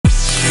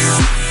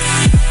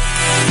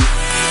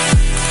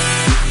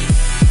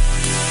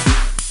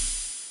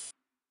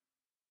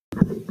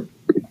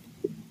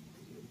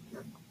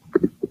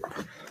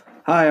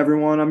Hi,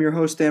 everyone. I'm your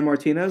host, Dan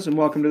Martinez, and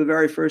welcome to the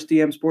very first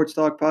DM Sports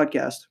Talk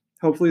podcast.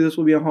 Hopefully, this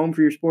will be a home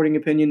for your sporting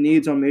opinion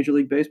needs on Major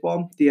League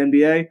Baseball, the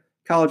NBA,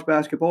 college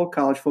basketball,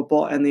 college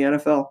football, and the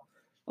NFL.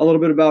 A little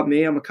bit about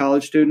me. I'm a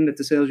college student at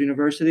DeSales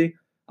University.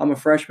 I'm a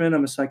freshman.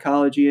 I'm a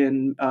psychology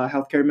and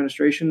healthcare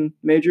administration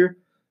major.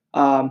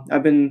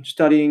 I've been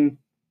studying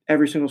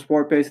every single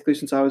sport basically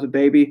since I was a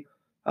baby.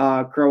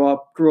 Grew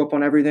up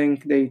on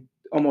everything. They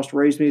almost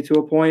raised me to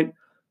a point.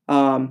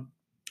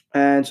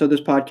 And so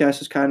this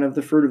podcast is kind of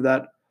the fruit of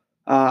that.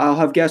 I'll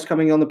have guests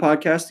coming on the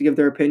podcast to give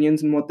their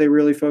opinions and what they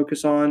really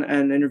focus on,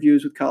 and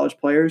interviews with college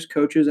players,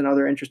 coaches, and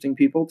other interesting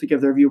people to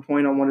give their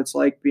viewpoint on what it's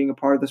like being a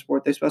part of the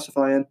sport they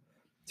specify in.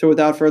 So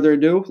without further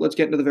ado, let's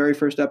get into the very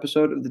first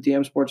episode of the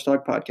DM Sports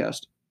Talk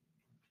podcast.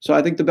 So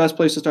I think the best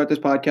place to start this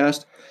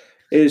podcast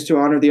is to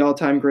honor the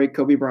all-time great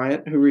Kobe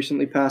Bryant, who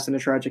recently passed in a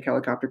tragic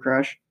helicopter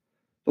crash.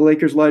 The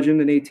Lakers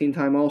legend and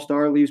 18-time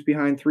All-Star leaves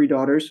behind 3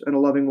 daughters and a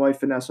loving wife,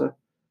 Vanessa.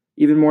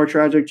 Even more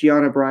tragic,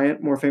 Gianna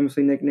Bryant, more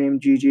famously nicknamed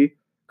Gigi,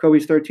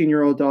 Kobe's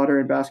 13-year-old daughter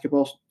and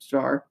basketball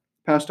star,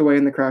 passed away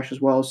in the crash,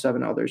 as well as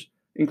 7 others,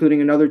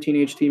 including another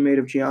teenage teammate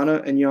of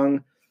Gianna and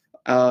young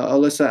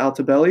Alyssa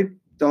Altobelli,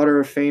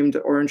 daughter of famed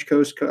Orange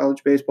Coast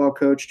college baseball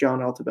coach John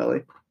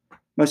Altobelli.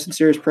 My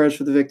sincerest prayers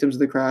for the victims of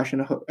the crash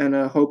and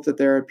a hope that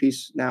they're at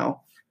peace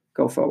now.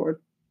 Go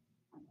forward.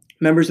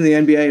 Members of the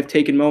NBA have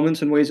taken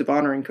moments and ways of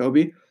honoring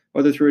Kobe,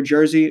 whether through a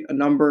jersey, a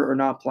number, or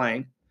not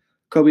playing.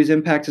 Kobe's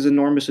impact is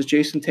enormous as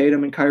Jason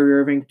Tatum and Kyrie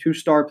Irving, 2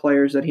 star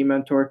players that he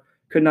mentored,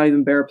 could not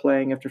even bear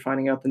playing after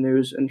finding out the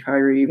news, and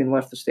Kyrie even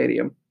left the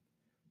stadium.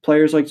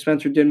 Players like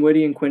Spencer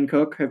Dinwiddie and Quinn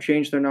Cook have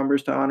changed their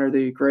numbers to honor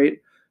the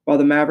great, while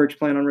the Mavericks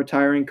plan on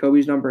retiring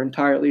Kobe's number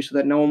entirely so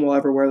that no one will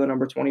ever wear the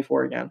number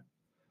 24 again.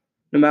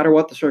 No matter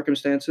what the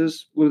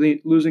circumstances,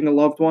 losing a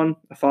loved one,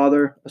 a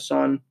father, a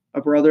son,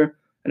 a brother,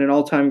 and an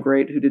all-time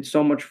great who did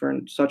so much for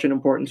such an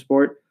important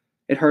sport,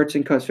 it hurts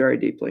and cuts very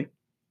deeply.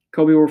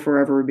 Kobe will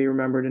forever be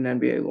remembered in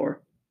NBA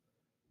lore.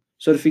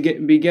 So to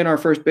begin our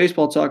first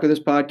baseball talk of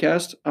this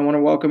podcast, I want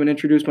to welcome and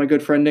introduce my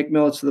good friend Nick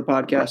Millets to the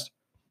podcast.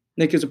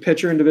 Nick is a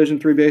pitcher in Division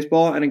III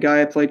baseball and a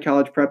guy I played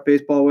college prep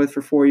baseball with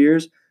for 4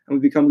 years, and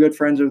we've become good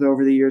friends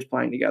over the years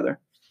playing together.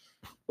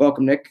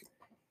 Welcome, Nick.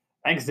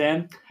 Thanks,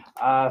 Dan.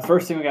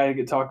 First thing we got to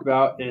get talk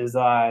about is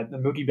the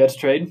Mookie Betts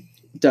trade.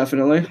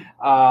 Definitely.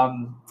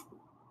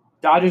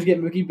 Dodgers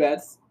get Mookie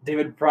Betts,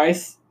 David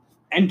Price,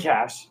 and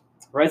cash.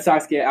 Red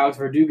Sox get Alex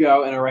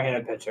Verdugo and a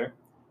right-handed pitcher.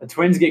 The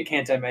Twins get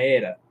Kenta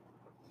Maeda.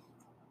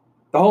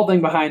 The whole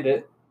thing behind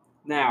it,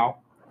 now,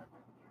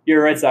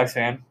 you're a Red Sox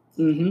fan.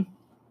 Mm-hmm.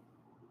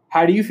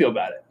 How do you feel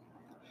about it?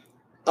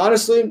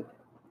 Honestly,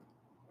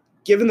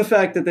 given the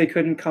fact that they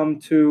couldn't come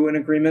to an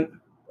agreement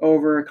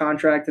over a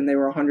contract and they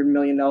were $100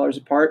 million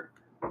apart,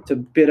 it's a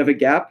bit of a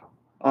gap.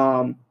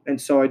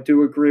 And so I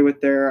do agree with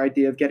their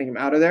idea of getting him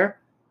out of there.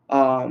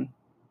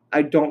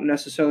 I don't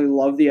necessarily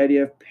love the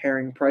idea of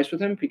pairing Price with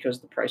him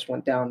because the price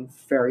went down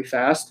very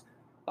fast.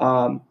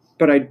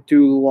 But I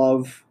do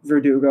love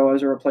Verdugo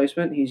as a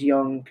replacement. He's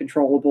young,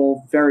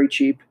 controllable, very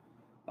cheap.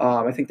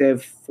 I think they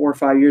have 4 or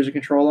 5 years of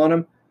control on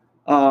him.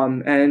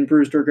 And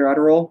Brusdar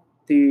Graterol,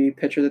 the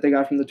pitcher that they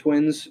got from the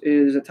Twins,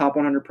 is a top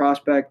 100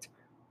 prospect,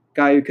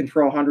 guy who can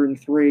throw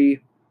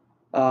 103,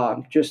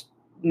 just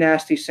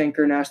nasty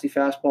sinker, nasty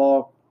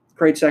fastball,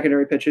 great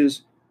secondary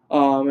pitches,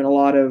 and a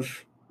lot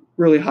of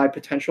really high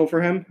potential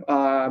for him.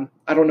 I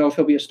don't know if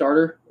he'll be a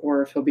starter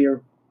or if he'll be a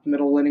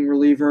middle inning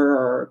reliever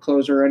or a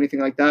closer or anything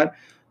like that.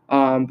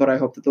 But I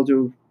hope that they'll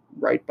do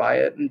right by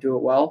it and do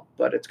it well.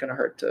 But it's going to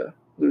hurt to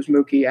lose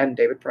Mookie and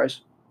David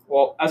Price.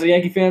 Well, as a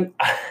Yankee fan,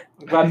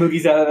 I'm glad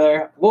Mookie's out of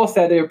there. A little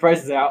sad David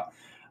Price is out.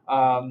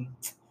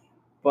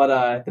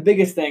 But the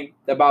biggest thing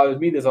that bothers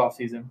me this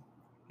offseason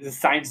is the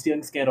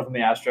sign-stealing scandal from the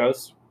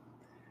Astros.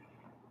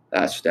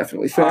 That's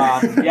definitely fair.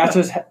 The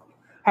Astros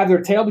have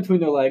their tail between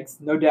their legs,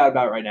 no doubt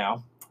about it right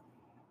now.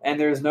 And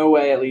there's no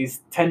way at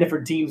least 10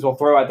 different teams will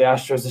throw at the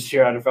Astros this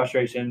year out of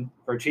frustration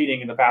for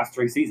cheating in the past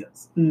 3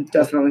 seasons.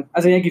 Definitely.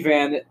 As a Yankee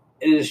fan, it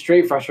is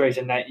straight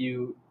frustration that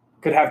you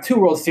could have 2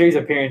 World Series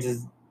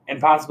appearances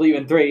and possibly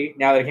even 3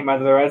 now that it came out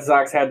that the Red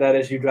Sox had that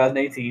issue in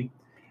 2018.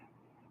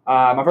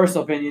 My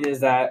personal opinion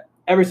is that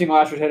every single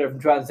Astros hitter from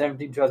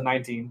 2017 to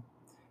 2019,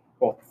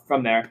 well,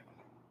 from there,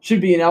 should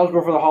be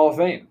ineligible for the Hall of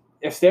Fame.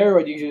 If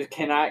steroid users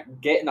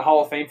cannot get in the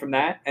Hall of Fame from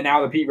that, and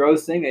now the Pete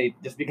Rose thing,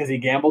 just because he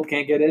gambled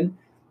can't get in,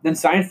 then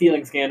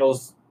sign-stealing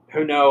scandals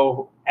who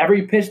know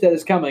every pitch that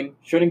is coming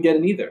shouldn't get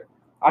in either.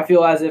 I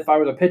feel as if I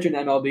was a pitcher in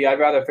MLB, I'd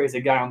rather face a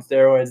guy on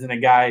steroids than a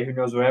guy who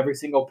knows where every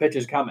single pitch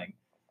is coming.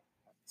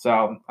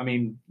 So, I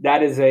mean,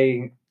 that is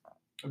a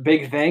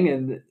big thing,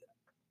 and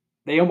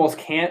they almost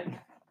can't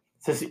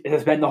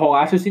suspend the whole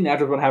Astros team. The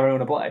Astros won't have anyone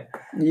to play.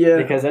 Yeah.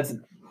 Because that's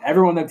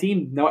everyone on the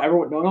team. No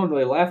one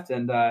really left,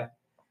 and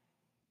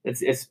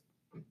it's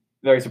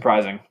very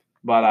surprising.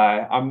 But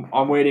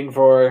I'm waiting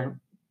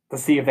to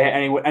see if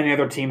any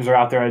other teams are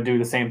out there to do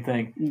the same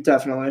thing.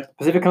 Definitely.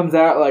 Because if it comes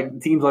out like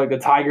teams like the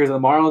Tigers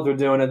and the Marlins are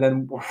doing it,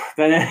 then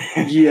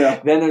yeah,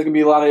 then there's gonna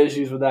be a lot of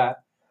issues with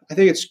that. I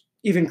think it's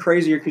even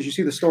crazier because you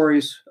see the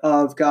stories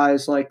of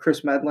guys like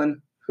Chris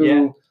Medlin,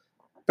 who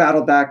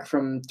battled back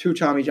from 2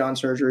 Tommy John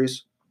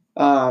surgeries.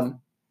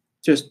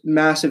 Just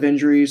massive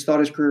injuries, thought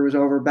his career was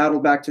over,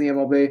 battled back to the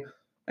MLB,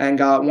 and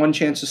got one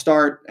chance to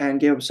start and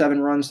gave up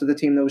 7 runs to the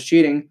team that was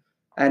cheating.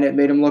 And it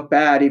made him look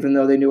bad, even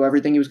though they knew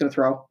everything he was going to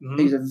throw. Mm-hmm.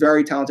 He's a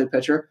very talented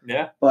pitcher,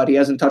 but he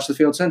hasn't touched the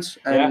field since.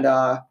 And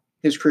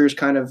his career's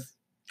kind of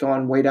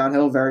gone way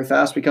downhill very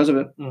fast because of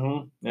it.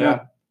 Mm-hmm.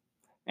 Yeah.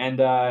 And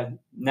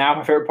now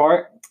my favorite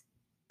part,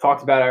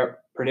 talked about our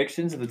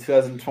predictions of the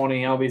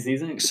 2020 MLB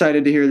season.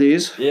 Excited to hear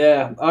these.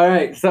 Yeah. All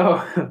right.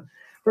 So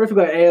first we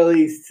got AL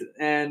East,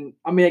 and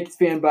I'm a Yankees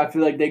fan, but I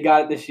feel like they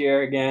got it this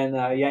year again.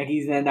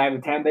 Yankees, and I have the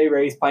Tampa Bay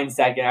Rays playing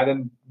second. I have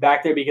them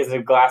back there because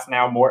of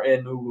Glasnow,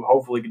 Morton, who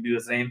hopefully can do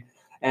the same,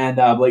 and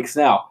Blake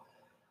Snell.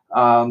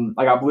 I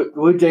got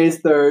Blue Jays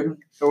third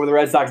over the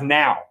Red Sox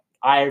now.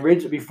 I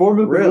originally, before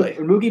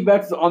Mookie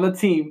Betts was on the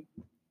team,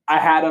 I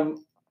had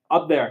him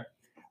up there.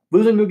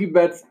 Losing Mookie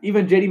Betts,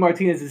 even JD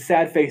Martinez's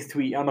sad face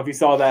tweet. I don't know if you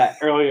saw that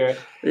earlier.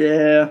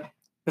 Yeah.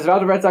 Because if I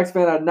was a Red Sox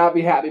fan, I'd not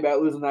be happy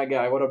about losing that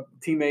guy. What a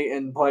teammate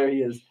and player he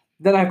is.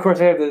 Then, of course,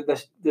 I have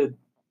the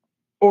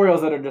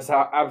Orioles that are just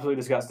absolutely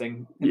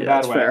disgusting in a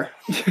bad way. Fair.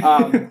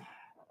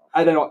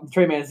 I don't know.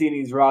 Trey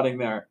Mancini's rotting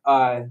there.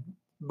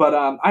 But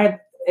I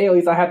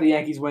have the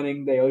Yankees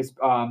winning. They always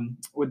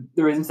with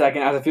the Rays in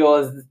second, as I feel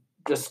is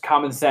just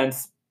common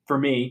sense for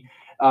me.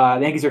 The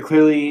Yankees are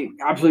clearly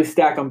absolutely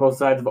stacked on both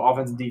sides of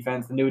offense and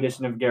defense. The new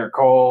addition of Garrett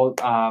Cole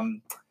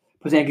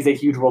puts the Yankees a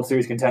huge World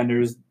Series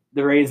contenders.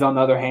 The Rays, on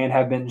the other hand,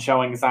 have been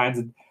showing signs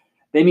that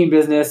they mean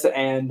business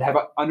and have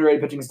an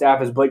underrated pitching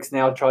staff as Blake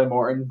Snell, Charlie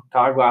Morton,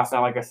 Todd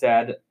Glasnow, like I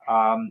said.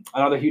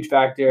 Another huge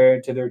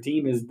factor to their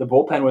team is the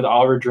bullpen with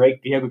Oliver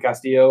Drake, Diego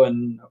Castillo,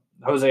 and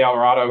Jose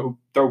Alvarado, who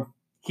throw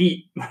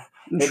heat.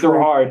 They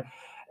throw hard.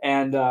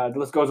 And the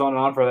list goes on and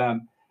on for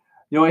them.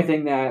 The only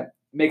thing that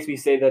makes me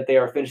say that they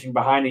are finishing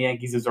behind the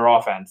Yankees is their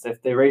offense.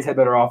 If the Rays had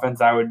better offense,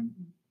 I would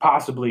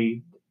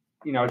possibly,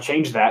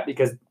 change that,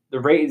 because the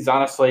Rays,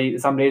 honestly,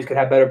 some days could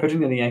have better pitching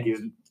than the Yankees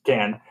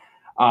can.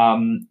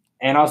 And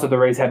also the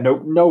Rays have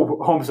no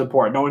home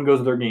support. No one goes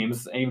to their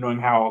games, even knowing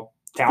how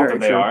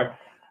talented they are.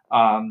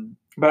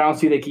 But I don't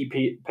see they keep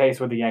pace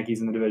with the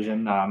Yankees in the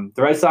division.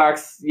 The Red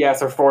Sox,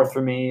 yes, are fourth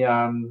for me.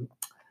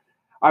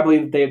 I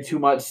believe they have too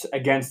much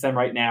against them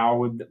right now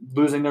with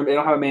losing them. They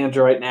don't have a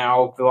manager right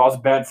now. They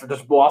lost Betts. They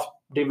just lost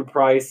David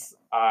Price.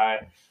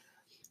 And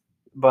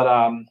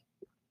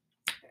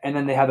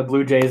then they have the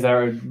Blue Jays that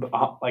are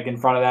like in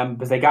front of them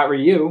because they got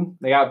Ryu.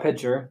 They got a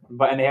pitcher,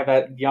 and they have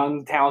that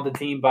young, talented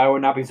team. But I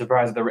would not be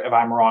surprised if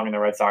I'm wrong and the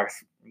Red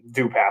Sox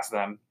do pass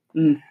them.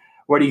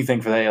 What do you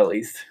think for the AL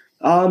East?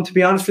 To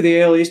be honest, for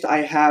the AL East,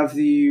 I have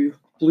the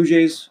Blue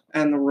Jays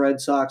and the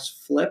Red Sox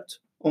flipped.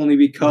 Only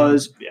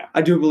because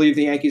I do believe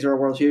the Yankees are a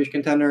World Series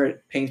contender.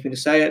 It pains me to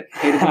say it.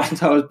 Hated them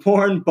since I was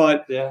born,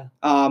 but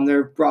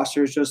their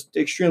roster is just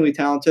extremely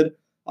talented.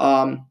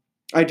 I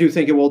do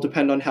think it will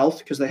depend on health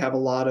because they have a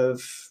lot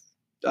of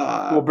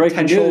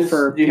potential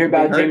for. Did you hear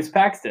about James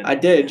Paxton? I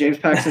did. James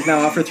Paxton's now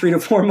out for 3 to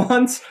 4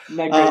 months.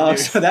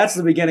 So that's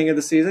the beginning of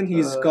the season.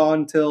 He's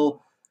gone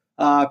till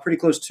pretty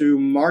close to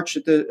March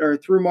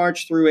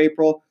through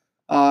April,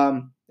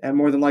 and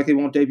more than likely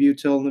won't debut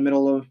till the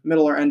middle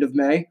or end of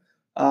May.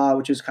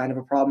 Which is kind of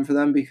a problem for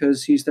them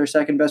because he's their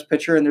second best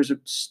pitcher and there's a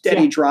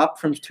steady drop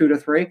from 2 to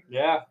 3.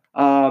 Yeah.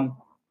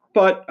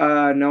 But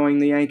knowing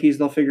the Yankees,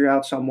 they'll figure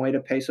out some way to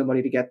pay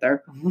somebody to get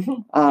there.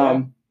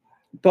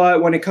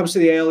 But when it comes to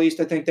the AL East,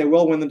 I think they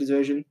will win the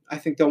division. I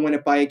think they'll win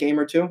it by a game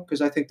or two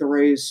because I think the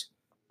Rays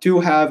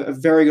do have a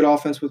very good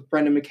offense with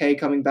Brendan McKay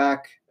coming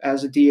back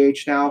as a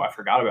DH now. Oh, I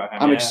forgot about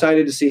him. I'm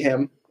excited to see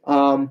him.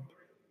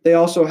 They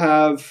also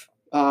have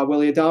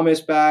Willy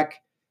Adames back.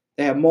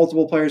 They have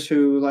multiple players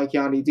who, like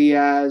Yandy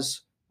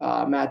Diaz,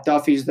 Matt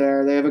Duffy's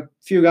there. They have a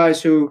few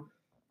guys who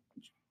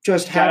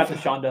just Shout out to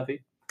Sean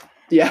Duffy.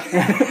 Yeah,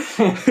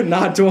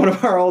 not to one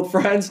of our old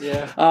friends.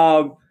 Yeah.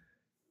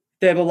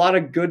 They have a lot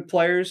of good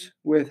players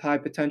with high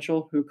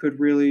potential who could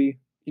really,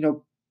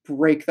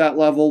 break that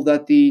level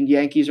that the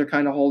Yankees are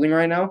kind of holding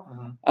right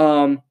now.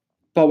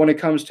 But when it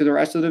comes to the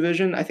rest of the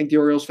division, I think the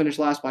Orioles finished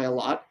last by a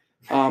lot.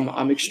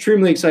 I'm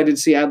extremely excited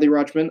to see Adley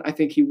Rutschman. I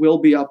think he will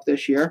be up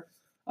this year.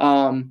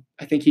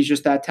 I think he's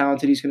just that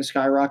talented. He's going to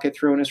skyrocket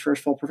through in his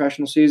first full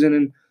professional season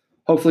and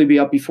hopefully be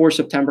up before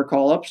September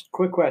call-ups.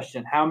 Quick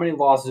question. How many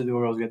losses do the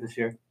Orioles get this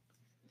year?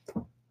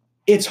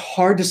 It's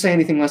hard to say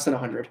anything less than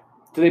 100.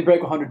 Do they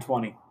break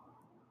 120?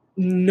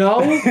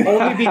 No,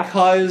 only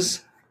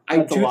because I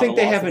do think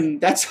they haven't.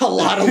 That's a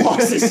lot of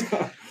losses.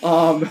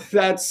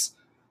 That's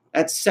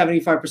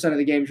 75% of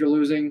the games you're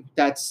losing.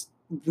 That's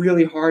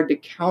really hard to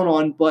count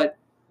on, but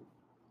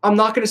I'm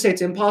not going to say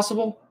it's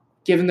impossible.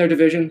 Given their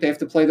division, they have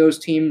to play those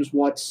teams,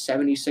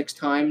 76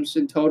 times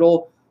in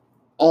total,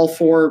 all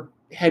 4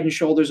 head and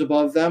shoulders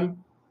above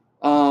them.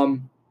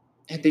 And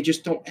they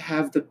just don't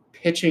have the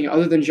pitching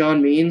other than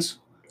John Means.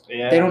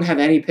 Yeah. They don't have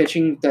any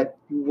pitching that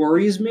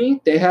worries me.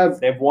 They have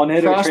one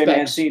hitter, prospects. Trey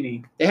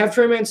Mancini. They have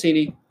Trey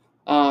Mancini,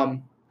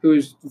 who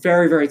is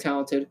very, very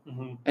talented.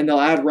 And they'll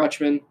add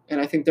Rutschman,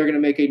 and I think they're going to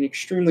make an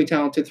extremely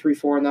talented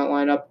 3-4 in that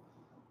lineup.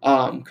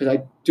 because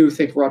I do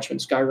think Rutschman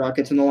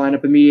skyrockets in the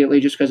lineup immediately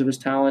just because of his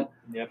talent.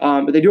 Yep.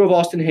 But they do have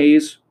Austin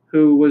Hayes,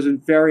 who was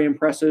very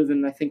impressive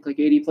in, I think, like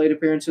 80 plate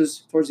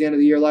appearances towards the end of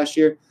the year last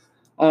year.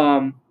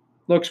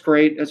 Looks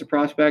great as a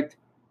prospect.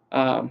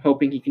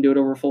 Hoping he can do it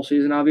over a full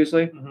season,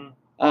 obviously.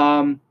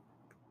 Mm-hmm.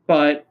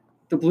 But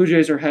the Blue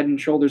Jays are head and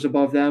shoulders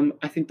above them.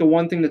 I think the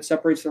one thing that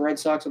separates the Red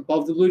Sox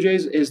above the Blue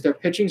Jays is their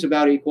pitching's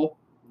about equal.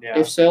 Yeah.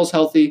 If Sale's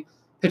healthy,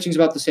 pitching's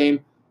about the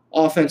same.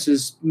 Offense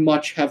is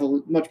much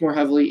more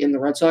heavily in the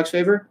Red Sox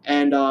favor,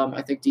 and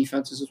I think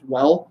defense is as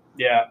well.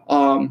 Yeah.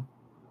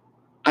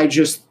 I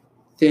just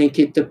think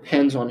it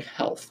depends on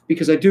health,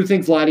 because I do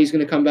think Vladdy's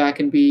going to come back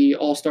and be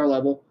all-star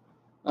level.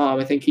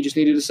 I think he just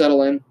needed to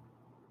settle in.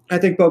 I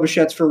think Bo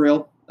Bichette's for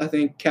real. I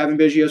think Kevin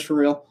Biggio's for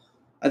real.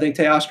 I think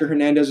Teoscar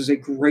Hernandez is a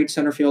great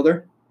center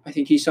fielder. I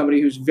think he's somebody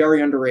who's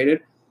very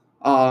underrated.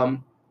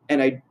 And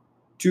I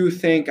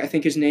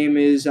think his name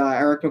is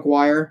Eric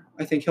McGuire.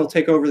 I think he'll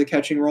take over the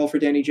catching role for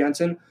Danny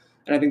Jensen,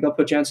 and I think they'll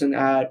put Jensen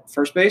at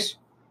first base.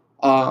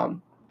 I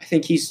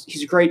think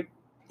he's a great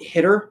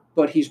hitter,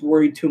 but he's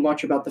worried too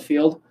much about the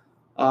field.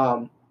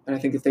 And I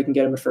think if they can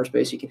get him at first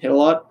base, he can hit a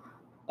lot.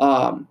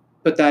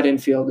 But that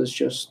infield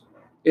is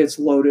it's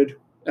loaded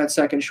at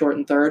second, short,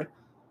 and third.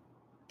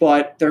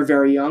 But they're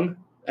very young.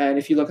 And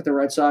if you look at the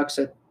Red Sox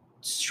at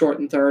short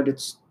and third,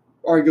 it's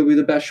arguably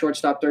the best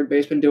shortstop third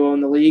baseman duo in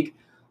the league.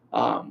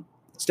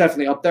 It's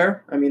definitely up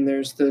there. I mean,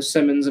 there's the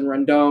Simmons and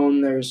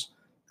Rendon, there's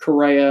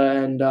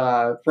Correa and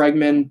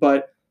Bregman,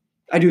 but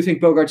I do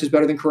think Bogaerts is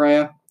better than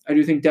Correa. I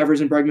do think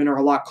Devers and Bregman are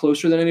a lot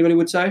closer than anybody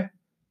would say.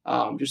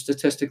 Just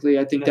statistically,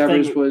 I think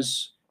Devers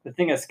was... The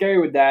thing that's scary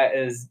with that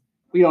is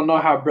we don't know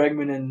how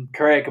Bregman and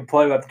Correa could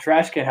play without the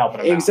trash can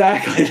helping them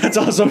Exactly. That's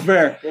also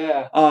fair.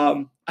 Yeah.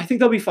 I think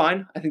they'll be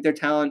fine. I think their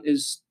talent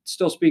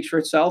still speaks for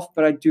itself,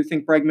 but I do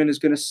think Bregman is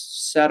going to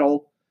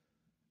settle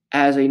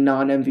as a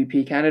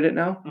non-MVP candidate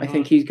now. Mm-hmm. I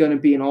think he's going to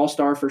be an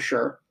all-star for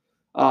sure,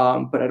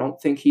 but I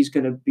don't think he's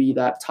going to be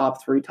that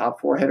top 3, top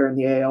 4 hitter in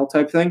the AL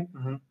type thing.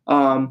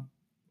 Mm-hmm.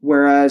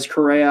 Whereas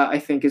Correa, I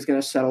think, is going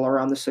to settle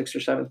around the 6th or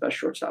 7th best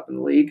shortstop in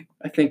the league.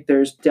 I think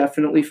there's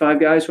definitely 5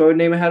 guys who I would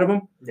name ahead of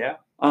him. Yeah.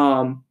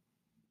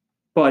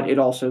 But it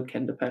also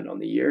can depend on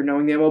the year,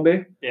 knowing the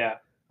MLB. Yeah.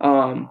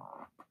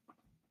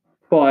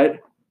 But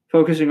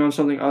focusing on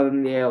something other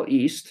than the AL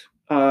East,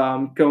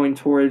 going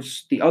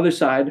towards the other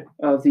side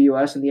of the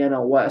U.S. and the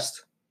NL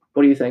West,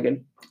 what are you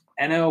thinking?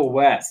 NL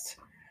West.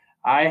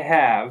 I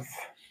have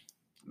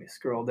 – let me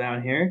scroll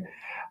down here.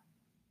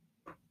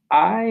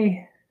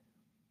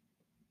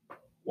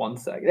 One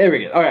second. There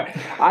we go. Okay.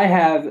 I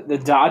have the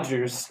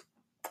Dodgers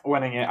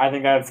winning it. I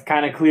think that's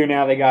kind of clear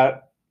now. They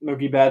got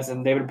Mookie Betts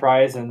and David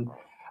Price and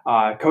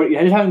Cody.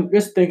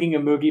 Just thinking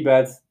of Mookie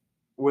Betts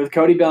with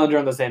Cody Bellinger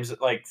on the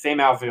same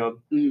outfield,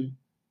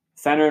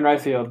 center and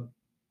right field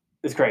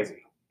is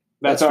crazy.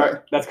 That's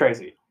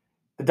crazy.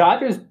 The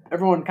Dodgers,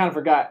 everyone kind of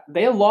forgot.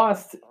 They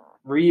lost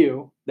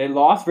Ryu. They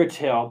lost Rich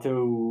Hill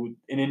to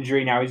an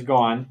injury. Now he's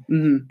gone.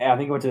 Mm-hmm. And I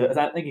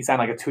think he signed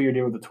like a 2-year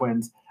deal with the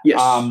Twins. Yes.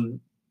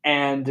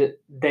 And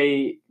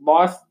they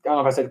lost, I don't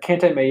know if I said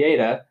Kenta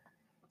Maeda.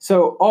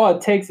 So all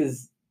it takes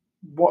is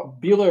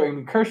Buehler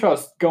and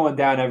Kershaw's going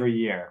down every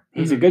year.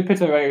 He's a good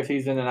pitcher in the regular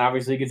season, and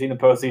obviously you can see in the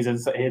postseason,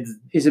 so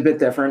he's a bit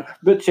different. A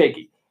bit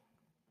shaky.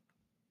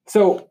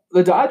 So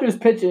the Dodgers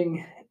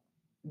pitching,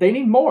 they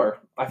need more,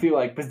 I feel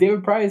like, because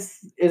David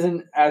Price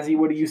isn't as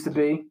what he used to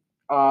be.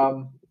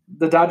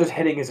 The Dodgers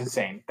hitting is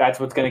insane. That's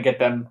what's going to get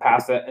them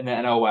past it in the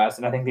NL West,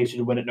 and I think they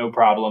should win it no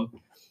problem.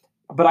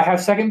 But I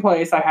have second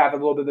place. I have a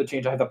little bit of a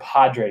change. I have the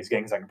Padres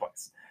getting second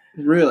place.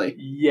 Really?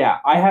 Yeah.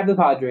 I have the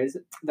Padres.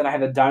 Then I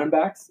have the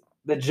Diamondbacks,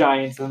 the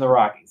Giants, and the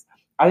Rockies.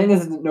 I think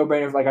this is a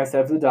no-brainer, like I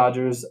said, for the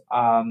Dodgers.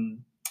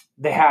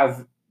 They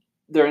have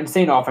their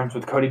insane offense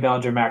with Cody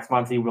Bellinger, Max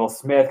Muncy, Will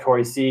Smith,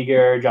 Corey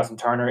Seager, Justin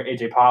Turner,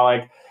 A.J.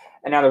 Pollock,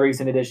 and now the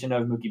recent addition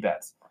of Mookie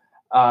Betts.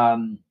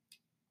 I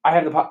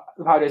have the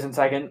Padres in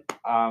second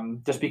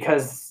just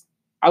because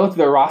I looked at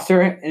their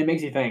roster, and it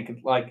makes you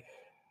think, like,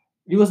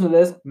 you listen to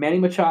this, Manny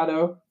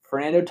Machado,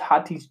 Fernando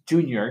Tatis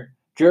Jr.,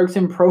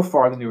 Jurickson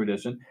Profar, the new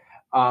addition,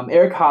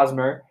 Eric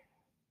Hosmer,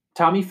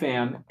 Tommy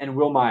Pham, and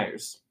Will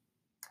Myers.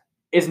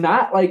 It's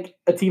not like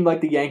a team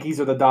like the Yankees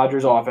or the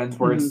Dodgers offense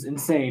where it's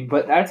insane,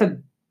 but that's a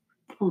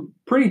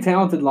pretty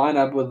talented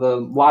lineup with a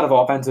lot of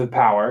offensive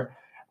power.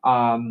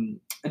 And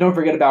don't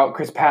forget about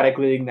Chris Paddock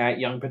leading that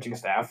young pitching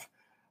staff.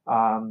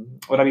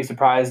 Would I be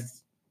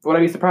surprised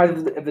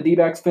if the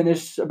D-backs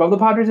finish above the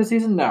Padres this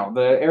season? No.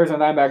 The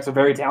Arizona Diamondbacks are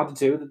very talented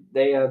too.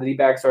 The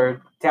D-backs are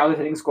a talented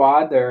hitting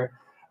squad. Their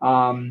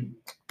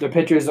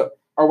pitchers are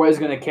what is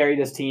going to carry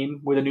this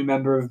team with a new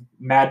member of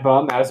Mad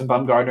Bum, Madison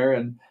Bumgarner,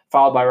 and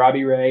followed by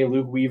Robbie Ray,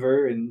 Luke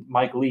Weaver, and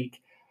Mike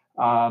Leake.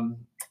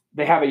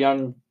 They have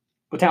a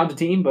talented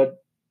team,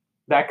 but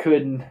they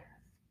could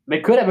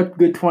have a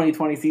good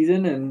 2020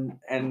 season.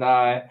 And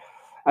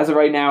as of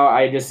right now,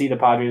 I just see the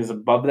Padres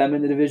above them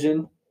in the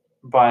division.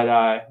 But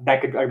I'd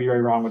be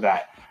very wrong with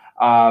that.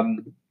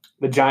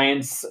 The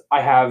Giants,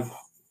 I have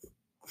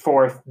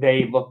fourth.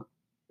 They look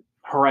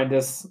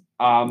horrendous.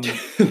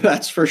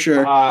 That's for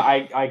sure.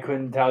 I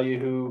couldn't tell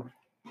you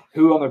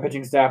who on their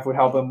pitching staff would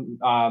help him.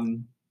 I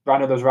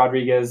know there's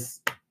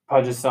Rodriguez,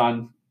 Pudge's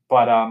son,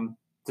 but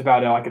it's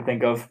about all I can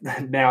think of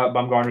now that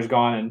Bumgarner's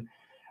gone and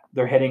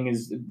their hitting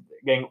is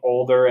getting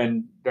older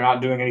and they're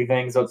not doing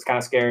anything, so it's kind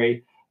of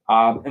scary.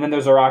 And then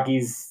there's the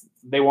Rockies.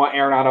 They want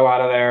Arenado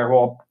out of there.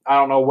 Well, I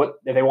don't know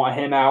if they want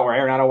him out or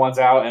Arenado wants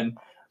out, and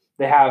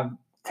they have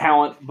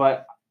talent,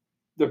 but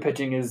their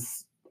pitching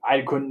is –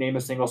 I couldn't name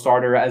a single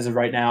starter as of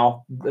right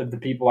now. The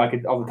people I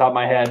could, off the top of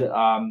my head,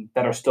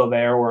 that are still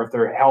there, or if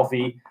they're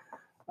healthy.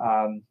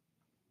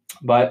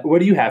 But what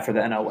do you have for the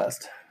NL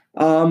West?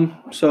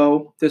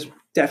 So this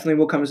definitely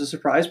will come as a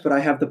surprise, but I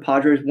have the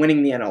Padres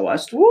winning the NL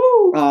West.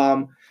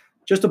 Woo!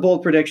 Just a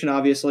bold prediction,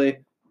 obviously.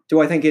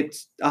 Do I think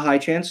it's a high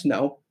chance?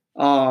 No.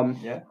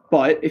 Yeah.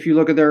 But if you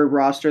look at their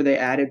roster, they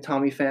added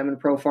Tommy Pham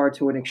and Profar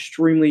to an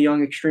extremely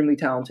young, extremely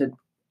talented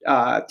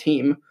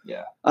team.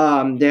 Yeah.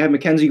 They have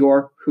Mackenzie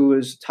Gore, who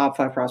is top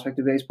 5 prospect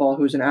of baseball,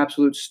 who's an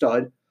absolute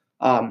stud.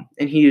 And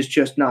he is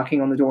just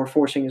knocking on the door,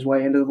 forcing his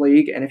way into the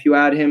league. And if you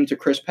add him to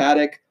Chris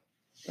Paddock,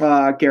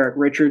 Garrett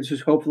Richards,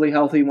 who's hopefully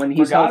healthy. When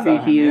he's healthy,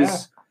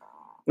 he's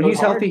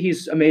healthy,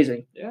 he's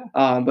amazing. Yeah.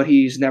 But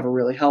he's never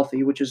really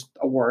healthy, which is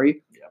a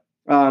worry.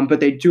 Yeah. But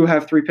they do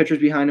have 3 pitchers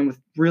behind him with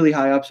really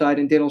high upside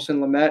in Dinelson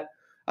Lamet.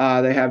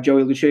 They have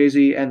Joey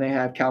Lucchesi, and they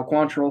have Cal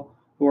Quantrill,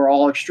 who are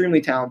all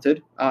extremely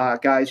talented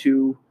guys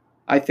who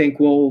I think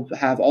will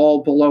have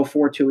all below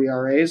 4.2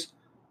 ERAs,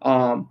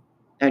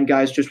 and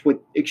guys just with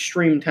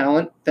extreme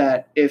talent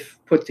that, if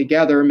put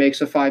together,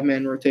 makes a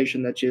 5-man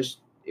rotation that just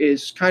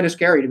is kind of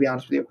scary, to be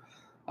honest with you.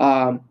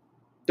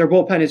 Their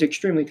bullpen is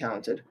extremely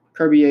talented.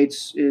 Kirby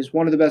Yates is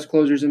one of the best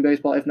closers in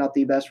baseball, if not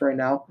the best right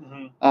now.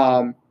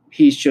 Mm-hmm.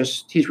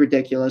 He's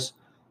ridiculous.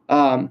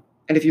 And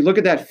if you look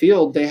at that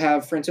field, they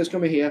have Francisco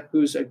Mejia,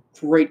 who's a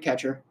great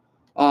catcher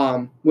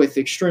with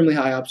extremely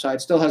high upside,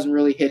 still hasn't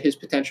really hit his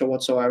potential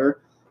whatsoever.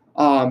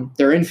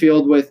 Their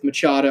infield with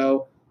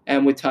Machado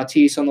and with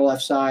Tatis on the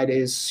left side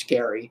is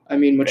scary. I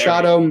mean,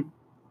 Machado,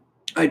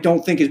 I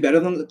don't think is better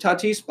than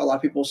Tatis. A lot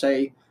of people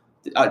say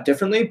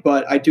differently,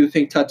 but I do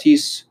think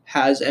Tatis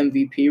has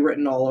MVP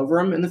written all over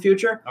him in the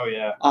future. Oh,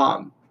 yeah.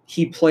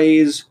 He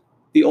plays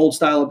the old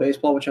style of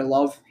baseball, which I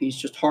love. He's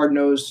just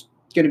hard-nosed,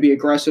 going to be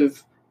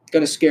aggressive,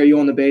 going to scare you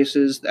on the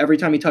bases. Every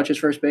time he touches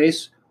first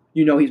base,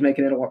 you know he's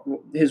making it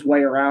his way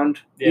around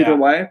either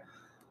way.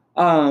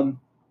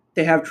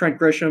 They have Trent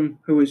Grisham,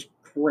 who is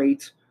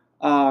great.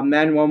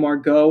 Manuel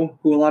Margot,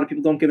 who a lot of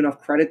people don't give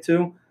enough credit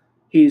to.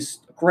 He's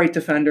a great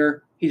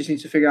defender. He just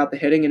needs to figure out the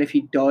hitting, and if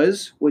he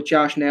does, with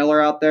Josh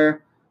Naylor out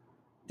there,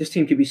 this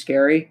team could be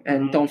scary.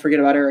 And don't forget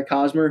about Eric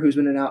Hosmer, who's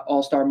been an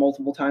all-star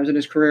multiple times in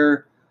his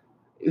career,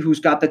 who's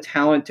got the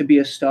talent to be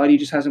a stud. He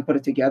just hasn't put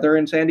it together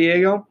in San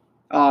Diego.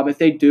 If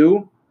they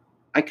do,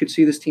 I could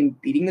see this team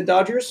beating the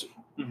Dodgers.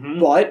 Mm-hmm.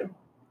 But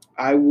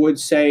I would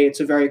say it's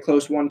a very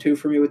close 1-2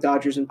 for me with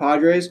Dodgers and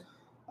Padres.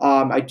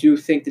 I do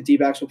think the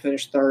D-backs will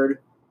finish third.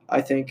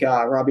 I think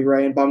Robbie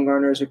Ray and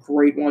Bumgarner is a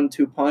great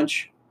 1-2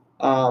 punch,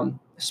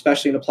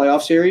 especially in a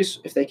playoff series.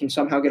 If they can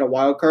somehow get a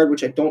wild card,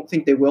 which I don't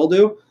think they will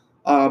do,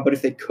 but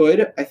if they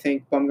could, I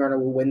think Bumgarner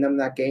will win them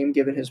that game,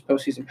 given his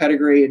postseason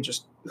pedigree and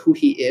just who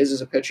he is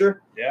as a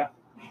pitcher. Yeah.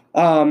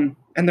 And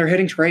their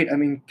hitting's great. I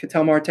mean,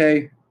 Ketel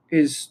Marte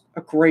is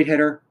a great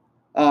hitter,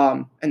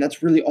 and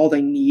that's really all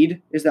they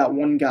need is that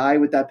one guy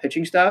with that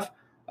pitching staff.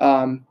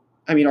 I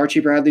mean, Archie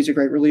Bradley's a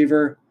great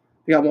reliever.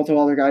 We got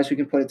multiple other guys who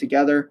can put it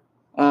together.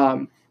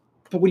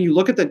 But when you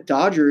look at the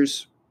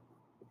Dodgers,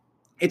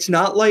 it's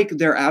not like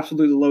they're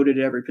absolutely loaded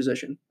at every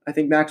position. I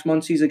think Max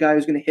Muncy's a guy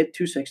who's going to hit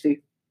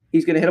 260.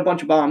 He's going to hit a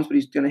bunch of bombs, but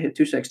he's going to hit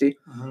 260.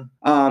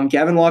 Mm-hmm.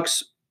 Gavin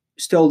Lux,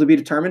 still to be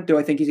determined. Do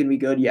I think he's going to be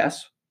good?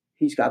 Yes.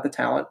 He's got the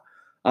talent.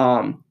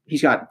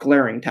 He's got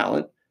glaring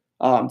talent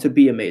to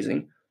be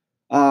amazing.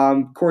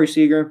 Corey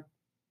Seager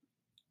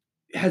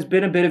has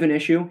been a bit of an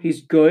issue.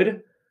 He's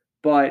good,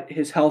 but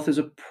his health is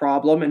a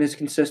problem, and his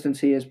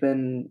consistency has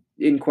been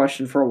in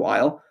question for a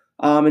while.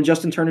 And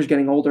Justin Turner's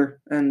getting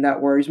older, and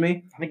that worries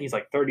me. I think he's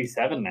like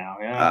 37 now.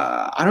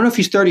 Yeah. I don't know if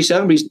he's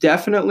 37, but he's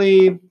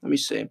definitely. Let me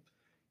see.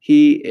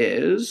 He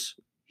is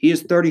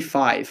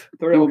 35.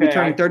 He will be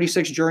turning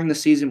 36 during the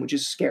season, which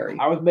is scary.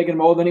 I was making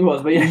him older than he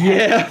was, but yeah.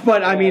 Yeah,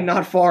 but I mean,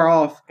 not far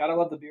off. Gotta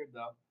love the beard,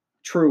 though.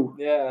 True.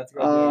 Yeah, that's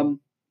great.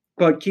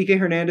 But Kike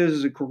Hernandez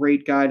is a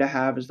great guy to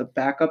have as the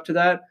backup to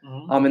that.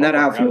 Mm-hmm. And that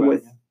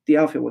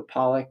outfield with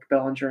Pollock,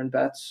 Bellinger, and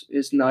Betts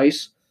is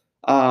nice.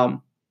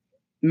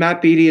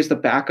 Matt Beattie is the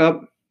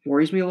backup.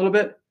 Worries me a little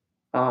bit.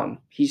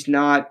 He's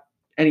not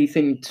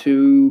anything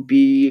to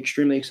be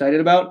extremely excited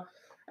about.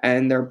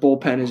 And their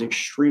bullpen is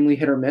extremely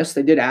hit or miss.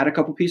 They did add a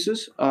couple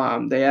pieces.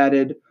 They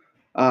added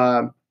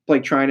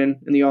Blake Trinan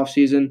in the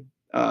offseason.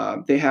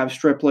 They have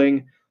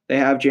Stripling. They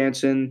have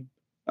Jansen.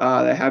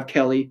 They have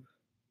Kelly.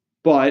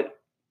 But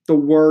the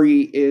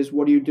worry is,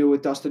 what do you do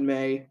with Dustin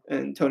May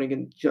and Tony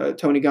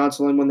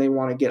Gonsolin when they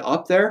want to get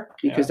up there?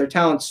 Because their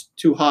talent's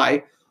too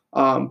high.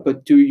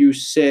 But do you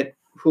sit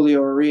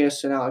Julio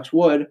Urias and Alex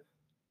Wood,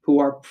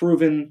 who are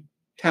proven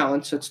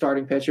talents at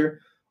starting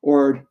pitcher,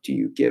 or do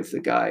you give the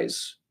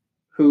guys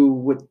who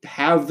would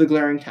have the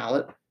glaring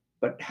talent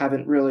but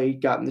haven't really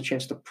gotten the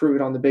chance to prove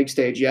it on the big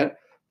stage yet?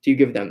 Do you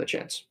give them the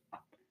chance?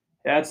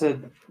 Yeah,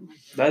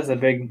 that's a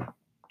big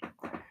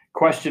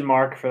question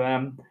mark for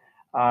them.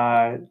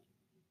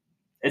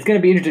 It's going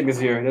to be interesting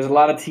this year. There's a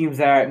lot of teams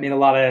that made a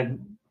lot of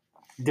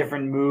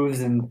different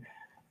moves, and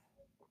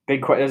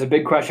there's a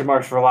big question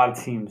marks for a lot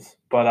of teams.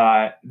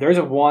 But there's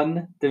a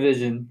one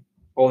division,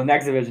 well, the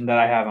next division that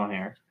I have on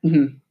here,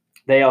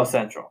 the AL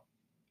Central.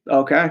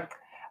 Okay.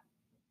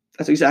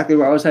 That's exactly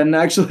where I was heading,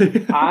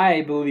 actually.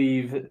 I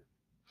believe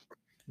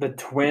the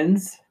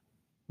Twins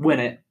win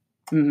it,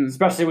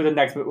 especially with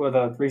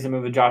a recent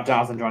move of Josh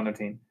Johnson joining their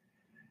team.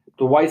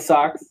 The White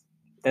Sox,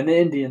 then the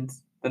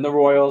Indians, then the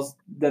Royals,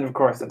 then, of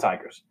course, the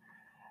Tigers.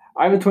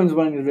 I have the Twins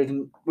winning the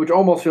division, which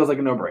almost feels like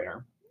a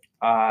no-brainer.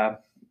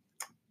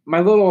 My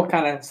little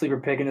kind of sleeper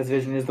pick in this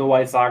division is the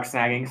White Sox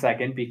snagging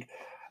second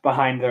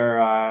behind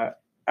their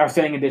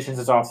outstanding additions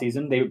this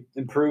offseason. They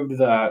improved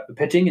the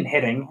pitching and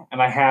hitting,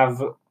 and I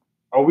have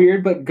a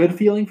weird but good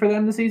feeling for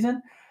them this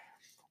season.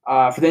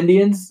 For the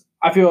Indians,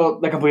 I feel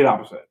the complete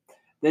opposite.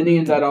 The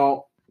Indians, I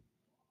don't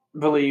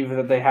believe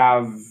that they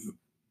have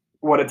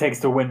what it takes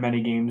to win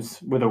many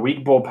games with a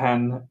weak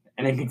bullpen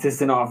and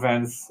inconsistent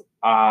offense.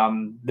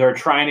 They're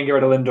trying to get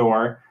rid of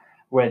Lindor,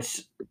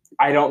 which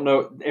I don't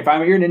know. If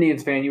you're an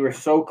Indians fan, you were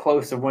so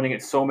close to winning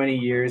it so many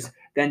years.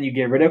 Then you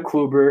get rid of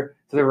Kluber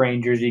to the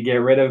Rangers. You get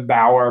rid of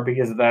Bauer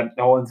because of that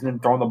whole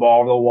incident throwing the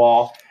ball over the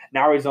wall.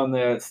 Now he's on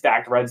the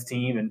stacked Reds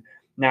team, and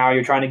now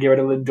you're trying to get rid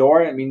of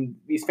Lindor. I mean,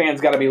 these fans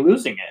got to be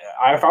losing it.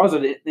 If I was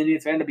an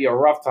Indians fan, it'd be a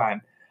rough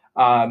time.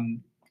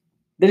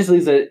 This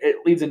leaves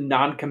a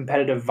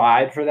non-competitive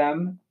vibe for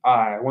them.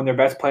 When their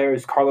best player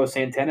is Carlos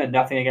Santana,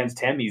 nothing against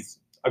him. He's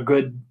a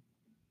good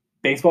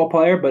baseball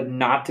player, but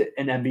not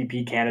an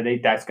MVP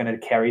candidate that's going to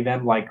carry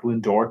them like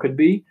Lindor could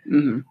be.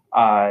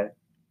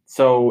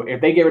 So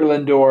if they get rid of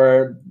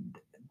Lindor,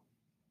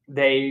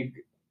 they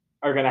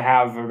are going to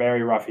have a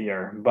very rough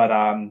year. But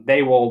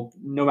they will,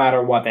 no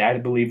matter what, I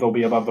believe they'll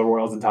be above the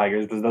Royals and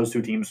Tigers because those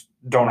two teams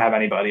don't have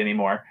anybody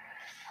anymore.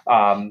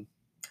 But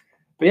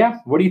yeah,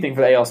 what do you think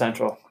for the AL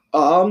Central?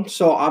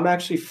 So I'm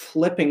actually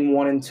flipping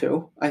 1 and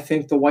 2. I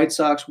think the White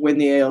Sox win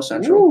the AL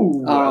Central.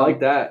 Ooh, I like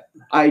that.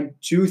 I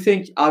do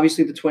think,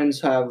 obviously, the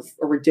Twins have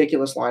a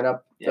ridiculous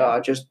lineup,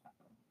 just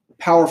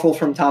powerful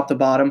from top to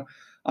bottom.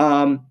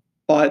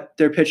 But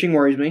their pitching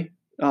worries me.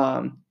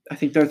 I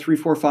think their 3,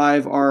 4,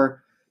 5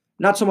 are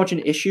not so much an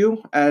issue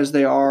as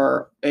they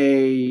are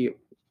a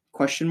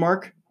question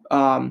mark,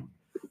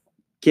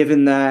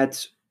 given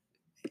that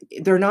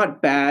they're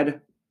not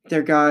bad.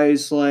 They're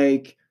guys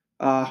like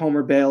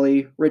Homer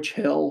Bailey, Rich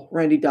Hill,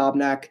 Randy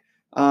Dobnak.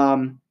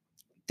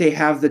 They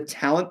have the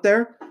talent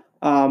there,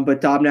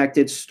 but Dobnak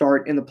did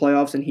start in the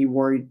playoffs, and he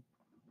worried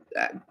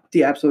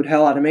the absolute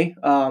hell out of me.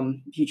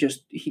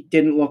 He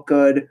didn't look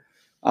good.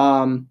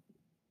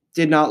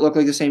 Did not look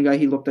like the same guy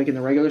he looked like in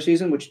the regular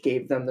season, which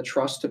gave them the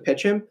trust to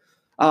pitch him.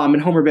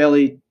 And Homer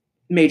Bailey,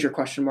 major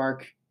question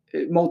mark.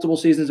 Multiple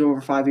seasons of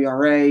over 5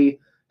 ERA,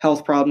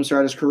 health problems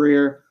throughout his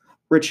career.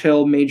 Rich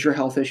Hill, major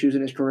health issues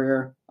in his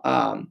career.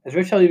 Is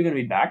Rich Hill even going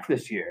to be back for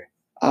this year?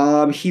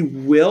 He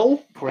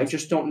will. I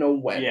just don't know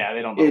when. Yeah,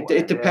 they don't know.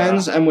 It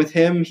depends, and with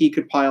him, he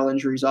could pile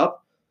injuries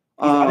up.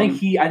 I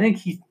think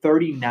he's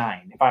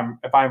 39.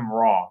 If I'm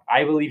wrong,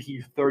 I believe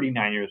he's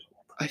 39 years old.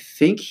 I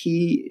think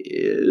he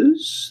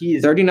is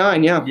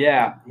 39. Yeah.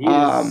 Yeah. He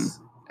is.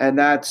 And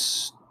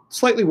that's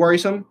slightly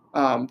worrisome,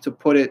 to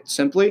put it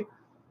simply.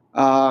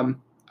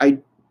 I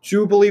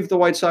do believe the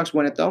White Sox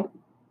win it though.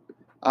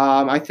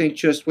 I think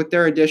just with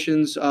their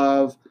additions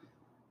of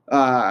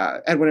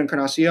Edwin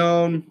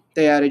Encarnacion,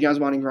 they added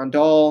Yasmani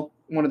Grandal,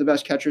 one of the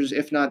best catchers,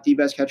 if not the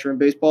best catcher in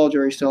baseball.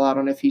 Jury's still out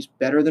on if he's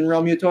better than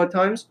Real Muto at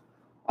times.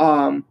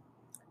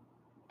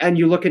 And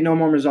you look at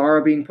Nomar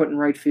Mazara being put in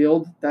right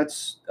field.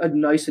 That's a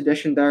nice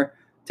addition there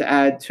to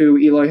add to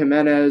Eloy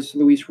Jimenez,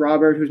 Luis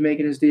Robert, who's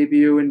making his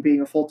debut and being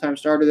a full-time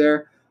starter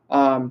there,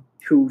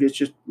 who is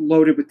just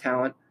loaded with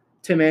talent.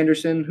 Tim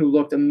Anderson, who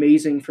looked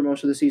amazing for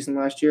most of the season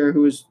last year,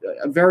 who is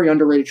a very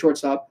underrated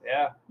shortstop.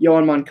 Yeah.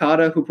 Yohan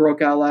Moncada, who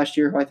broke out last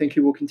year, who I think he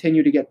will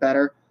continue to get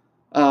better.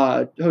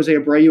 Jose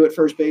Abreu at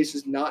first base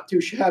is not too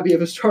shabby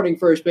of a starting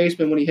first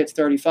baseman when he hits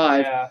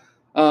 35.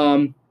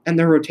 Yeah. And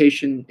their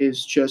rotation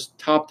is just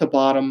top to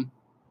bottom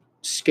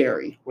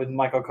scary. With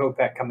Michael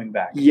Kopech coming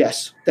back.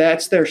 Yes,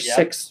 that's their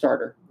sixth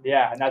starter.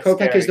 Yeah, and that's Kopech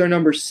scary. is their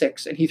number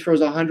 6, and he throws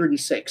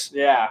 106.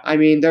 Yeah. I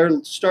mean,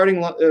 their starting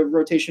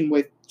rotation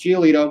with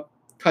Giolito,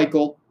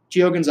 Keuchel,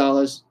 Gio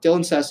Gonzalez,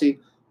 Dylan Ceci,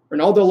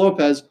 Ronaldo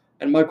Lopez,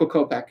 and Michael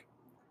Kopech.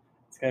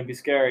 It's going to be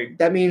scary.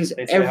 That means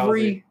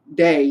every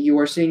day you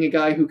are seeing a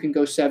guy who can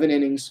go 7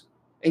 innings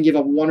and give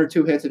up 1 or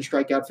 2 hits and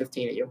strike out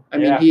 15 at you. I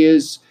mean, he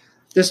is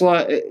this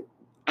lot.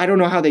 I don't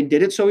know how they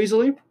did it so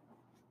easily.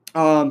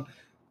 The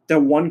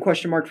one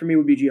question mark for me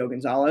would be Gio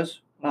Gonzalez.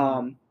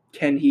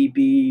 Can he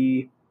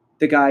be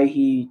the guy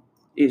he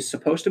is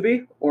supposed to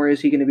be, or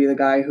is he going to be the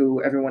guy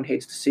who everyone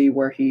hates to see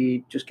where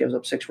he just gives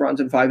up 6 runs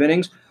in 5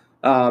 innings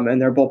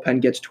and their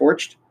bullpen gets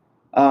torched?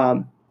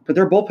 But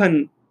their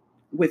bullpen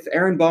with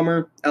Aaron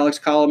Bummer, Alex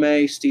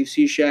Colomé, Steve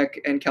Cishek,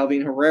 and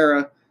Calvin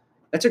Herrera,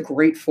 that's a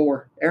great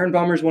four. Aaron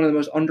Bummer is one of the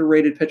most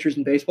underrated pitchers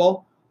in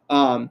baseball.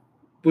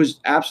 Was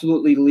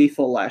absolutely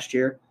lethal last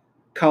year.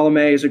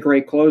 Colomé is a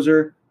great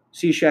closer.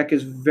 Cishek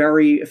is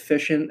very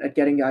efficient at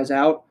getting guys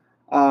out.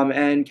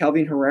 And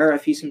Calvin Herrera,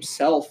 if he's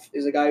himself,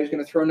 is a guy who's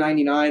going to throw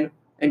 99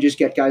 and just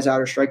get guys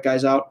out or strike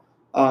guys out.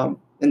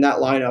 In that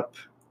lineup.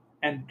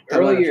 And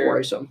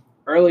worrisome.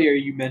 Earlier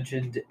you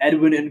mentioned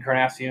Edwin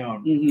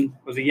Encarnacion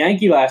was a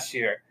Yankee last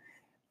year.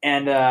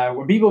 And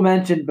when people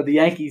mentioned, but the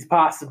Yankees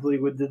possibly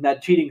with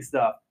that cheating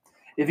stuff,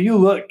 if you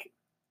look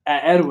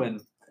at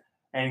Edwin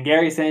and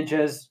Gary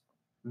Sanchez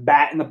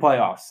bat in the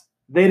playoffs,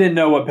 they didn't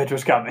know what pitch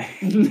was coming.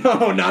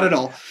 No, not at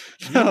all.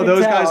 No,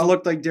 those guys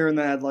looked like deer in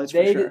the headlights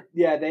for sure.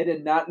 They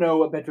did not know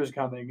what pitch was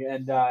coming.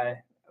 And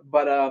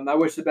but I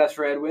wish the best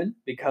for Edwin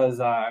because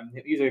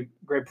he's a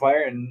great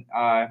player and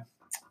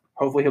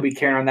hopefully he'll be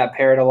carrying on that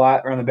parrot a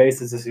lot around the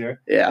bases this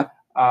year. Yeah.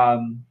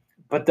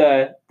 But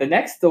the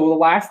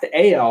last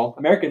AL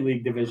American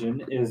League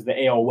division is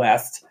the AL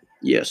West.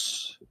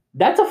 Yes.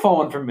 That's a fun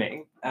one for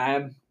me.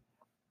 I'm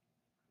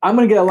going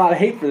to get a lot of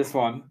hate for this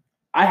one.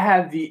 I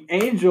have the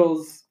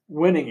Angels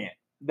winning it.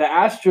 The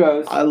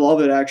Astros. I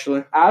love it,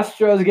 actually.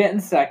 Astros getting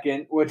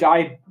second, which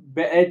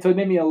it took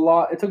me a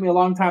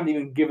long time to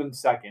even give them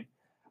second.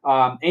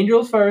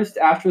 Angels first,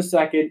 Astros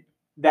second,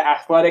 the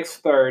Athletics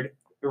third,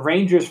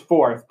 Rangers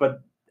fourth.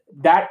 But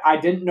that I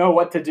didn't know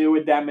what to do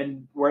with them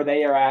and where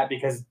they are at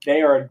because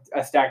they are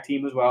a stacked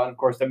team as well. And of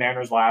course, the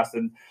Mariners last,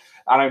 and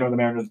I don't know the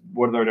Mariners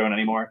what they're doing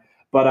anymore.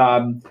 But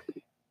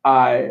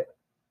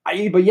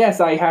but yes,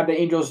 I have the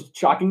Angels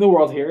shocking the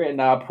world here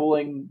and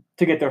pulling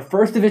to get their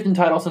first division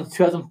title since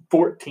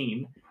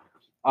 2014.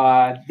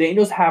 The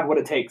Angels have what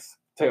it takes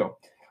too,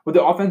 with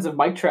the offense of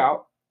Mike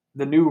Trout,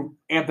 the new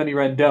Anthony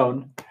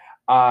Rendon,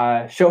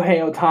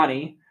 Shohei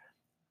Ohtani,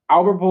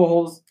 Albert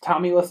Pujols,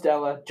 Tommy La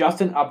Stella,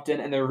 Justin Upton,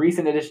 and the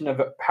recent addition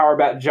of power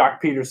bat Jock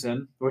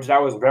Peterson, which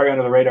that was very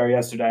under the radar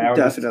yesterday.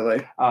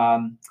 Definitely.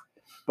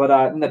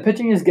 But the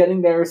pitching is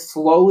getting there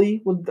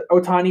slowly with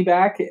Ohtani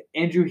back,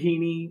 Andrew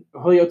Heaney,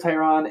 Julio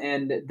Teheran,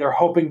 and they're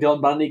hoping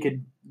Dylan Bundy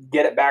could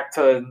get it back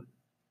to,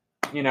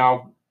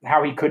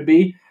 how he could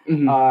be.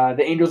 Mm-hmm.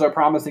 The Angels are a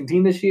promising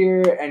team this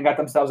year and got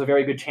themselves a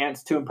very good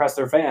chance to impress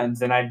their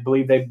fans, and I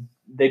believe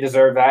they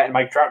deserve that, and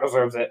Mike Trout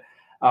deserves it.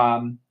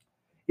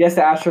 Yes,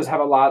 the Astros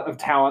have a lot of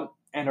talent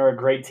and are a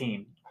great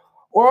team.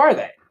 Or are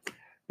they?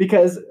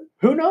 Because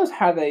who knows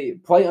how they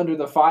play under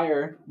the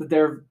fire that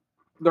they're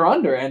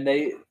under, and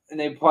they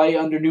play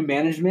under new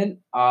management.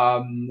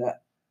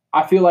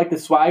 I feel like the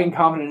swag and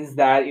confidence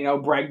that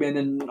Bregman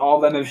and all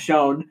of them have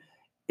shown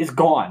is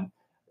gone.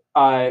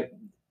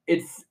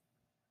 If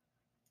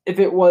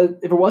it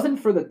wasn't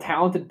for the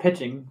talented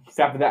pitching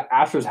staff that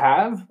Astros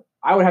have,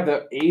 I would have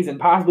the A's and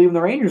possibly even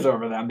the Rangers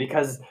over them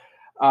because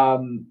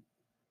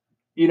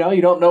you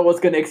don't know what's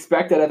going to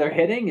expect out of their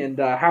hitting and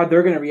how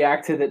they're going to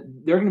react to that.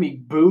 They're going to be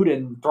booed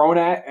and thrown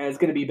at, and it's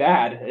going to be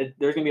bad.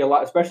 There's going to be a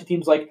lot, especially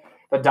teams like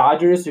the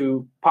Dodgers,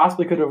 who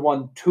possibly could have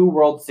won 2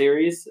 World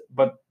Series,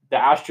 but the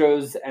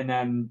Astros and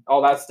then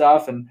all that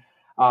stuff, and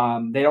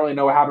they don't really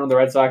know what happened with the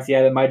Red Sox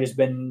yet. It might have just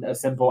been a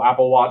simple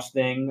Apple Watch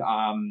thing.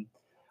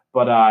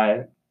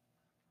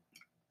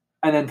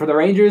 And then for the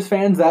Rangers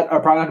fans that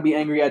are probably not going to be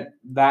angry at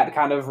that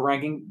kind of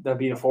ranking, they'll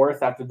be the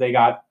 4th after they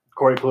got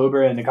Corey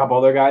Kluber and a couple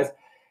other guys.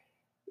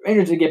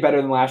 Rangers did get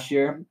better than last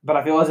year, but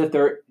I feel as if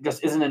there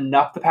just isn't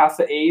enough to pass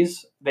the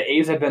A's. The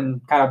A's have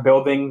been kind of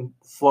building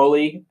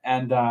slowly,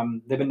 and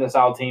they've been a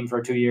solid team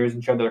for 2 years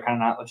and showed they're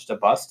kind of not just a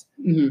bust.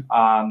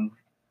 Mm-hmm.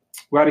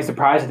 Would I be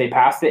surprised if they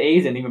pass the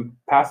A's and even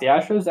pass the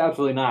Astros?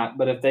 Absolutely not.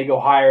 But if they go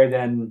higher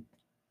than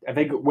I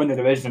think win the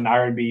division,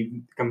 I would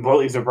be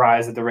completely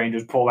surprised if the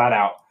Rangers pull that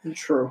out.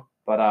 True.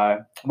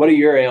 But what are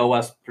your AL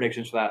West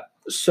predictions for that?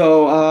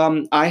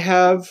 So I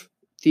have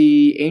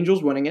the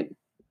Angels winning it.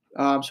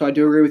 So I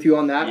do agree with you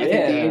on that. Yeah. I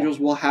think the Angels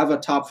will have a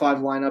top 5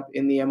 lineup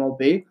in the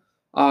MLB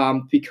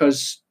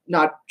because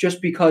not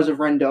just because of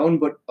Rendon,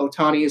 but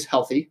Ohtani is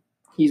healthy.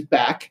 He's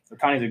back.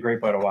 Ohtani's a great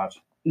player to watch.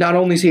 Not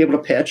only is he able to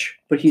pitch,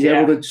 but he's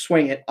able to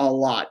swing it a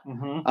lot.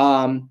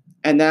 Mm-hmm.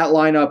 And that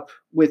lineup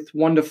with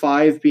 1 to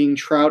 5 being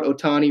Trout,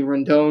 Ohtani,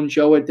 Rendon,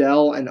 Joe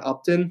Adell, and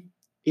Upton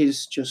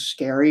is just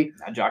scary.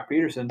 And Jock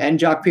Peterson.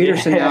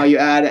 Now you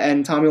add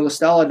and Tommy La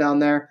Stella down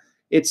there.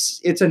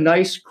 It's a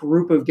nice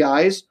group of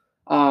guys.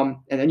 And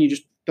then you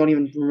just don't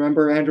even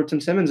remember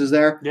Andrelton Simmons is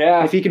there.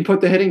 Yeah. If he can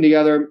put the hitting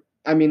together,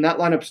 I mean, that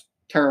lineup's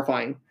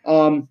terrifying.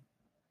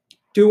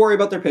 Do worry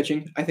about their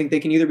pitching. I think they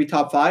can either be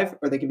top 5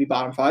 or they can be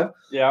bottom 5.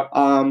 Yeah.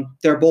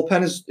 Their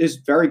bullpen is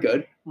very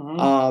good.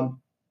 Mm-hmm.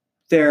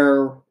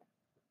 Their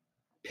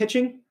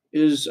pitching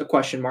is a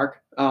question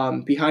mark.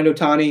 Behind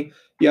Ohtani,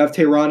 you have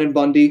Teheran and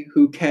Bundy,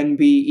 who can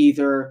be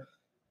either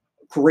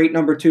great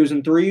number 2s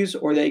and 3s,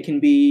 or they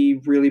can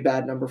be really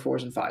bad number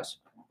 4s and 5s.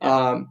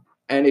 Yeah.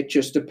 And it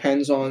just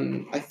depends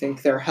on, I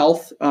think, their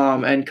health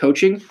and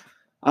coaching.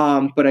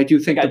 But I do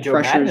think the Joe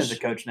pressure Madden is a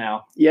coach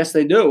now. Yes,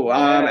 they do.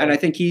 And I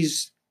think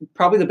he's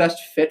probably the best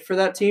fit for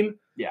that team.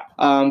 Yeah.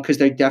 Because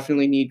they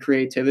definitely need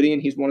creativity,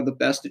 and he's one of the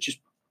best at just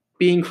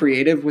being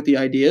creative with the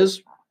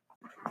ideas.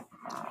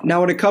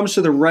 Now, when it comes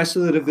to the rest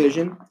of the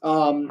division,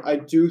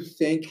 I do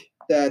think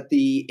that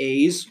the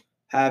A's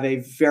have a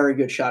very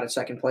good shot at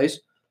second place.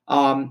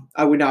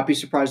 I would not be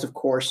surprised, of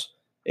course,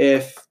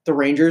 if the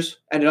Rangers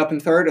ended up in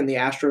third and the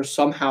Astros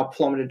somehow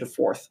plummeted to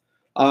fourth.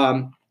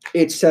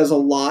 It says a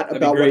lot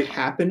about what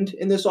happened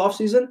in this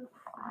offseason,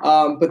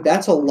 but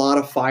that's a lot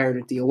of fire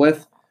to deal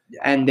with. Yeah.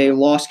 And they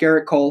lost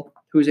Garrett Cole,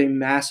 who's a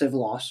massive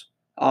loss.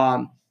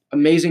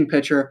 Amazing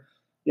pitcher.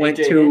 Went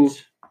to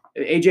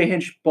AJ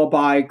Hinch,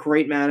 bye-bye,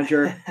 great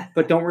manager,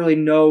 but don't really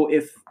know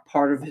if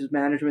part of his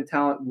management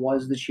talent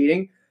was the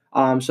cheating.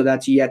 So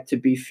that's yet to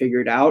be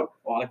figured out.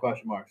 A lot of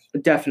question marks.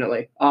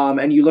 Definitely.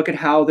 And you look at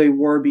how they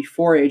were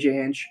before AJ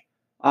Hinch.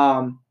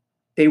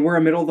 They were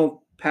a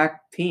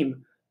middle-of-the-pack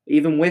team.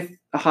 Even with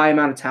a high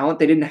amount of talent,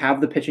 they didn't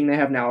have the pitching they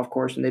have now, of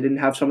course, and they didn't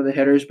have some of the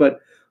hitters,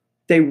 but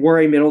they were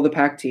a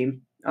middle-of-the-pack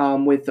team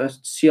with a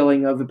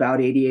ceiling of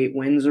about 88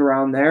 wins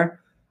around there.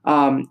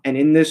 And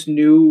in this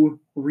new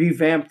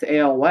revamped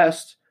AL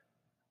West,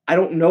 I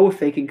don't know if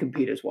they can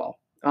compete as well.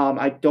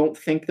 I don't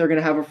think they're going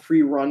to have a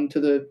free run to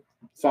the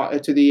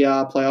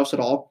playoffs at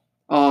all.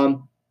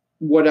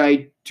 What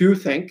I do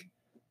think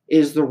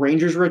is the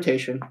Rangers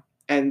rotation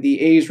and the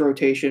A's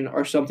rotation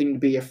are something to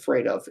be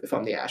afraid of if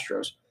I'm the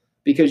Astros,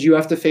 because you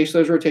have to face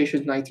those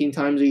rotations 19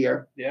 times a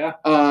year. Yeah.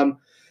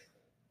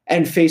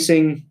 And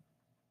facing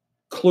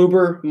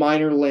Kluber,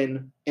 Minor,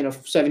 Lynn in a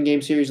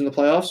 7-game series in the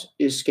playoffs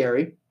is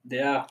scary.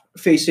 Yeah.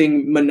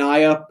 Facing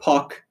Manaea,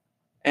 Puck,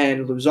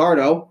 and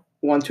Luzardo,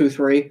 1, 2,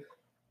 3,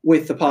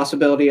 with the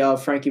possibility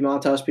of Frankie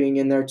Montas being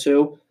in there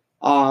too.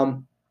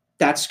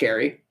 That's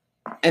scary.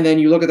 And then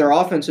you look at their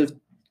offensive.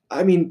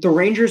 I mean, the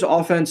Rangers'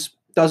 offense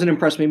doesn't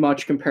impress me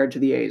much compared to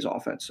the A's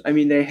offense. I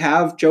mean, they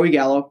have Joey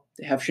Gallo,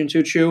 they have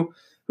Shin-Soo Choo,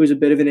 who's a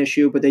bit of an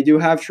issue, but they do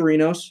have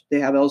Chirinos, they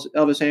have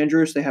Elvis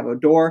Andrus, they have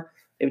Odor,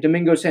 they have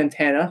Domingo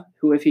Santana,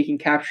 who, if he can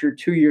capture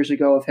 2 years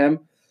ago of him,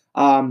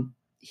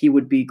 he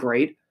would be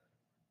great.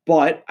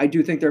 But I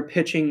do think their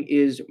pitching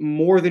is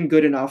more than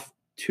good enough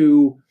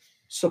to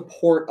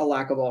support a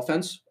lack of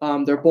offense.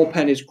 Their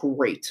bullpen is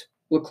great.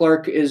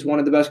 Leclerc is one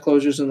of the best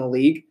closers in the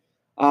league,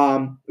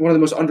 one of the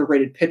most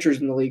underrated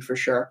pitchers in the league for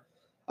sure.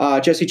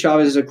 Jesse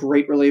Chavez is a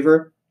great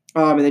reliever.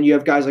 And then you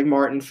have guys like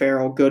Martin,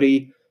 Farrell,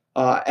 Goody,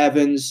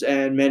 Evans,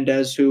 and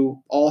Mendez,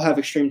 who all have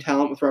extreme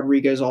talent, with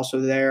Rodriguez also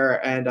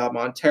there, and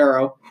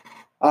Montero.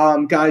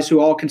 Guys who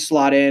all can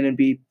slot in and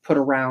be put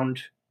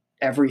around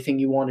everything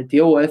you want to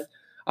deal with.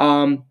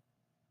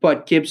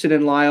 But Gibson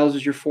and Lyles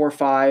is your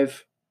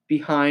 4-5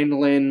 behind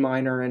Lynn,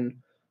 Minor, and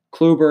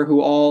Kluber,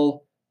 who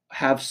all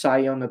have Cy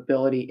Young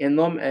ability in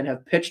them and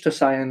have pitched to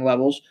Cy Young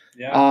levels.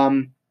 Yeah.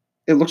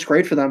 It looks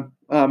great for them.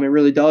 It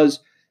really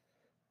does.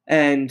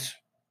 And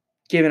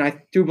given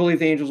I do believe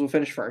the Angels will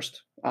finish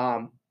first,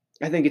 I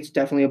think it's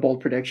definitely a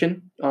bold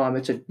prediction.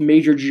 It's a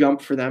major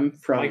jump for them.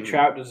 Mike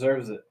Trout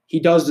deserves it.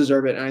 He does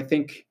deserve it. And I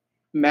think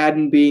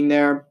Madden being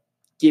there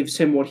gives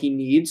him what he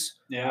needs.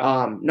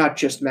 Yeah. Not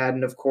just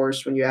Madden, of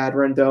course. When you add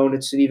Rendon,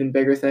 it's an even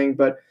bigger thing,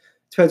 but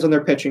it depends on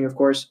their pitching, of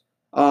course.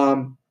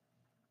 But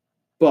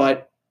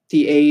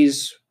the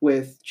A's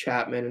with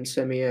Chapman and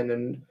Simeon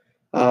and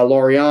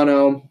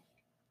Laureano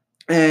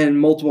and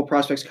multiple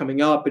prospects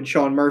coming up, and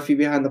Sean Murphy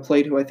behind the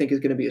plate, who I think is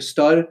going to be a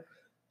stud.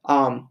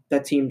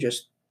 That team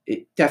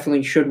it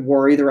definitely should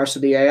worry the rest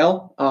of the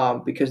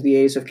AL because the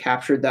A's have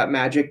captured that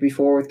magic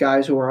before with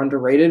guys who are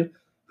underrated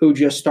who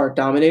just start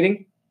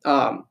dominating.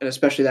 And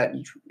especially that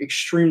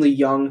extremely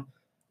young,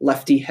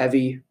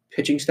 lefty-heavy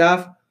pitching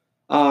staff.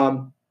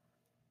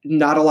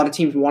 Not a lot of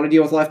teams want to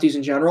deal with lefties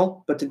in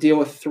general, but to deal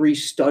with 3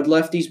 stud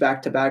lefties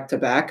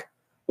back-to-back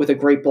with a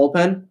great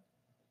bullpen,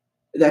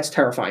 that's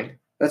terrifying.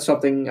 That's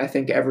something I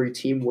think every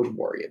team would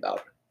worry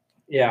about.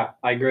 Yeah,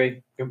 I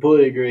agree.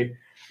 Completely agree.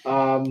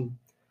 And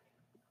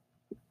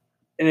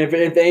if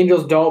the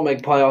Angels don't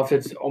make playoffs,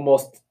 it's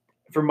almost,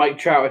 for Mike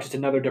Trout, it's just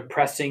another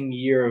depressing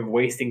year of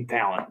wasting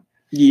talent.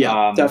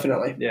 Yeah,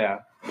 definitely. Yeah,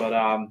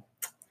 but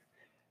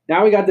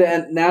now we got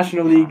the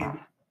National League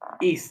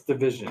East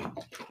Division,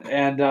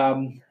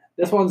 and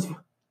this one's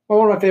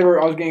one of my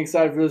favorite. I was getting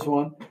excited for this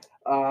one.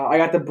 I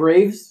got the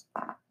Braves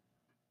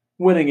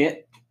winning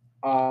it,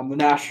 the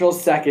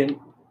Nationals second,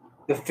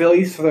 the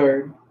Phillies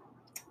third.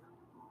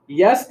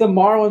 Yes, the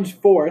Marlins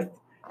fourth,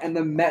 and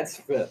the Mets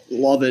fifth.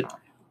 Love it.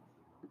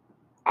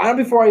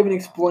 Before I even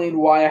explain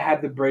why I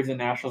had the Braves and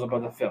Nationals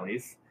above the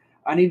Phillies,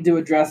 I need to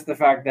address the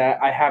fact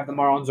that I have the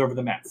Marlins over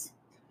the Mets.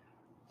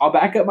 I'll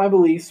back up my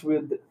beliefs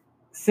with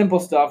simple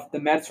stuff. The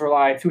Mets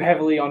rely too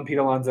heavily on Pete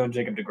Alonso and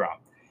Jacob deGrom.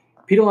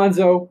 Pete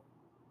Alonso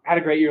had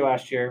a great year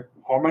last year,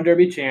 home run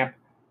derby champ,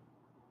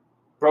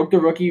 broke the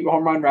rookie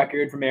home run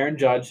record from Aaron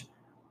Judge,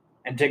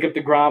 and Jacob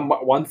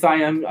deGrom won Cy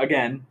Young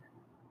again.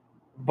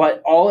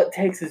 But all it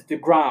takes is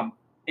deGrom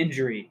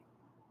injury.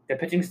 The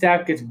pitching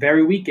staff gets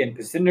very weakened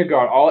because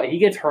Syndergaard, he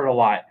gets hurt a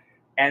lot.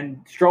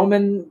 And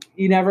Stroman,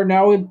 you never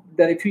know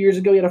that 2 years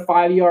ago he had a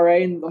 5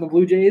 ERA on the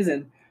Blue Jays,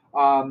 and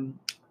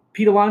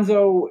Pete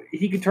Alonso,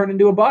 he could turn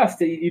into a bust.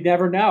 You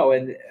never know.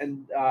 And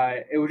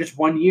it was just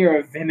 1 year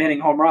of him hitting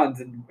home runs,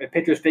 and if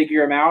pitchers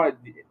figure him out,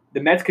 the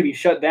Mets could be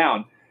shut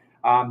down.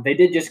 They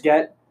did just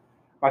get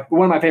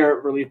one of my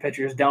favorite relief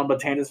pitchers, Dellin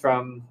Betances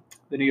from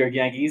the New York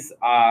Yankees.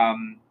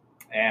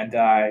 And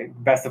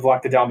best of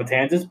luck to Dellin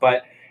Betances.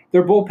 But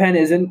their bullpen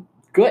isn't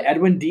good.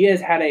 Edwin Diaz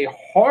had a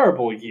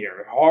horrible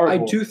year.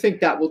 Horrible. I do think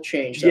that will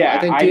change, though. Yeah, I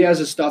think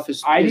Diaz's stuff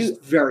is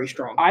very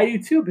strong. I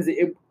do, too, because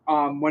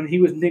when he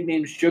was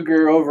nicknamed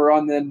Sugar over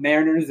on the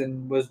Mariners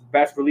and was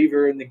best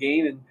reliever in the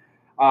game,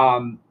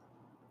 and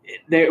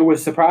it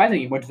was surprising.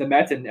 He went to the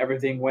Mets and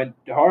everything went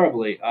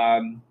horribly.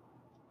 I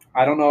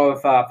don't know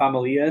if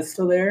Familia is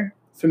still there.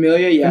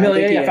 Familia, yeah.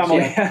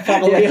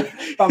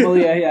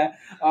 Familia,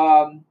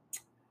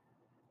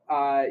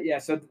 yeah.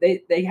 So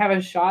they have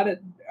a shot at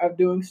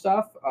doing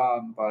stuff,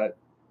 but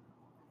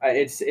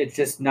it's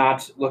just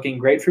not looking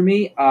great for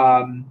me.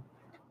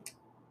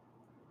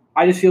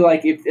 I just feel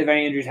like if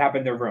any injuries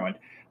happen, they're ruined.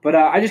 But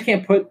I just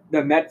can't put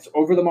the Mets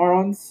over the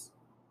Marlins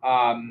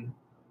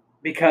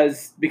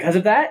because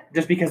of that.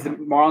 Just because the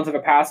Marlins have a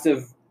past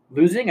of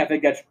losing, I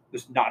think that's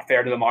just not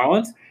fair to the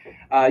Marlins.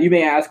 You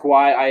may ask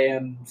why I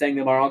am saying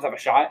the Marlins have a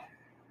shot. I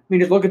mean,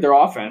 just look at their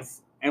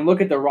offense and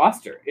look at their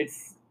roster.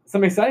 It's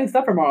some exciting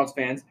stuff for Marlins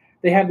fans.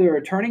 They have the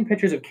returning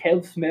pitchers of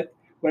Caleb Smith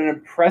with an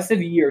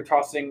impressive year,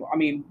 tossing,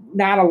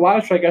 not a lot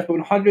of strikeouts, but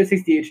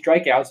 168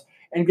 strikeouts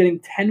and getting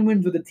 10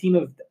 wins with a team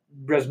of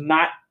does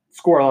not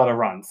score a lot of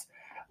runs.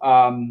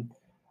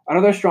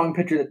 Another strong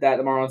pitcher that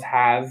the Marlins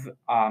have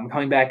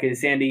coming back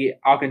is Sandy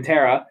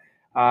Alcantara,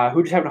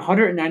 who just had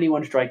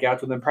 191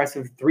 strikeouts with an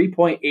impressive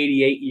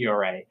 3.88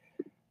 ERA.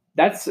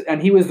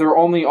 And he was their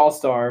only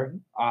All-Star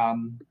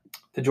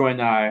to join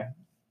them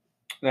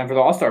for the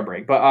All-Star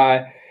break.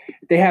 But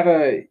they have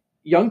a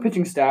young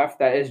pitching staff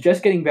that is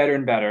just getting better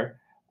and better.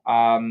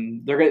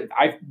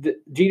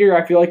 Jeter,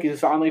 I feel like, is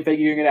finally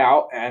figuring it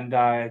out, and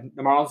the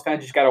Marlins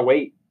fans just gotta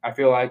wait. I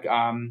feel like, the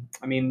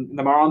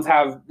Marlins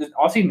have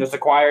all season just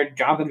acquired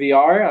Jonathan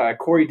Villar,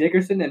 Corey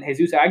Dickerson, and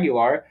Jesus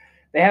Aguilar.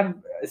 They have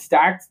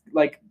stacked,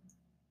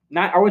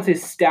 I wouldn't say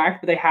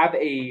stacked, but they have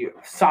a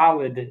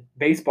solid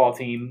baseball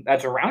team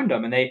that's around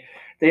them, and they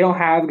don't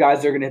have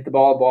guys that are going to hit the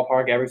ball at the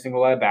ballpark every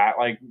single at bat,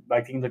 like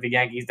teams like the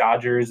Yankees,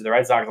 Dodgers, the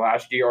Red Sox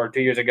last year or 2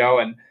 years ago,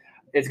 and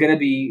they're going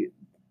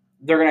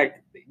to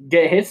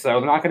get hits, though.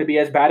 They're not going to be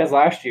as bad as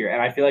last year,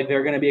 and I feel like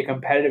they're going to be a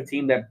competitive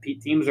team that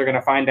teams are going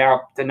to find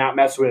out to not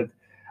mess with.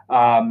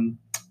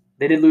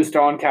 They did lose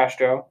Starlin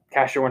Castro.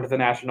 Castro went to the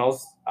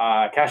Nationals.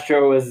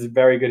 Castro is a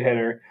very good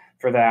hitter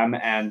for them,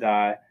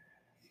 and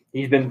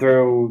he's been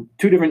through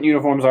 2 different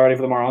uniforms already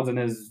for the Marlins in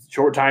his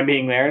short time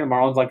being there. The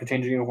Marlins like to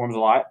change their uniforms a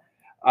lot.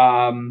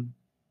 I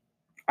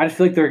just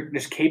feel like they're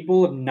just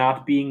capable of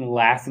not being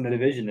last in the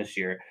division this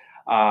year.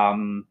 I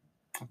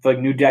feel like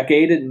new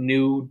decade,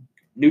 new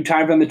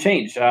time for them to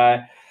change.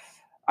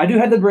 I do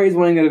have the Braves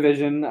winning the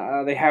division.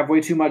 They have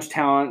way too much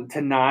talent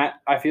to not,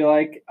 I feel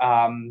like.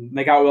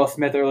 They got Will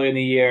Smith early in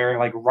the year,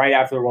 right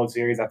after the World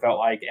Series, I felt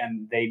like,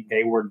 and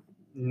they were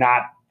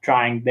not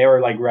trying. They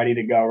were, ready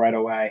to go right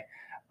away.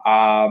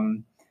 I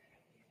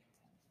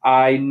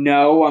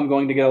know I'm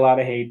going to get a lot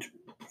of hate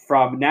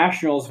from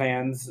Nationals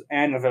fans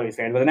and Phillies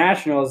fans, but the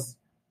Nationals,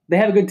 they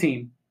have a good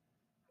team.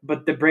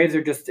 But the Braves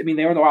are just, they were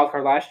in the wild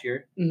card last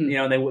year.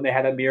 Mm-hmm. They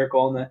had that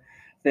miracle in the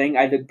thing.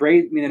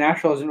 The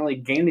Nationals didn't really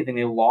gain anything.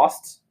 They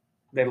lost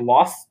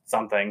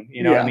something.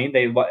 You know what I mean?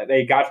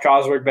 They got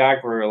Strasburg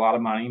back for a lot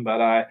of money,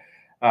 but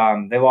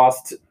they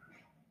lost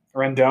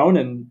Rendon,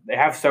 and they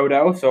have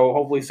Soto, so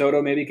hopefully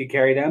Soto maybe could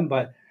carry them.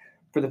 But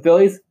for the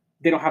Phillies,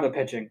 they don't have the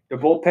pitching. The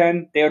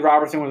bullpen, David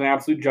Robertson was an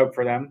absolute joke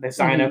for them. They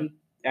signed him,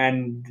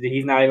 and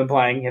he's not even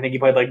playing. I think he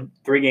played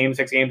 3 games,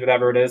 6 games,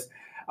 whatever it is.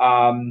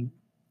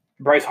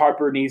 Bryce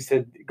Harper needs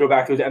to go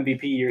back to his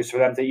MVP years for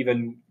them to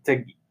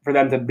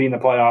be in the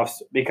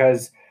playoffs,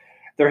 because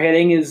their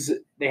hitting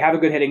they have a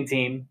good hitting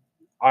team.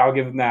 I'll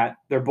give them that.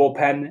 Their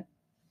bullpen,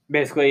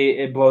 basically,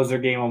 it blows their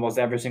game almost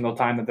every single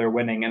time that they're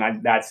winning,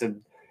 and that's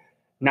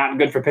not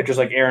good for pitchers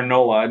like Aaron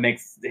Nola. It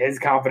makes his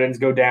confidence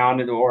go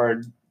down,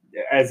 or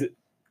as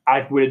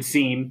I would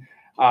seem,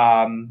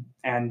 and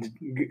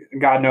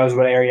God knows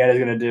what Arrieta is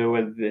going to do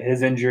with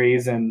his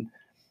injuries. And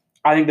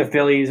I think the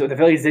Phillies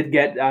did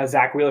get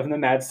Zach Wheeler from the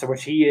Mets,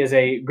 which he is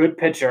a good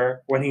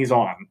pitcher when he's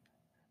on,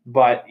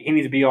 but he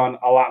needs to be on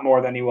a lot more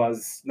than he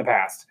was in the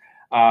past.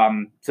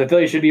 So the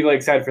Phillies should be really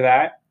excited for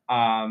that.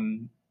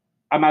 I'm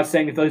not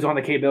saying the Phillies don't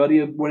have the capability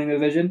of winning the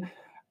division,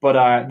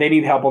 but they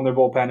need help on their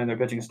bullpen and their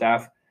pitching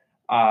staff.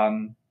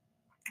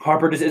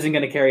 Harper just isn't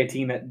going to carry a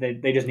team that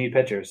they just need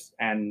pitchers,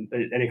 and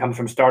it comes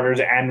from starters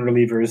and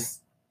relievers.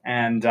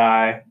 And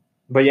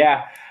but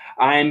yeah,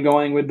 I'm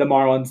going with the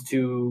Marlins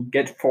to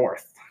get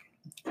 4th.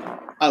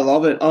 I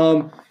love it.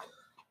 I'm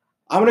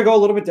going to go a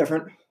little bit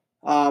different.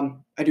 I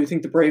do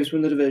think the Braves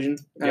win the division,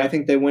 and I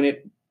think they win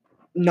it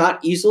not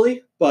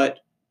easily, but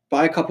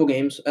by a couple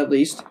games at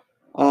least.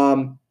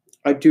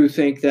 I do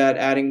think that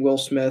adding Will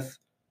Smith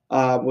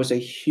was a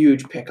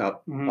huge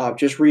pickup.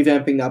 Just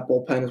revamping that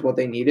bullpen is what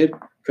they needed,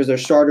 because their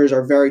starters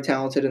are very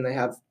talented and they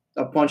have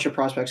a bunch of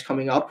prospects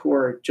coming up who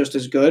are just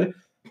as good.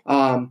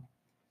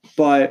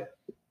 But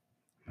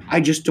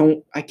I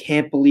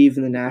can't believe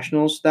in the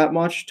Nationals that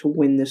much to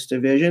win this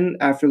division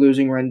after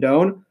losing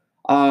Rendon.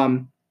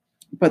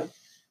 But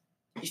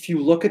if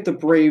you look at the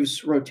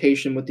Braves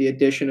rotation with the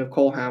addition of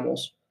Cole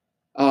Hamels,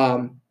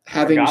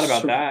 Forgot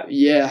about that.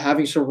 Yeah,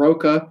 having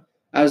Soroka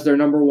as their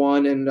number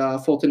one and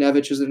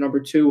Fultonevich as their number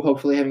two,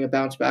 hopefully having a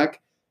bounce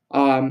back.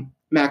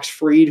 Max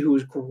Fried, who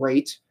is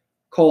great.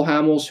 Cole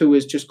Hamels, who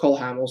is just Cole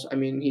Hamels. I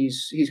mean,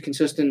 he's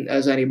consistent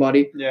as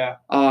anybody. Yeah.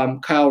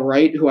 Kyle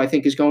Wright, who I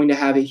think is going to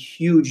have a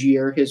huge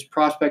year. His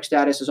prospect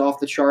status is off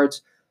the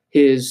charts.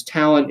 His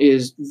talent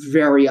is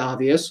very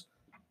obvious.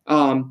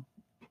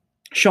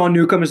 Sean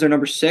Newcomb is their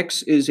number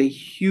 6, is a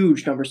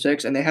huge number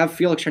 6, and they have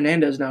Felix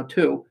Hernandez now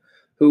too,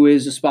 who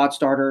is a spot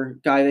starter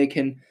guy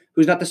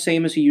who's not the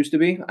same as he used to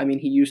be. I mean,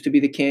 he used to be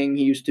the king.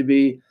 He used to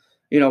be,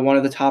 one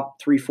of the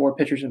top 3-4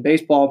 pitchers in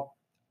baseball,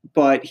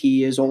 but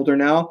he is older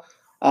now.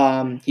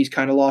 He's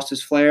kind of lost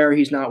his flair.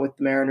 He's not with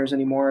the Mariners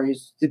anymore.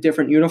 He's a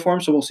different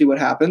uniform, so we'll see what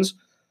happens.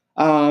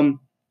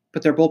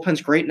 But their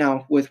bullpen's great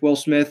now with Will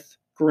Smith,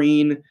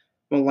 Green,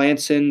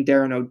 Melanson,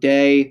 Darren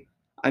O'Day.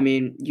 I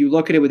mean, you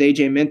look at it with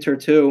A.J. Minter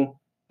too,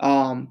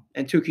 and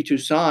Touki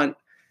Toussaint.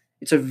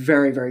 It's a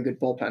very, very good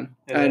bullpen.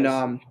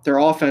 Their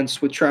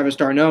offense with Travis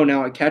d'Arnaud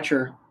now at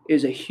catcher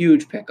is a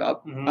huge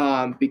pickup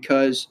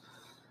because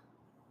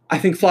I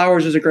think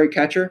Flowers is a great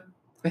catcher.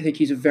 I think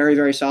he's a very,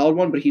 very solid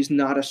one, but he's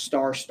not a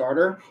star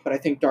starter. But I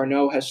think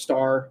d'Arnaud has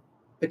star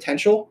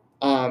potential.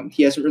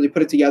 He hasn't really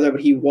put it together,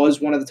 but he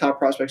was one of the top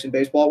prospects in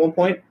baseball at one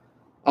point.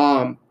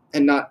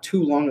 And not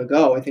too long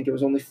ago, I think it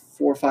was only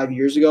 4 or 5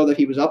 years ago that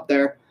he was up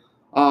there.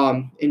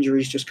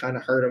 Injuries just kind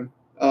of hurt him.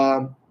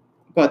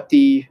 But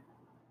the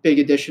big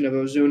addition of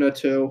Ozuna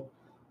too.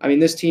 I mean,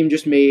 this team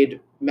just made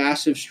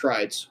massive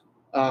strides.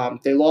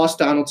 They lost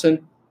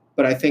Donaldson,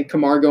 but I think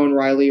Camargo and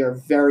Riley are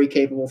very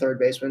capable third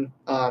basemen,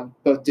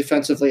 both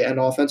defensively and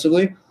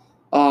offensively.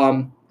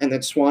 And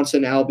then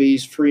Swanson,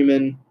 Albies,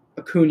 Freeman,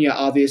 Acuna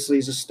obviously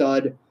is a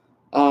stud.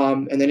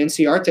 And then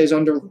Inciarte is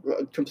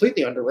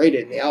completely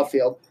underrated in the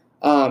outfield.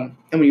 And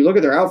when you look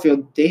at their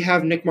outfield, they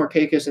have Nick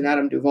Markakis and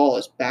Adam Duvall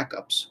as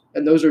backups.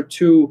 And those are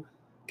two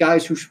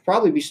guys who should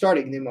probably be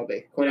starting in the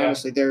MLB, quite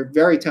honestly. They're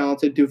very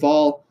talented.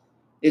 Duvall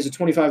is a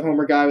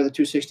 25-homer guy with a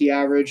 260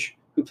 average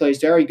who plays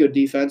very good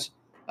defense.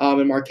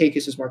 And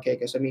Markakis is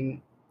Markakis. I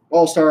mean,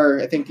 all-star,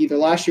 I think, either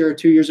last year or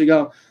 2 years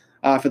ago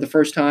for the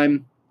first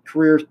time,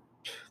 career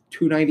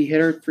 290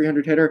 hitter,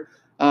 300 hitter.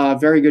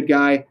 Very good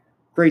guy,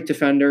 great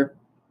defender.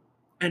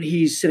 And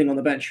he's sitting on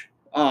the bench,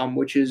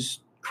 which is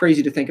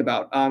crazy to think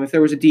about. If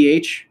there was a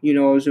DH,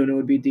 Ozuna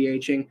would be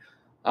DHing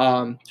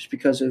just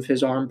because of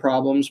his arm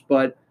problems.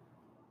 But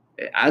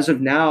as of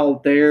now,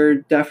 they're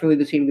definitely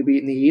the team to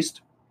beat in the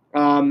East.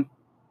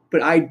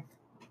 But I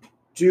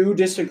do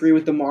disagree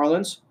with the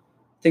Marlins.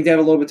 I think they have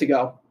a little bit to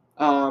go.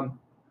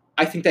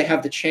 I think they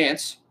have the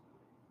chance,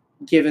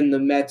 given the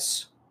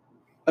Mets'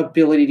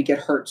 ability to get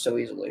hurt so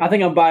easily. I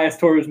think I'm biased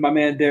towards my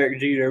man Derek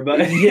Jeter, but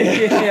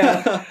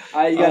yeah.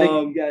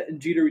 You got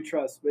Jeter we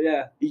trust, but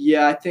yeah.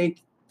 Yeah, I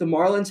think the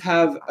Marlins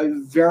have a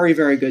very,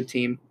 very good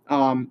team,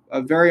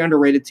 a very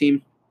underrated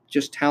team,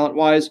 just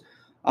talent-wise.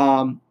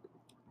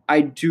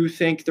 I do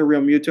think the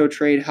Real Muto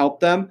trade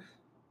helped them.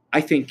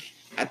 I think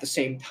at the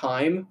same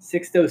time,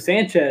 Sixto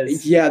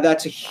Sanchez. Yeah,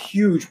 that's a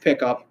huge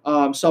pickup.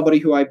 Somebody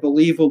who I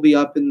believe will be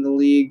up in the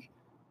league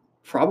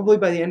probably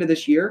by the end of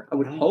this year, I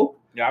would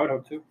hope. Yeah, I would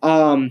hope too.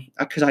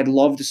 Because I'd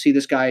love to see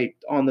this guy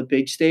on the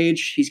big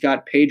stage. He's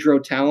got Pedro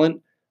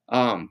talent.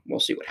 We'll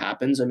see what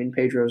happens. I mean,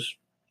 Pedro's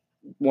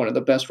one of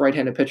the best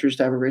right-handed pitchers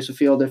to ever race a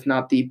field, if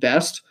not the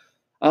best.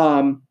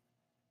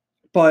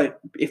 But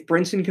if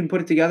Brinson can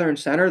put it together in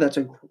center, that's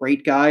a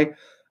great guy.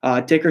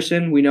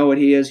 Dickerson, we know what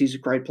he is. He's a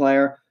great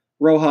player.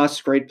 Rojas,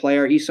 great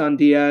player. Isan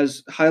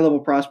Diaz, high-level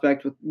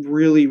prospect with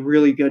really,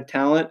 really good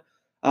talent.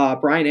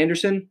 Brian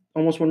Anderson,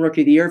 almost won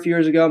Rookie of the Year a few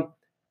years ago.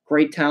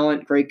 Great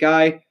talent, great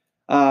guy.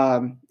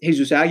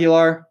 Jesus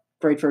Aguilar,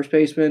 great first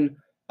baseman.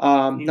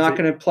 Not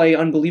going to play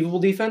unbelievable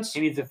defense.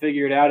 He needs to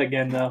figure it out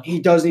again, though. He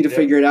does need to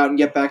figure it out and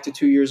get back to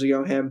 2 years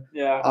ago him.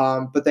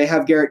 Yeah. But they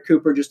have Garrett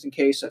Cooper just in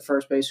case at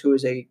first base, who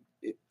is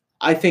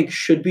I think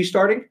should be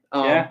starting.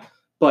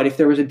 But if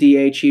there was a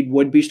DH, he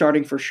would be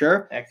starting for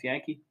sure.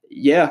 Ex-Yankee.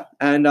 Yeah,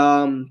 and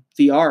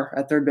VR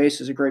at third base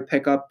is a great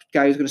pickup.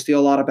 Guy who's going to steal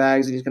a lot of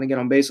bags and he's going to get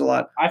on base a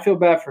lot. I feel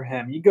bad for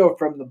him. You go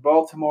from the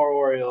Baltimore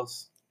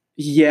Orioles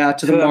to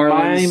the Marlins.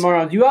 Miami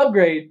Marlins. You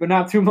upgrade, but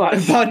not too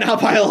much. But not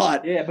by a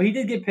lot. Yeah, but he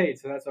did get paid,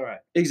 so that's all right.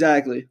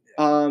 Exactly.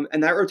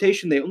 And that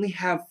rotation, they only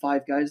have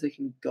 5 guys they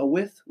can go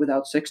with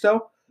without Sixto.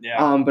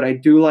 Yeah. But I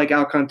do like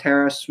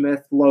Alcantara,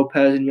 Smith,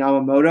 Lopez, and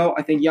Yamamoto.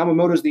 I think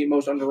Yamamoto is the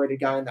most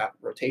underrated guy in that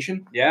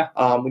rotation. Yeah.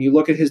 When you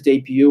look at his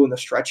debut and the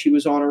stretch he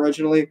was on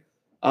originally,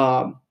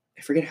 I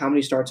forget how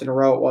many starts in a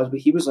row it was,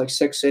 but he was like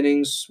 6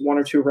 innings, 1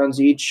 or 2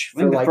 runs each. I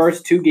think the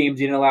first 2 games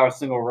he didn't allow a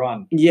single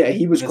run. Yeah,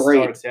 he was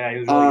great. Yeah, he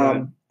was really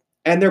good.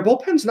 And their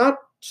bullpen's not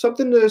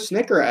something to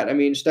snicker at. I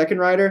mean,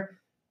 Steckenrider,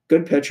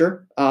 good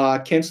pitcher.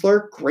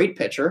 Kinsler, great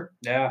pitcher.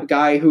 Yeah. A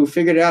guy who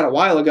figured it out a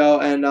while ago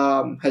and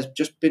has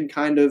just been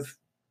kind of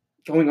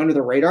going under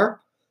the radar.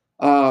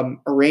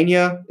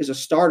 Arena is a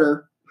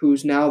starter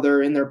who's now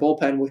they're in their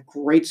bullpen with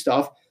great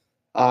stuff.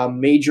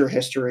 Major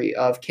history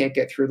of can't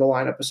get through the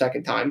lineup a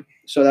second time.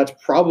 So that's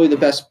probably the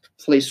best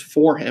place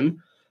for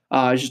him.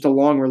 Just a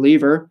long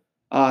reliever.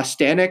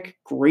 Stanek,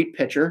 great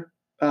pitcher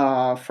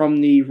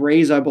from the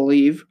Rays, I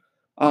believe.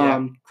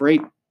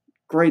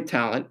 Great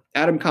talent.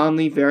 Adam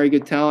Conley, very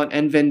good talent.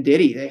 And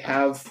Venditti, they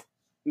have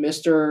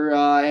Mr.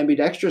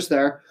 Ambidextrous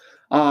there.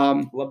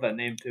 Love that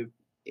name too.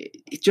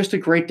 Just a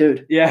great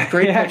dude. Yeah.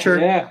 Great pitcher.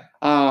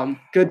 Yeah.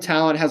 Good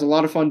talent. Has a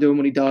lot of fun doing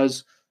what he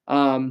does.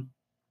 And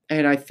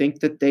I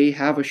think that they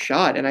have a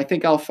shot. And I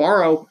think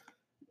Alfaro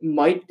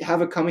might have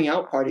a coming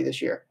out party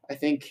this year. I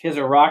think he has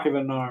a rocket of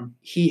an arm.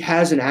 He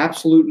has an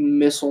absolute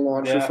missile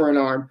launcher for an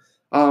arm.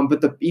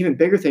 But the even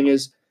bigger thing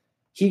is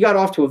he got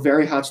off to a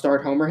very hot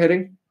start homer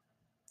hitting.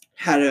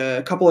 Had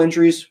a couple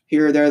injuries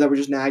here or there that were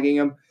just nagging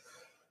him.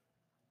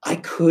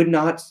 I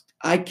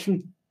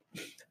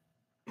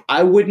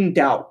wouldn't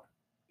doubt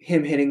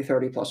him hitting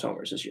 30-plus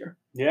homers this year.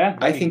 Yeah.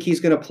 I think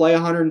he's going to play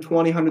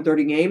 120,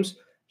 130 games.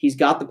 He's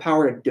got the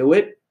power to do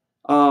it.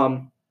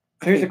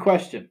 Here's the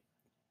question.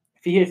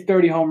 If he hits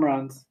 30 home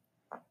runs,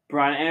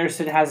 Brian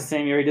Anderson has the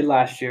same year he did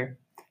last year.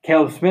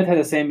 Caleb Smith had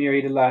the same year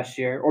he did last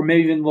year, or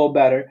maybe even a little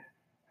better.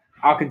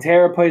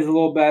 Alcantara plays a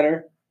little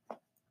better. Do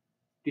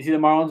you see the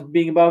Marlins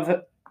being above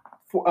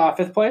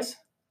fifth place?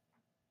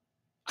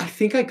 I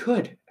think I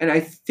could. And I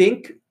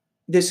think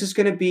this is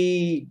going to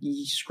be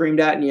screamed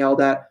at and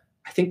yelled at.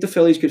 I think the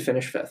Phillies could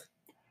finish fifth.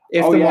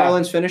 If the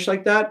Marlins finish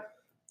like that,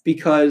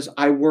 because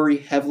I worry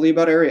heavily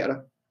about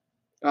Arrieta.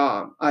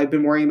 I've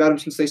been worrying about him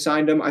since they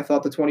signed him. I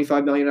thought the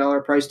 $25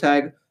 million price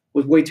tag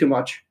was way too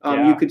much.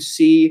 You could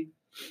see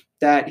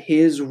that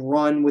his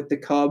run with the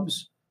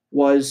Cubs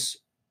was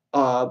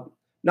I'm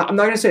not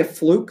going to say a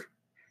fluke,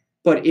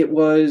 but it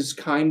was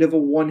kind of a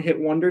one-hit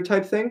wonder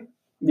type thing.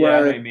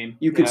 Where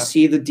you could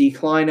see the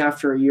decline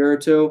after a year or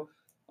two.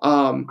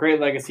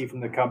 Great legacy from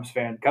the Cubs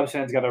fan. Cubs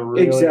fans got to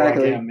really like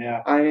him.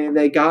 Yeah. I mean,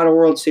 they got a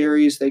World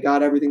Series. They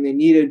got everything they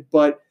needed,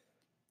 but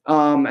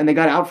and they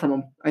got out from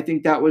him. I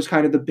think that was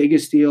kind of the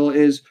biggest deal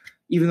is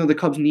even though the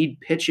Cubs need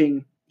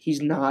pitching,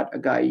 he's not a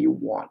guy you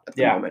want at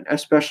the moment,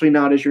 especially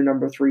not as your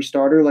number 3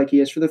 starter like he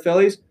is for the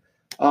Phillies.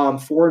 4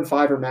 and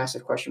 5 are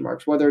massive question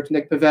marks, whether it's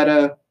Nick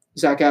Pivetta,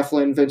 Zach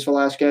Eflin, Vince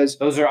Velasquez.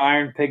 Those are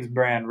Iron Pigs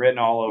brand written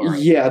all over.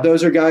 Yeah,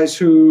 those are guys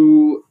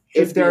who,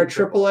 if they're at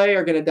AAA,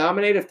 are going to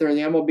dominate. If they're in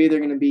the MLB, they're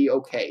going to be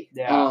okay.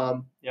 Yeah.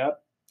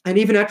 Yep. And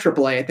even at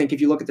AAA, I think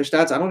if you look at their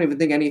stats, I don't even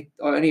think any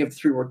of the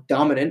 3 were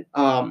dominant.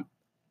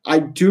 I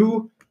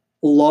do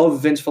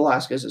love Vince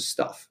Velasquez's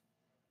stuff.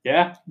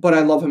 Yeah. But I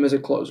love him as a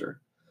closer.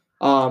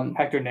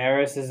 Hector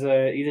Neris is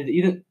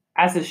he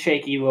has a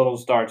shaky little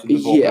starts with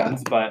the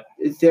bullpens, but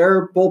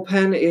their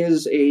bullpen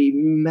is a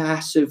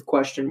massive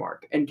question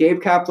mark. And Gabe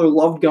Kapler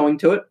loved going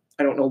to it.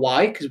 I don't know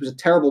why, because it was a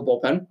terrible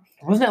bullpen.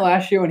 Wasn't it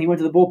last year when he went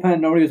to the bullpen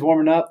and nobody was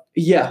warming up?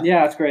 Yeah.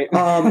 Yeah, that's great.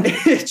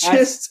 It's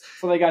just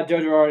so they got Joe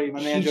Girardi,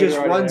 my man. He just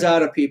runs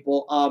out of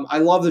people. I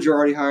love the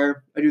Girardi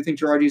hire. I do think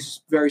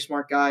Girardi's a very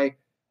smart guy.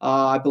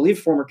 I believe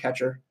former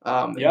catcher.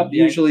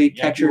 Usually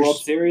catchers World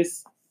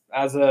Series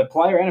as a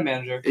player and a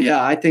manager.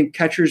 Yeah, I think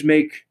catchers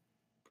make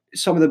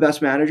some of the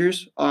best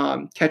managers,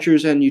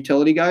 catchers and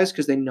utility guys,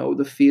 because they know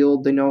the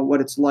field, they know what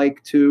it's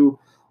like to,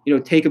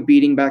 take a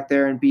beating back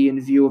there and be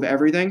in view of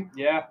everything.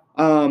 Yeah.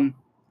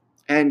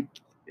 And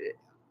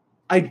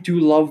I do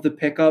love the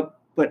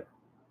pickup, but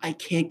I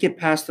can't get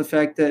past the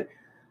fact that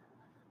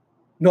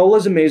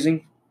Nola's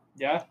amazing.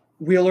 Yeah.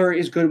 Wheeler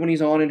is good when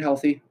he's on and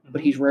healthy,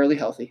 but he's rarely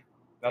healthy.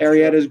 That's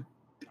Arrieta's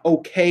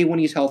okay when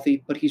he's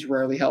healthy, but he's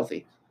rarely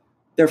healthy.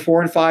 Their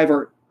 4 and 5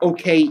 are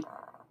okay,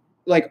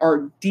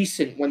 are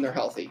decent when they're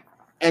healthy,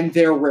 and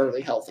they're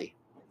rarely healthy.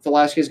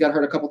 Velasquez got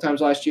hurt a couple times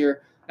last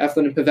year.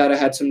 Eflin and Pivetta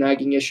had some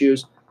nagging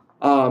issues.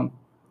 But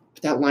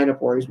that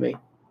lineup worries me.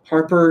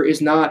 Harper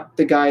is not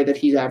the guy that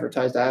he's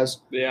advertised as.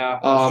 Yeah,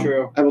 that's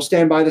true. I will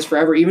stand by this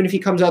forever. Even if he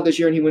comes out this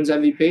year and he wins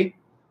MVP,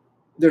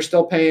 they're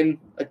still paying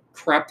a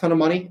crap ton of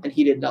money, and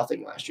he did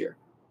nothing last year.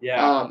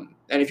 Yeah.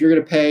 And if you're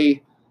going to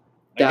pay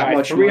that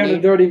much money,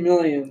 $330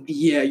 million.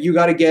 Yeah, you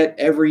got to get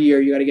every year.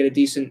 You got to get a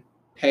decent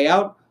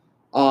payout.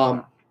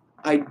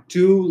 I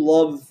do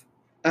love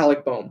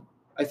Alec Bohm.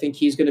 I think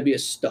he's going to be a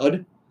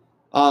stud.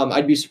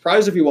 I'd be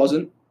surprised if he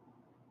wasn't.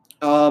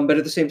 But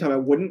at the same time, I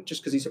wouldn't,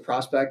 just because he's a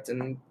prospect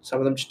and some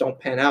of them just don't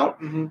pan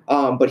out.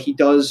 Mm-hmm. But he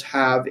does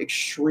have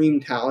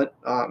extreme talent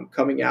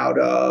coming out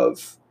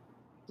of,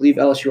 I believe,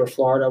 LSU or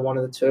Florida, one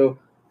of the two.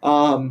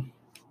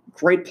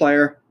 Great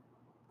player,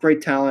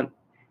 great talent,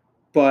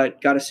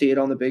 but got to see it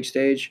on the big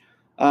stage.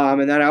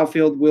 And that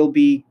outfield will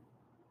be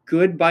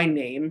good by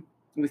name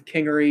with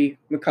Kingery,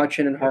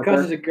 McCutchen, and Harper.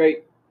 McCutchen's a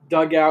great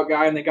dugout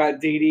guy, and they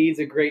got Didi's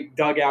a great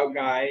dugout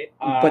guy.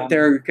 But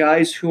they're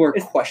guys who are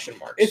question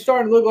marks. It's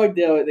starting to look like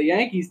the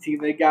Yankees team.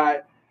 They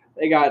got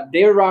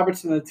David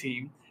Robertson on the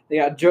team. They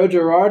got Joe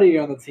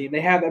Girardi on the team.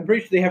 I'm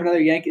pretty sure they have another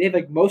Yankee. They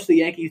have most of the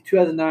Yankees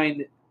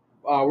 2009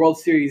 World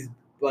Series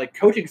like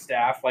coaching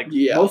staff, like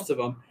most of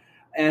them,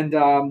 and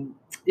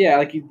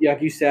like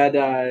you said,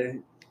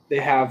 they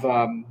have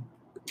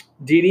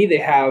Didi, they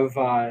have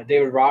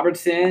David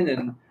Robertson,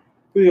 and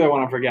who's the other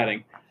one I'm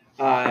forgetting?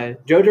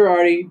 Joe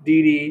Girardi,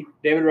 Didi,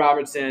 David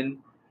Robertson.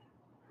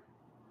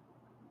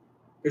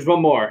 There's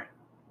one more.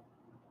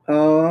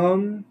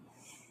 Who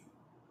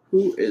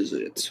is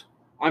it?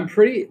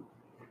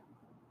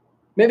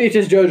 Maybe it's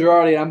just Joe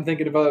Girardi. I'm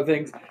thinking of other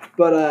things,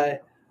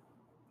 but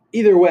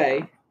either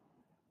way,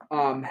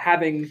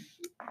 having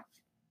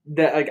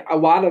that, like a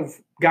lot of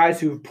guys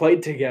who've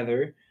played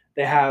together,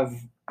 they have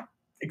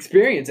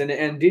experience,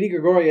 and Didi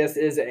Gregorius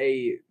is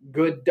a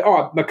good.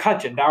 Oh,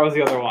 McCutchen, that was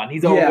the other one.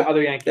 He's the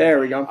other Yankee. There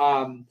we go.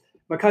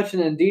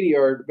 McCutchen and Didi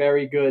are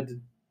very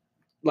good,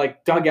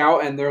 like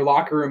dugout and their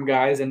locker room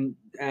guys, and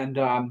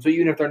so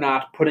even if they're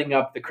not putting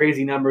up the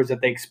crazy numbers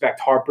that they expect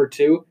Harper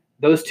to,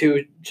 those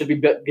two should be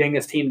getting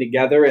this team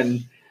together.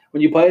 And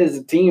when you play as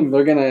a team,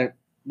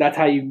 that's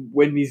how you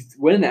win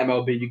in the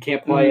MLB. You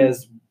can't play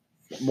as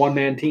one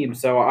man team.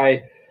 So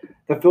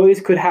the Phillies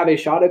could have a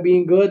shot at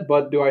being good,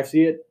 but do I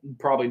see it?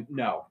 Probably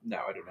no. No,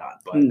 I do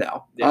not. But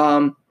no.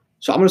 Yeah.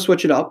 So I'm going to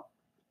switch it up.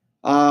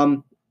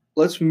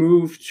 Let's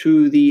move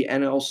to the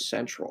NL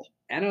Central.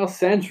 NL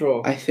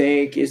Central. I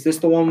think, is this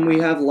the one we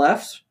have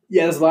left?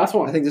 Yeah, this is the last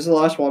one. I think this is the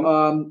last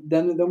one.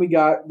 Then we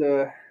got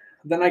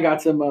Then I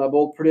got some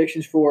bold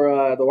predictions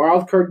for the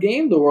wild card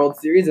game, the World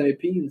Series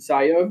MVP, and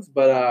Cy Youngs.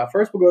 But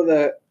first, we'll go to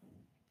the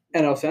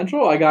NL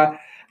Central. I got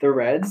the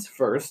Reds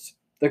first,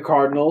 the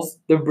Cardinals,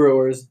 the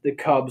Brewers, the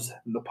Cubs,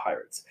 and the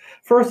Pirates.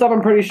 First up,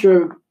 I'm pretty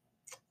sure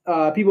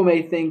people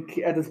may think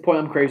at this point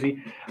I'm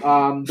crazy,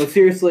 but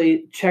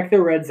seriously, check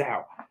the Reds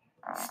out.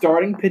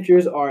 Starting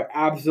pitchers are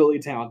absolutely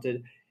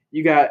talented.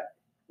 You got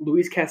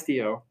Luis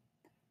Castillo,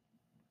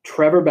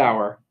 Trevor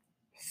Bauer,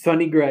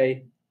 Sonny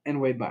Gray,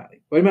 and Wade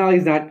Miley. Wade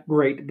Miley's not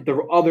great, but the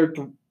other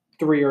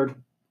three are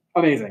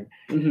amazing.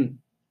 Mm-hmm.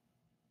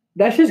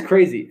 That's just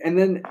crazy. And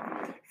then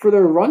for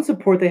their run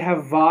support, they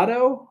have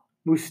Votto,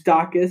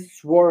 Moustakas,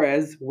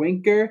 Suarez,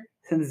 Winker,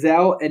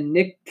 Senzel, and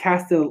Nick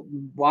Castellanos.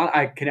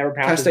 I can never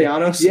pronounce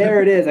Castellanos? his name.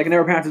 Yeah, it is. I can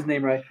never pronounce his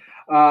name right.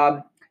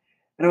 I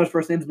know his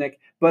first name's Nick.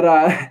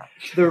 But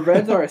the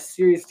Reds are a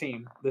serious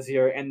team this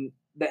year, and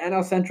the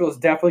NL Central is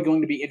definitely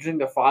going to be interesting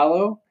to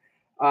follow.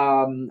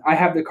 I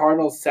have the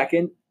Cardinals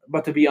second,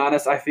 but to be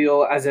honest, I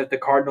feel as if the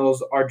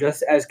Cardinals are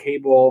just as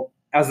capable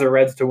as the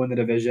Reds to win the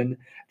division.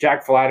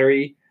 Jack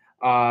Flaherty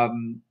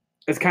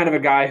is kind of a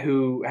guy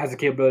who has the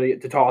capability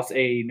to toss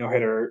a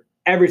no-hitter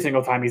every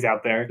single time he's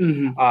out there.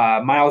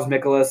 Mm-hmm. Miles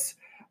Mikolas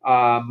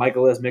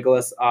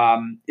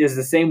is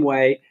the same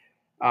way.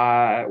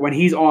 When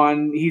he's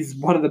on, he's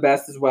one of the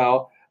best as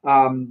well.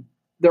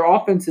 Their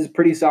offense is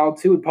pretty solid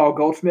too, with Paul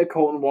Goldschmidt,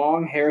 Colton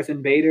Wong,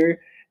 Harrison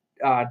Bader,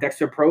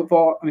 Dexter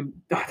Fowler,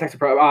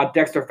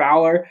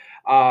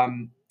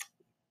 Paul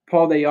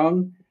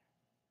DeYoung,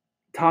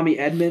 Tommy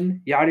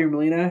Edman, Yadier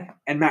Molina,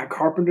 and Matt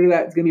Carpenter.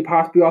 That's going to be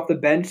possibly off the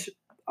bench,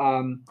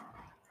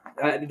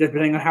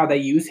 depending on how they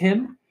use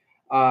him.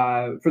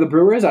 For the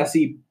Brewers, I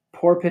see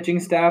poor pitching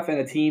staff and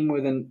a team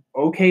with an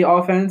okay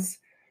offense.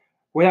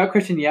 Without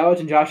Christian Yelich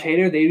and Josh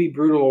Hader, they'd be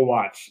brutal to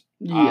watch.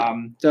 Yeah,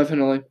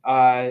 definitely.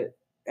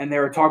 And they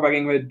were talking about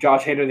getting with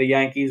Josh Hader, the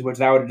Yankees, which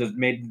that would have just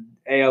made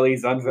AL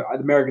East the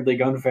American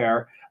League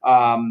unfair,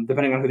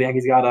 depending on who the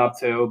Yankees got up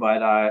to.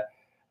 But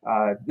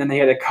then they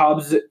had the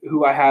Cubs,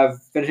 who I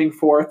have finishing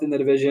fourth in the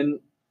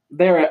division.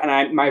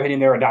 In my opinion,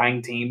 they're a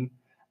dying team.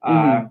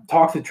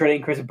 Talks of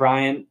trading Chris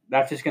Bryant.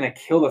 That's just going to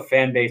kill the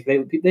fan base.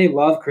 They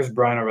love Chris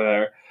Bryant over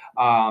there.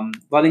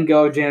 Letting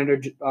go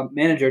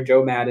manager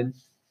Joe Madden.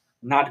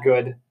 Not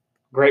good.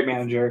 Great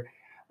manager.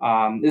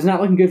 It's not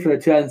looking good for the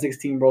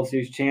 2016 World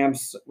Series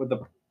champs. With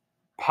the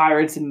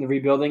Pirates in the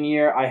rebuilding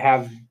year, I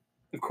have,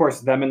 of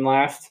course, them in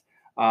last.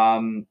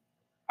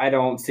 I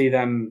don't see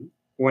them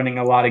winning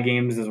a lot of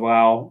games as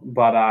well,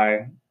 but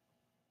I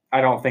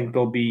don't think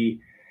they'll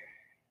be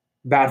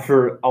bad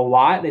for a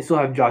lot. They still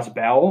have Josh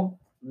Bell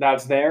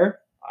that's there,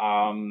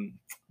 and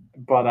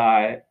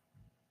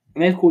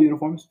they have cool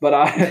uniforms.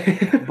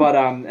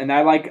 And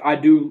I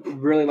do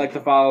really like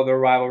to follow the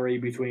rivalry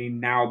between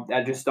now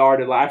that just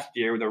started last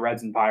year with the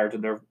Reds and Pirates,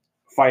 and they're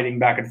fighting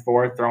back and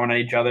forth, throwing at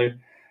each other.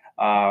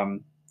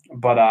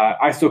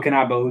 I still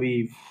cannot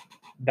believe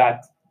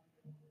that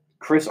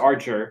Chris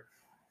Archer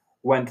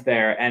went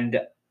there and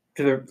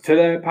to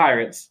the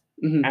Pirates,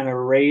 and the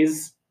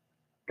Rays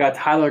got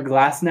Tyler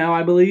Glasnow,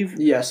 I believe.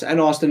 Yes, and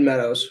Austin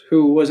Meadows,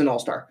 who was an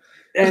all-star.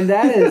 And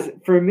that is,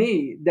 for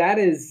me, that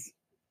is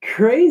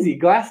crazy.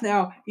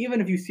 Glasnow,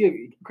 even if you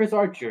see Chris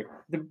Archer,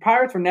 the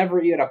Pirates were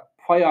never even a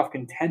playoff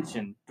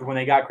contention when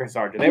they got Chris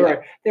Archer. They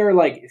were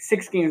like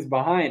 6 games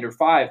behind or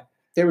 5.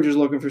 They were just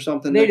looking for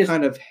something that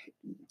kind of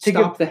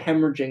stopped the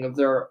hemorrhaging of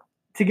their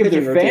to give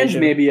their fans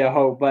maybe a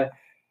hope. But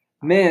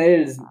man,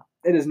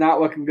 it is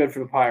not looking good for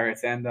the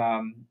Pirates. And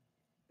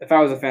if I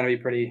was a fan,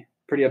 I'd be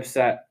pretty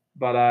upset.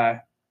 But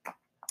I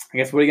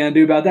guess what are you gonna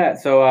do about that?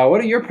 So what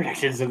are your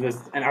predictions of this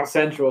NL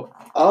Central?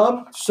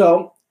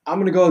 So I'm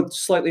gonna go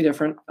slightly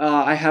different.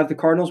 I have the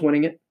Cardinals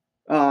winning it.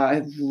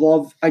 I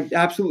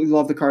absolutely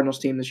love the Cardinals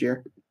team this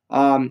year.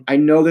 I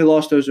know they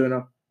lost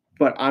Ozuna,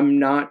 but I'm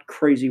not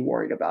crazy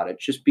worried about it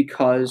just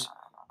because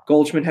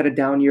Goldschmidt had a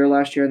down year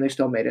last year and they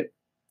still made it.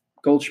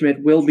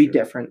 Goldschmidt will be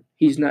different.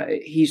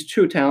 He's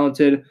too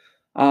talented,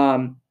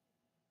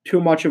 too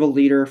much of a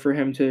leader for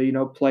him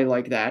to play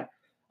like that.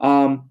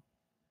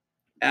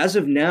 As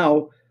of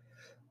now,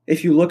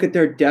 if you look at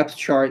their depth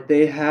chart,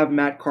 they have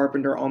Matt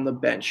Carpenter on the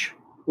bench,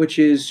 which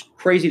is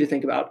crazy to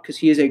think about because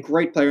he is a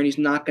great player and he's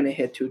not going to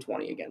hit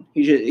 220 again.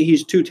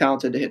 He's too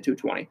talented to hit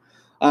 220.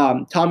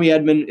 Tommy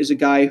Edman is a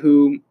guy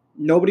who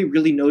nobody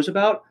really knows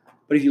about,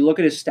 but if you look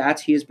at his stats,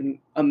 he has been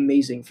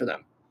amazing for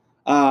them.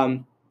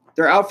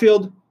 Their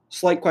outfield,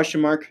 slight question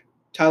mark.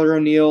 Tyler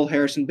O'Neill,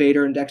 Harrison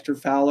Bader, and Dexter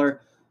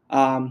Fowler.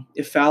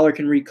 If Fowler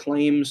can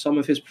reclaim some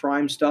of his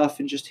prime stuff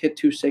and just hit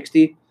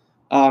 260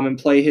 and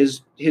play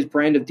his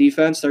brand of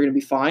defense, they're going to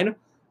be fine.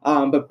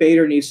 But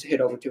Bader needs to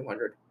hit over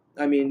 200.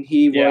 I mean,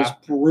 he was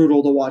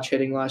brutal to watch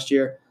hitting last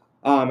year.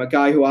 A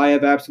guy who I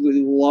have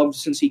absolutely loved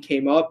since he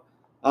came up.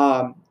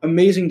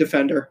 Amazing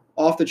defender,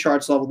 off the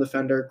charts level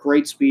defender,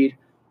 great speed.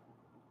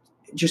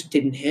 Just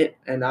didn't hit,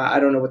 and I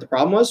don't know what the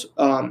problem was.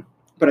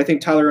 But I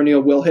think Tyler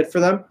O'Neill will hit for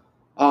them.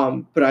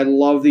 But I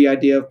love the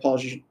idea of Paul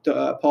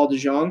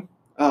DeJong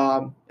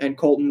and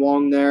Colton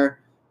Wong there,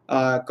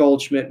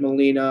 Goldschmidt,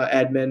 Molina,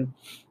 Edman.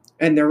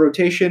 And their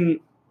rotation,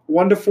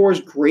 1 to 4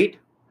 is great.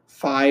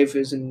 5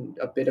 is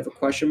a bit of a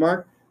question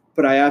mark,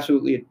 but I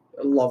absolutely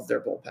love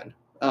their bullpen.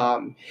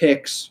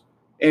 Hicks,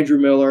 Andrew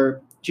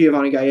Miller,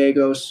 Giovanni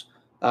Gallegos,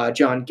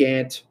 John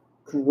Gant,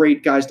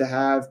 great guys to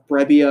have.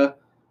 Brebbia,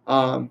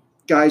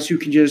 guys who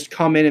can just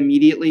come in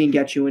immediately and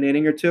get you an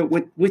inning or two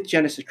with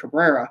Genesis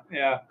Cabrera,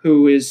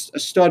 who is a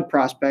stud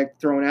prospect,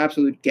 throwing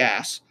absolute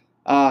gas.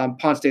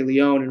 Ponce de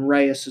Leon and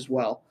Reyes as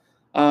well.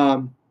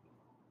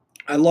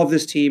 I love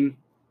this team,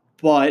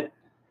 but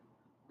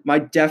my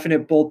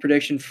definite bold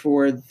prediction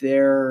for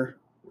their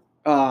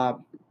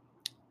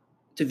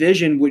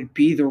division would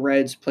be the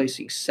Reds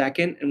placing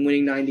second and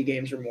winning 90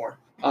 games or more.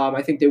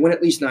 I think they win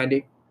at least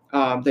 90.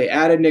 They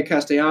added Nick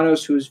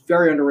Castellanos, who is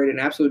very underrated,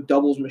 an absolute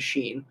doubles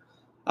machine.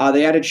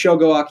 They added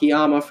Shogo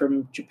Akiyama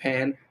from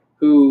Japan,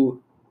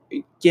 who,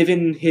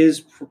 given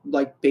his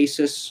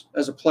basis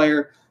as a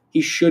player, he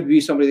should be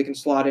somebody that can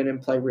slot in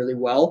and play really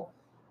well.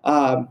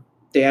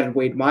 They added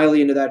Wade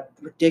Miley into that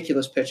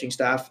ridiculous pitching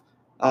staff,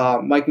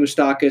 Mike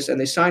Moustakas, and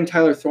they signed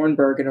Tyler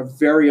Thornburg in a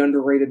very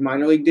underrated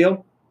minor league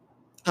deal.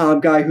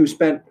 Guy who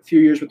spent a few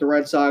years with the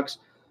Red Sox.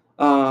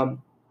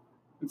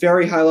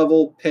 Very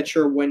high-level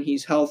pitcher when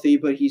he's healthy,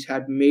 but he's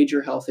had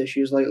major health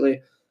issues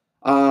lately.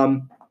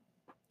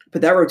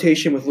 But that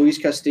rotation with Luis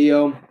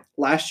Castillo,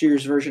 last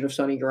year's version of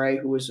Sonny Gray,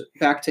 who was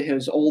back to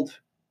his old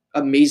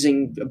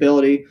amazing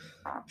ability.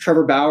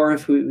 Trevor Bauer,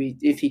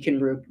 if he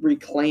can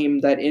reclaim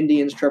that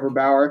Indians Trevor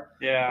Bauer,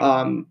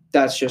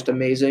 that's just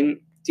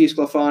amazing.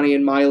 DeSclafani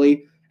and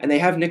Miley, and they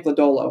have Nick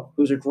Lodolo,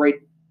 who's a great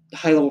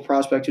high-level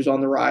prospect who's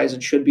on the rise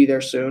and should be there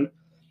soon.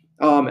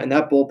 And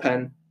that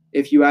bullpen,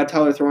 if you add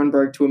Tyler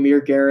Thornburg to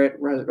Amir Garrett,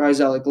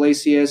 Raisel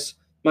Iglesias,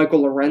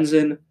 Michael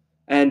Lorenzen,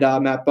 and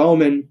Matt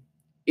Bowman,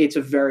 it's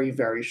a very,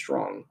 very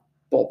strong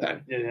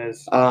bullpen. It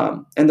is.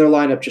 And their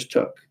lineup just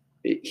took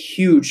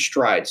huge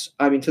strides.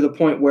 I mean, to the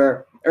point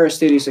where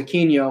Aristides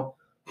Aquino,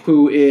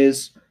 who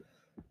is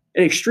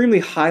an extremely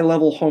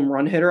high-level home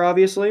run hitter,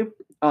 obviously,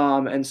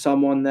 and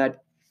someone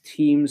that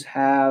teams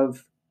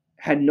have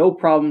had no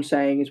problem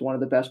saying is one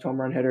of the best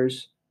home run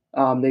hitters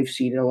they've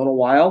seen in a little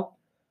while.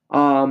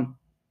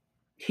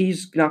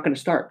 He's not going to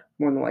start,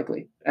 more than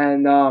likely.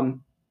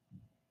 And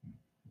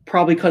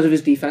probably because of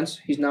his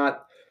defense. He's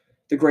not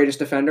the greatest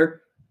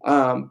defender,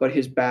 but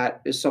his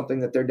bat is something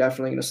that they're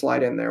definitely going to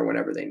slide in there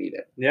whenever they need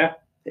it.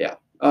 Yeah.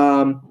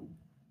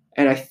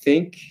 And I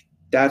think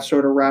that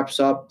sort of wraps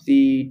up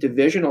the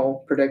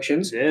divisional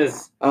predictions. It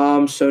is.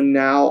 So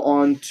now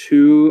on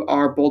to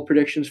our bold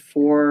predictions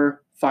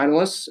for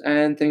finalists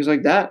and things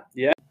like that.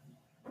 Yeah.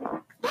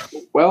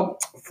 Well,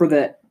 for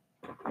the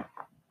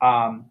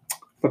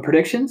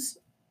predictions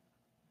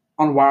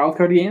on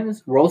wildcard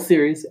games, World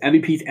Series,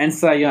 MVPs, and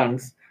Cy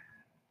Youngs,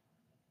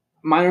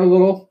 mine are a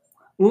little,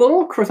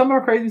 some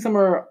are crazy, some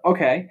are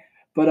okay.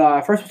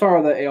 But first we'll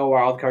start with the AL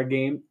wildcard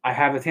game. I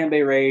have the Tampa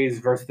Bay Rays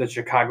versus the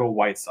Chicago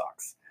White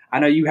Sox. I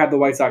know you have the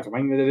White Sox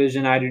winning the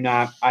division. I do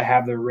not. I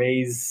have the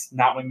Rays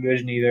not winning the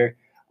division either.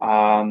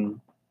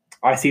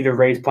 I see the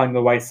Rays playing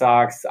the White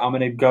Sox. I'm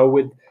going to go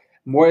with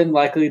more than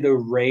likely the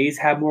Rays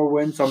have more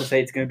wins. So I'm going to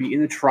say it's going to be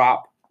in the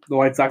Trop, the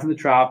White Sox in the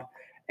Trop.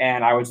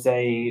 And I would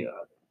say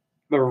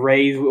the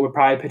Rays would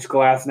probably pitch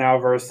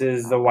Glasnow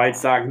versus the White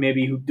Sox.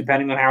 Maybe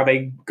depending on how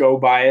they go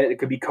by it, it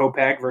could be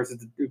Kopech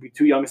versus it would be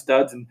two young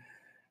studs. And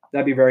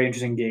that'd be a very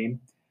interesting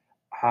game.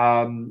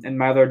 And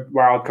my other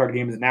wild card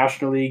game is the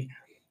National League.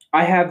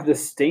 I have the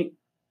St.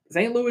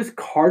 Louis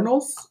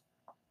Cardinals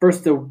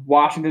versus the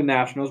Washington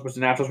Nationals, which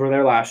the Nationals were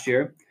there last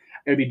year.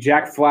 It would be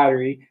Jack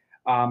Flaherty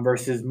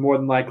versus more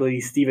than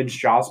likely Steven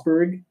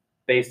Strasburg,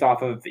 based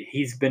off of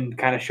he's been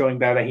kind of showing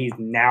that he's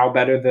now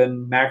better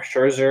than Max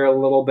Scherzer a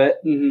little bit.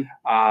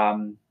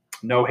 Mm-hmm.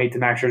 No hate to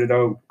Max Scherzer,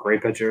 though.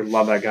 Great pitcher.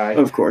 Love that guy.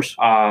 Of course.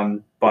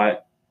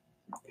 But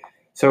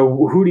so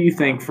who do you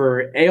think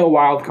for AL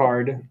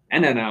wildcard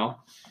and NL?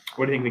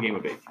 What do you think the game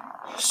would be?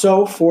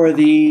 So for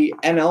the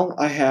NL,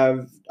 I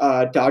have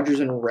Dodgers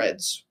and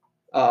Reds.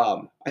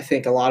 I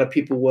think a lot of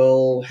people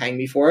will hang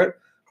me for it.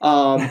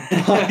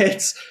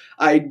 But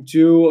I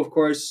do, of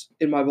course,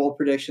 in my bold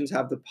predictions,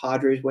 have the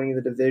Padres winning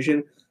the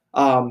division.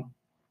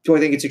 Do I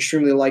think it's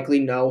extremely likely?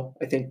 No.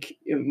 I think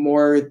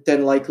more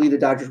than likely the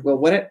Dodgers will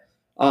win it.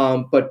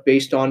 But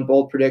based on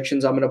bold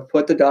predictions, I'm going to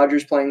put the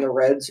Dodgers playing the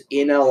Reds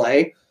in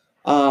LA.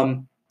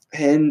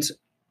 And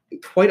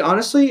quite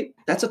honestly,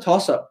 that's a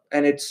toss-up.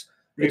 And it's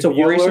a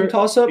worrisome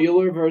toss-up.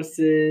 Buehler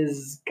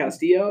versus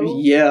Castillo?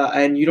 Yeah,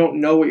 and you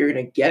don't know what you're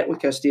going to get with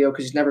Castillo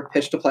because he's never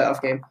pitched a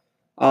playoff game.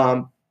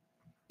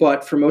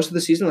 But for most of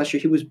the season last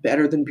year, he was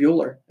better than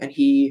Buehler, and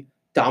he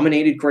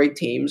dominated great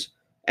teams.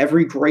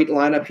 Every great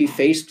lineup he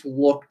faced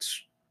looked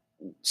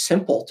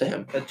simple to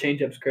him. That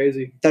changeup's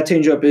crazy. That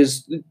changeup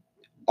is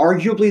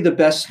arguably the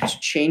best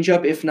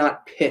changeup, if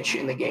not pitch,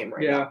 in the game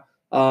right now.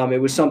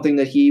 It was something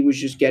that he was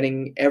just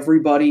getting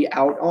everybody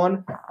out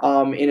on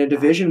in a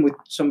division with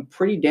some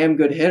pretty damn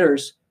good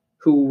hitters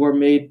who were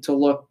made to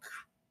look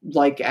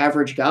like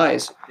average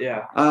guys.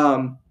 Yeah.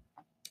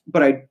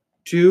 But I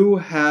do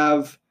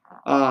have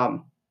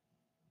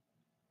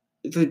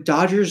the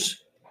Dodgers.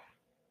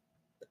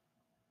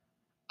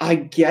 I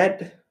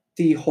get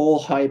the whole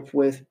hype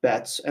with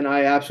Betts, and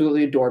I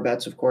absolutely adore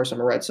Betts, of course.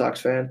 I'm a Red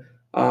Sox fan.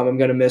 I'm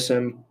going to miss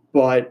him.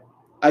 But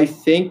I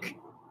think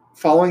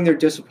following their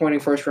disappointing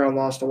first-round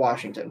loss to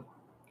Washington,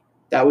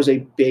 that was a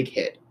big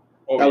hit.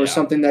 That was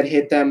something that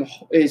hit them.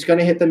 It's going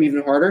to hit them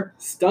even harder.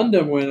 Stunned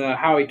them when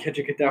Howie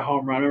Kitchell hit that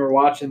home run. I remember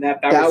watching that.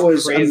 That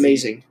was crazy.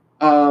 Amazing.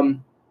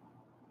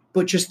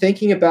 But just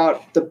thinking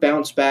about the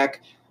bounce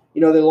back,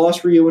 they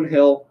lost Ryu and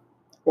Hill,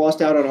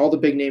 lost out on all the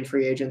big-name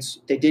free agents.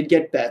 They did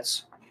get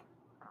Betts,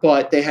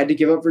 but they had to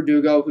give up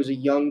Verdugo, who's a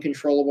young,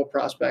 controllable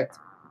prospect.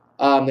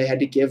 They had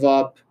to give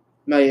up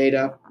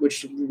Maeda,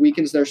 which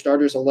weakens their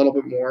starters a little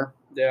bit more.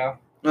 Yeah.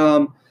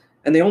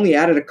 And they only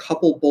added a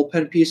couple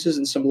bullpen pieces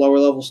and some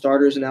lower-level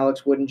starters in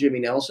Alex Wood and Jimmy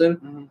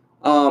Nelson.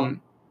 Mm-hmm.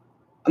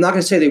 I'm not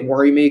going to say they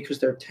worry me because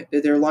their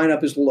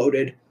lineup is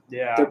loaded.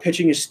 Yeah. Their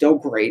pitching is still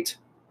great.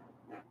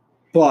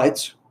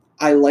 But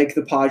I like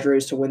the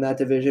Padres to win that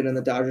division and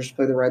the Dodgers to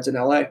play the Reds in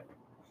LA.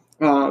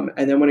 And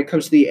then when it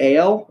comes to the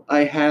AL,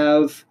 I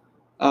have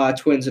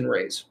Twins and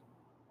Rays.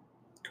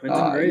 Twins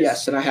and Rays?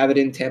 Yes, and I have it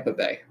in Tampa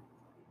Bay.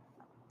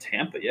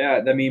 Tampa,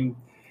 yeah. I mean,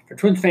 for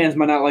Twins fans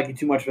might not like you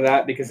too much for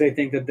that because they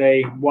think that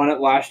they won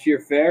it last year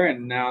fair,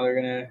 and now they're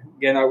going to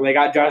get out. They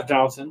got Josh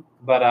Johnson.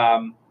 But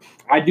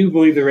I do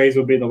believe the Rays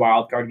will be in the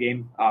wild card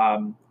game.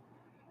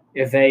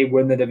 If they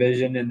win the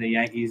division and the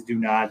Yankees do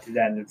not,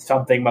 then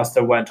something must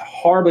have went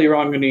horribly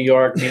wrong in New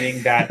York,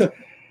 meaning that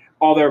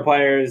all their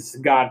players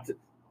got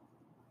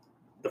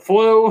the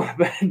flu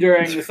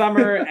during the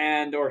summer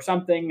or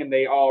something, and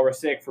they all were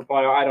sick for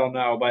playoff. I don't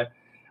know, but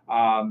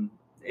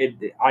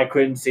I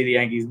couldn't see the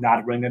Yankees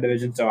not winning the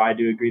division, so I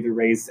do agree the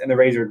Rays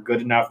are good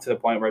enough to the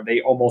point where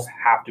they almost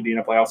have to be in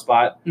a playoff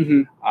spot.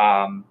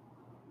 Mm-hmm.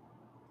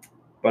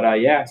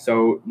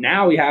 So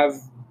now we have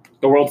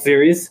the World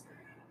Series.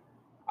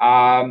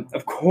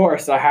 Of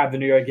course, I have the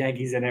New York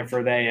Yankees in it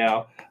for the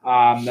AL.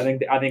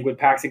 I think with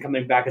Paxton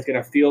coming back, it's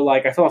going to feel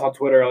like I saw this on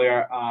Twitter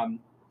earlier.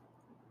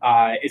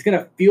 It's going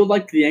to feel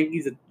like the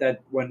Yankees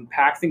that when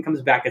Paxton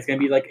comes back, it's going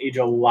to be like a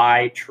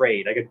July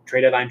trade, like a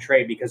trade deadline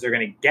trade, because they're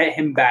going to get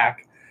him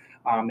back.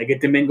 They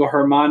get Domingo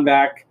Germán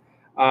back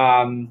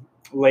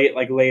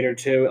later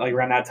too, like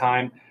around that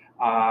time.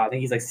 I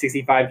think he's like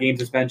 65 game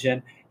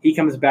suspension. He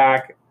comes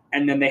back,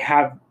 and then they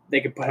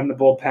could put him in the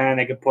bullpen.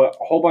 They could put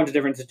a whole bunch of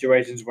different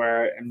situations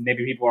where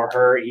maybe people are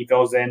hurt. He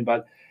fills in.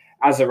 But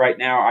as of right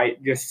now, I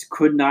just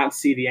could not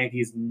see the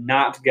Yankees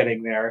not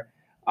getting there,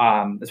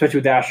 especially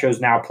with the Astros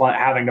now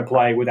having to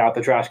play without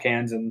the trash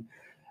cans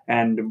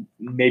and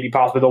maybe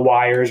possibly the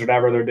wires,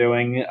 whatever they're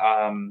doing.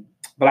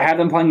 But I had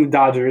them playing the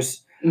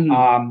Dodgers,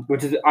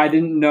 which is I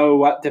didn't know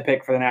what to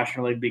pick for the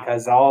National League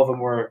because all of them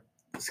were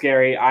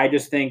scary. I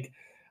just think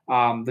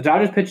the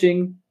Dodgers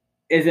pitching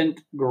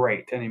isn't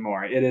great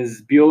anymore. It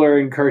is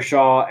Buehler and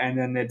Kershaw, and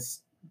then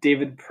it's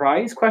David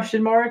Price, ?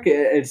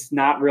 It's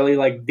not really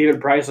like David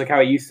Price like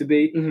how he used to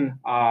be.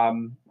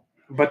 Mm-hmm.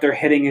 But their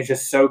hitting is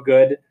just so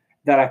good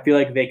that I feel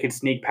like they could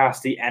sneak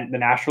past the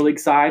National League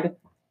side.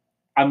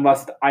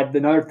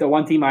 The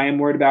one team I am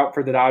worried about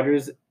for the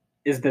Dodgers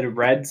is the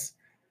Reds.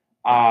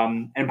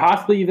 And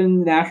possibly even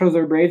the Nationals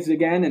or Braves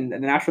again. And the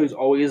Nationals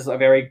always a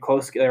very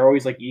close. They're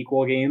always like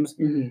equal games.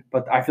 Mm-hmm.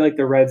 But I feel like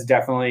the Reds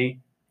definitely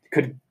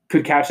could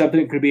catch up.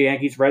 It could be a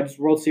Yankees-Reds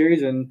World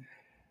Series, and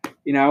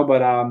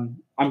but I'm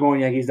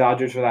going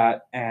Yankees-Dodgers for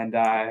that. And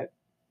I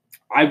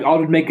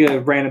would make a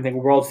random thing: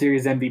 World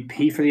Series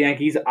MVP for the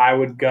Yankees. I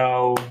would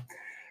go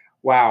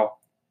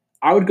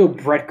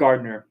Brett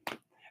Gardner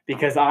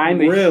because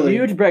I'm a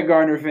huge Brett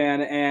Gardner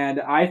fan, and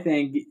I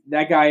think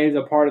that guy is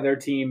a part of their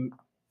team,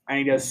 and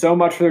he does so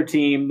much for their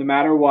team, no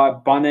matter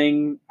what.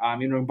 Bunning,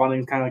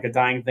 Bunning's kind of like a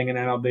dying thing in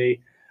MLB.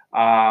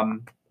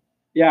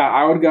 Yeah,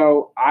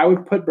 I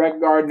would put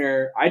Brett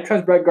Gardner. I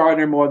trust Brett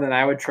Gardner more than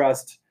I would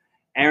trust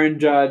Aaron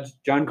Judge,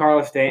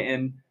 Giancarlo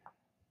Stanton,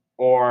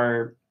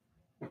 or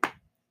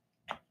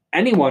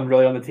anyone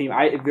really on the team.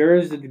 If there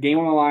is a game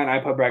on the line, I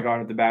put Brett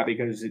Gardner at the bat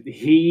because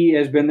he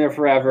has been there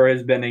forever,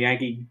 has been a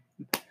Yankee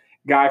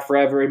guy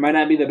forever. He might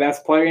not be the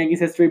best player in Yankees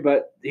history,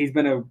 but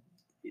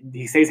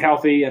he stays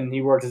healthy and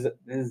he works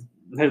his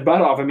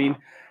butt off. I mean,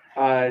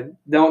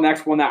 the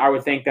next one that I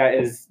would think that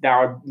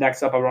would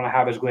next up I want to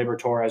have is Gleyber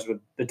Torres with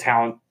the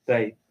talent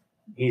that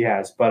he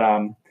has. But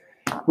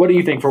what do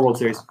you think for World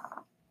Series?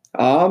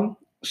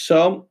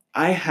 So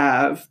I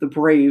have the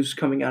Braves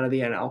coming out of the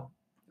NL.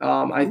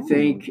 I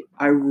think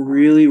I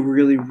really,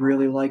 really,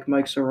 really like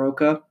Mike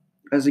Soroka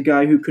as a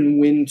guy who can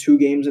win 2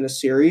 games in a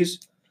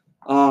series.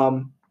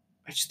 I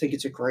just think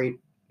it's a great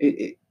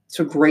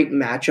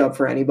matchup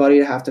for anybody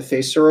to have to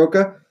face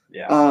Soroka.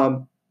 Yeah.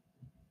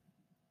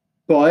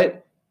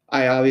 But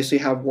I obviously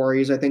have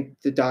worries. I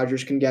think the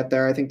Dodgers can get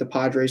there. I think the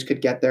Padres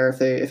could get there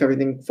if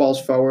everything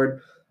falls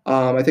forward.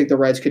 I think the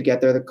Reds could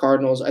get there. The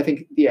Cardinals. I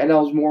think the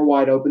NL is more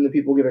wide open than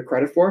people give it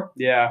credit for.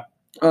 Yeah.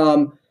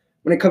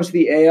 When it comes to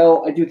the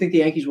AL, I do think the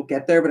Yankees will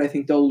get there, but I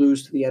think they'll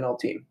lose to the NL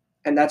team.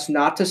 And that's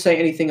not to say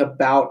anything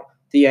about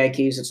the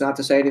Yankees. It's not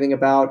to say anything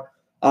about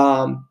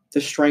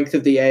the strength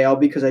of the AL,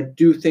 because I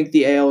do think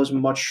the AL is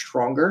much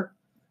stronger,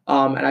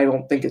 and I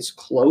don't think it's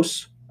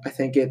close. I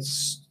think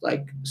it's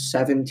like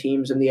 7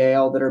 teams in the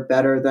AL that are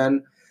better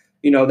than,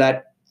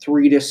 that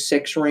 3 to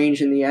 6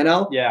 range in the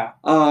NL. Yeah.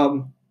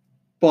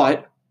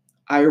 But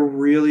I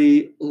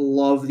really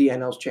love the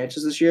NL's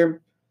chances this year.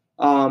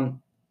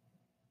 I'm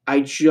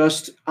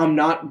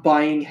not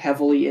buying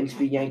heavily into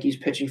the Yankees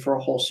pitching for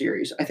a whole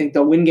series. I think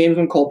they'll win games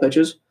when Cole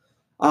pitches.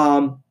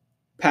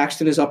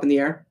 Paxton is up in the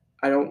air.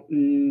 I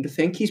don't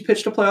think he's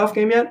pitched a playoff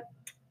game yet.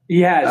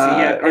 He has.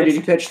 Or did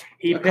he pitch?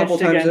 He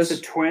pitched against the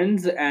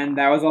Twins, and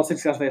that was all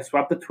successful. They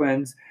swept the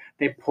Twins.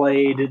 They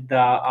played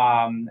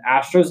the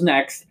Astros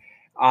next,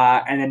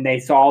 and then they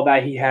saw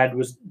that he had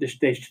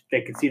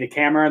they could see the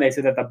camera. And they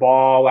said that the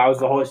ball, that was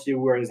the whole issue,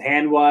 where his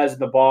hand was,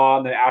 the ball,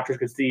 and the Astros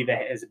could see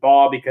his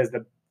ball because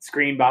the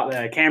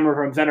camera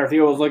from center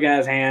field was looking at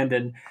his hand,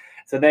 and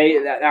so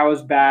that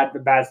was bad. The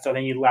bad stuff. I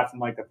think he left in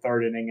like the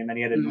 3rd inning, and then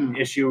he had an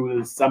issue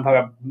with some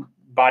type of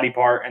body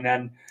part, and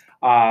then.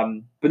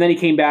 But then he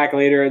came back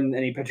later and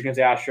he pitched against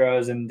the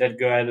Astros and did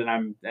good,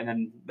 and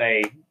then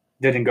they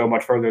didn't go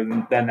much further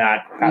than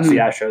that past the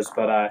Astros.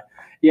 But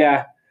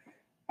yeah,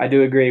 I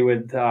do agree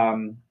with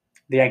the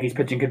Yankees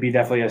pitching could be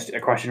definitely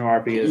a question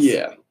mark.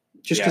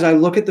 Because I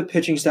look at the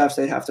pitching staffs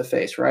they have to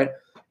face. Right,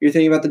 you're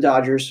thinking about the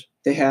Dodgers.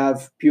 They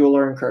have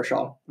Buehler and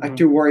Kershaw. Mm-hmm. I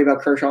do worry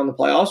about Kershaw in the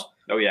playoffs.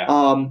 Oh yeah.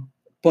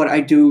 But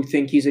I do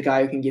think he's a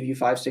guy who can give you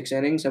 5-6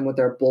 innings, and with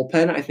their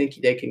bullpen, I think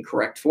they can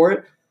correct for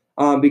it.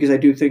 Because I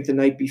do think the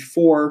night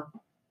before,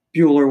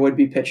 Buehler would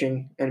be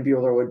pitching and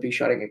Buehler would be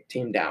shutting a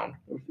team down,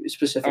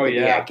 specifically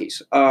the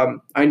Yankees.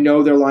 I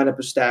know their lineup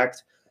is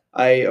stacked.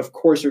 I, of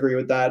course, agree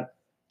with that.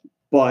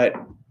 But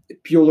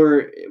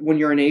Buehler, when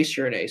you're an ace,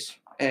 you're an ace.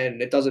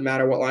 And it doesn't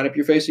matter what lineup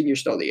you're facing, you're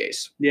still the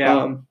ace.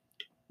 Yeah.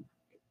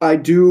 I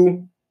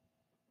do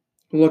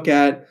look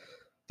at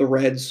the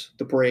Reds,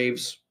 the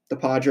Braves, the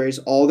Padres,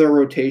 all their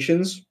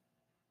rotations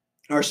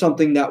are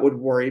something that would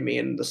worry me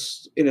in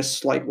a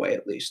slight way,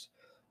 at least.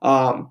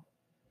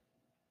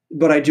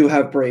 But I do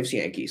have Braves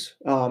Yankees,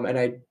 and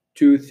I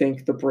do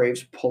think the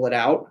Braves pull it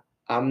out.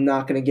 I'm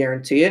not going to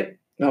guarantee it.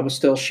 I'm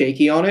still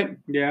shaky on it.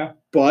 Yeah.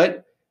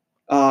 But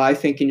I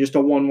think in just a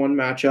 1-1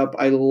 matchup,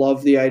 I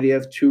love the idea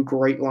of 2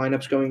 great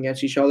lineups going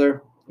against each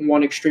other.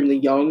 One extremely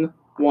young,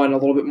 one a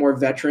little bit more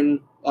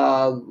veteran,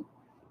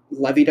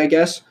 levied, I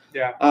guess.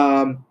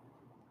 Yeah.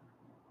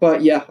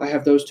 But yeah, I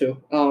have those 2.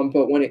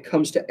 But when it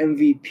comes to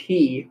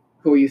MVP,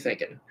 who are you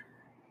thinking?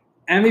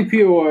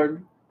 MVP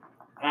award.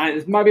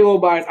 This might be a little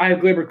biased. I have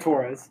Gleyber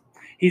Torres.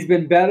 He's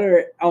been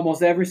better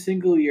almost every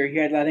single year. He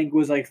had, I think, it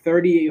was like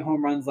 38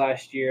 home runs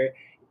last year.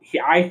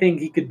 I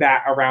think he could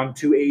bat around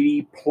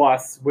 280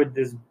 plus with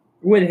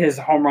his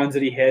home runs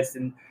that he hits.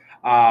 And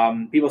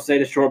people say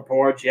the short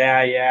porch,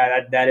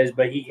 that is,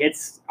 but he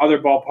hits other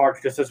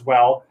ballparks just as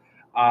well.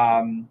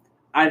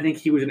 I think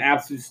he was an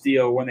absolute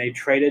steal when they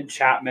traded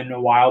Chapman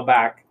a while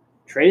back.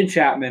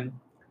 Got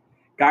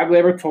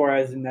Gleyber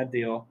Torres in that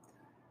deal.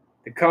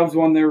 The Cubs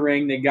won their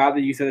ring. They got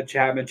the use of the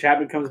Chapman.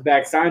 Chapman comes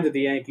back, signs with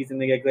the Yankees,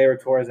 and they get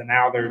Gleyber Torres, and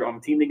now they're on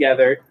the team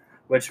together,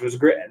 which was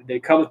great.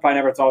 The Cubs probably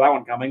never saw that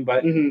one coming,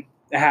 but it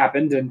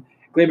happened. And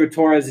Gleyber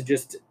Torres is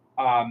just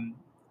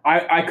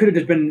I could have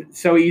just been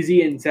so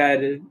easy and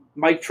said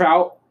Mike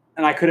Trout,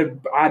 and I could have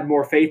had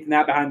more faith in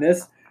that behind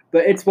this.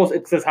 But it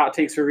says hot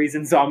takes for a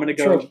reason, so I'm going to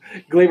go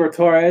Gleyber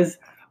Torres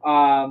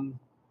for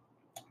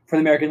the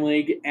American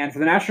League. And for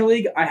the National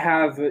League, I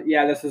have,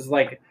 this is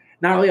like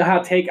not really a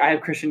hot take. I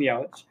have Christian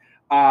Yelich.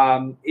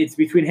 It's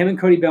between him and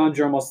Cody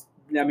Bellinger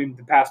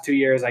the past 2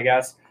 years, I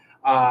guess.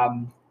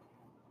 I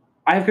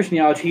have Christian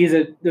Yelich. He's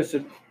just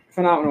a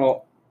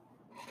phenomenal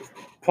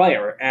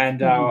player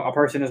and a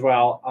person as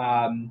well.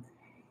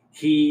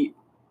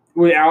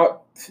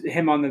 Without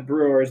him on the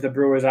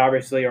Brewers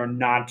obviously are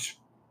not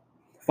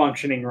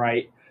functioning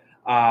right.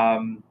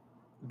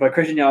 But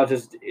Christian Yelich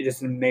is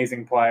just an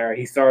amazing player.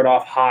 He started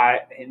off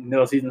hot, in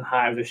middle season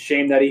high. It was a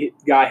shame that he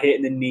got hit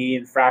in the knee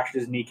and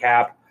fractured his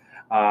kneecap.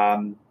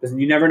 Because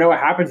you never know what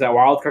happens that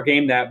wild card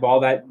game, that ball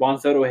that Juan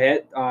Soto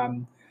hit.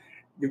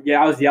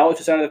 Yeah, it was Yelich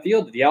just out of the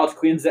field. If Yelich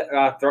cleans that,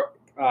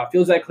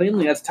 fields that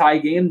cleanly, that's a tie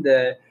game.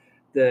 The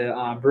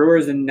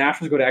Brewers and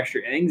Nationals go to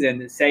extra innings,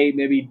 and say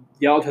maybe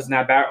Yelich doesn't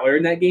have bat earlier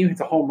in that game, it's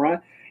a home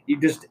run.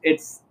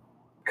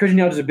 Christian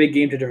Yelich is a big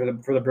game changer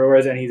for the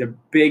Brewers, and he's a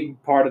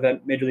big part of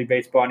that Major League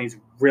Baseball, and he's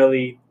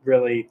really,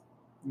 really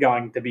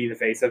going to be the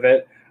face of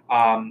it.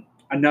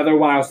 Another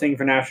one I was thinking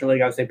for National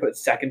League, I would say put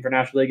second for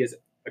National League is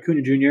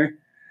Acuna Jr.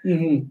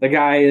 Mm-hmm. The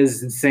guy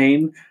is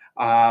insane.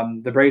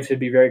 The Braves should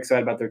be very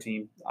excited about their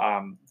team,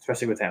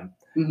 especially with him.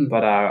 Mm-hmm.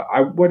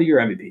 But what are your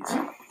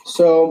MVPs?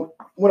 So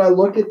when I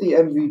look at the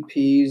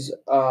MVPs,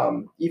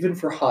 even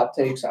for hot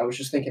takes, I was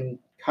just thinking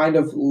kind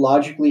of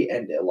logically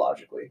and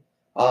illogically.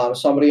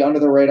 Somebody under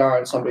the radar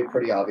and somebody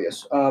pretty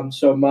obvious.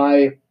 So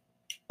my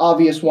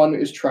obvious one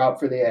is Trout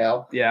for the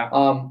AL. Yeah.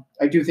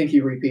 I do think he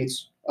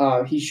repeats.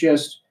 He's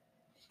just,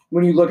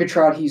 when you look at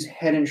Trout, he's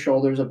head and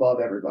shoulders above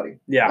everybody.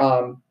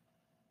 Yeah.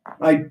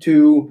 I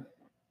do,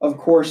 of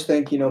course,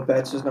 think,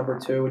 Betts is number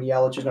 2 and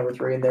Yelich is number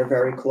 3, and they're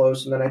very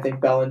close. And then I think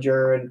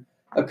Bellinger and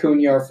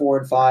Acuna are 4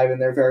 and 5, and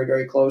they're very,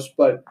 very close.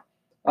 But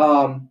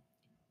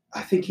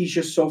I think he's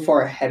just so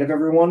far ahead of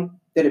everyone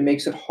that it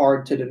makes it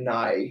hard to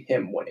deny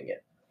him winning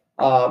it.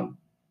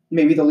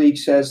 Maybe the league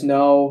says,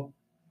 no,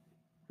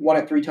 won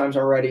it 3 times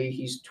already.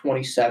 He's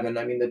 27.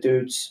 I mean, the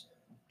dude's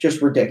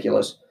just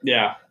ridiculous.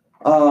 Yeah.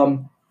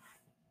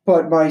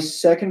 But my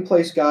second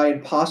place guy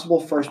and possible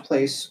first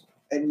place,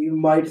 and you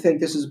might think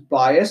this is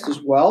biased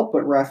as well,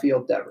 but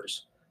Rafael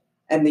Devers.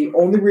 And the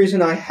only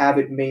reason I have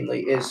it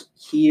mainly is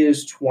he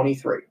is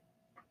 23.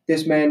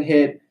 This man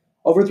hit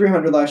over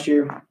 300 last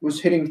year, was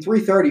hitting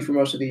 330 for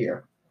most of the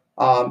year.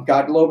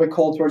 Got a little bit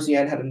cold towards the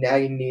end, had a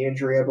nagging knee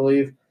injury, I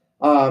believe.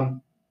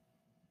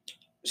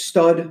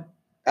 Stud,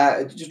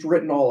 just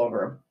written all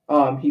over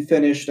him. He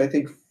finished, I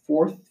think,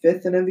 4th,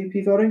 5th in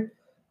MVP voting.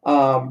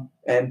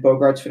 And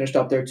Bogarts finished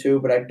up there too,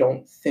 but I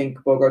don't think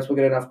Bogarts will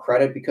get enough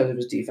credit because of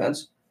his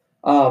defense.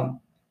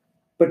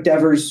 But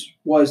Devers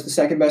was the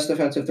second best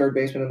defensive third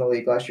baseman in the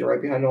league last year,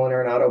 right behind Nolan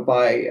Arenado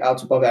by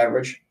outs above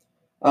average.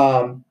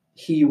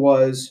 He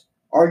was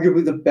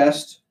arguably the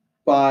best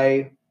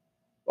by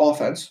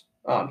offense.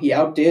 He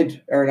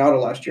outdid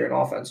Arenado last year in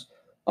offense.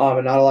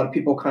 And not a lot of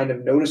people kind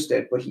of noticed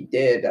it, but he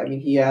did. I mean,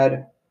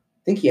 I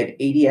think he had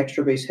 80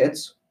 extra base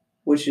hits,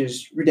 which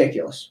is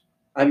ridiculous.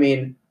 I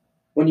mean,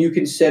 when you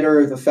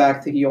consider the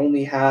fact that he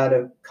only had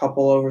a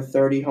couple over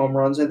 30 home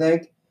runs, I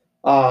think,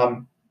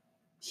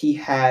 he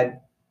had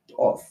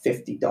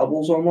 50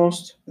 doubles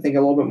almost. I think a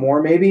little bit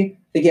more maybe.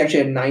 I think he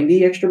actually had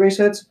 90 extra base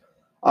hits.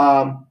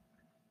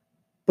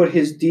 But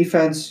his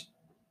defense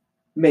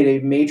made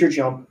a major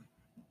jump.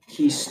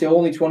 He's still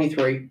only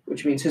 23,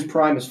 which means his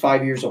prime is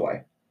 5 years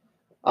away.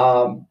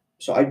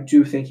 So I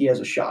do think he has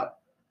a shot.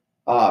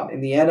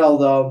 In the NL,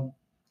 though,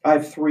 I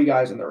have 3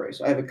 guys in the race.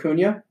 I have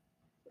Acuna,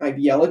 I have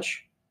Yelich,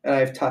 and I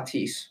have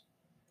Tatis.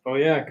 Oh,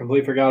 yeah.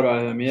 Completely forgot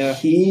about him, yeah.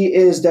 He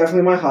is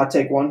definitely my hot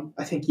take one.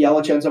 I think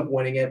Yelich ends up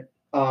winning it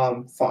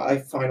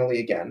finally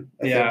again.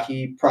 I think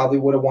he probably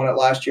would have won it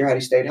last year had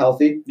he stayed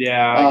healthy.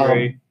 Yeah, I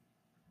agree.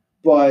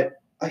 But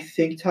I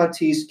think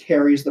Tatis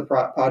carries the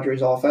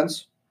Padres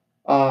offense.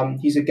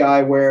 He's a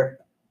guy where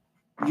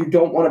you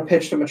don't want to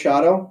pitch to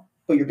Machado,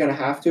 but you're going to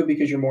have to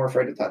because you're more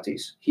afraid of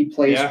Tatis. He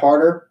plays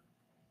harder.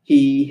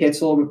 He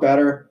hits a little bit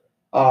better.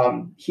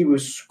 He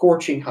was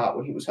scorching hot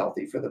when he was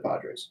healthy for the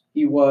Padres.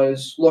 He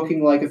was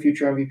looking like a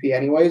future MVP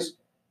anyways.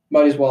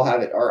 Might as well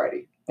have it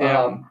already.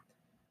 Yeah.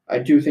 I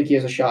do think he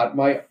has a shot.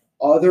 My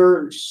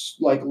other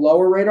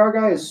lower radar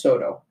guy is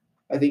Soto.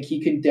 I think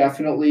he can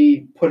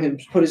definitely put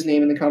his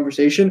name in the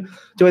conversation.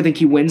 Do I think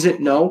he wins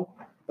it? No.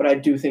 But I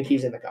do think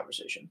he's in the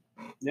conversation.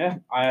 Yeah,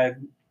 I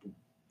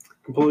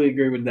completely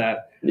agree with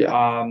that.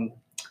 Yeah.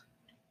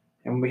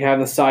 And we have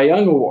the Cy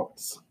Young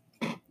Awards.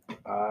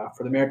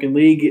 For the American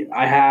League,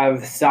 I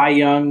have Cy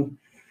Young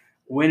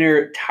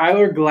winner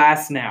Tyler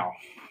Glasnow.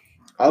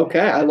 Okay,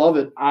 I love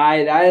it.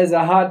 That is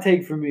a hot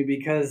take for me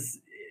because,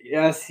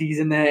 yes, he's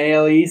in the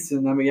AL East,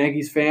 and I'm a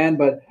Yankees fan,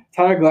 but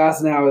Tyler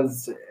Glasnow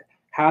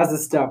has the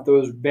stuff that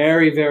was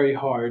very, very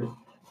hard.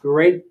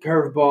 Great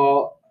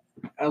curveball,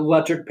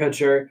 electric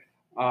pitcher.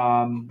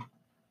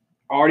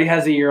 Already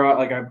has a year,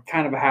 a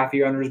kind of a half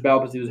year under his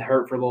belt because he was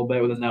hurt for a little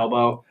bit with his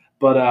elbow.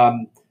 But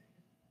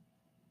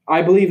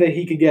I believe that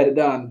he could get it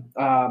done.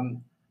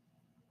 I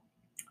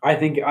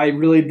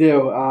really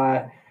do.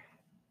 And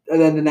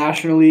then the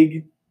National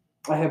League,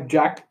 I have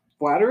Jack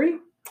Flaherty,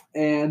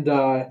 and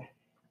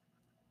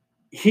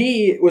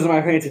he was on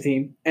my fantasy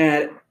team,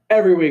 and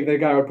every week the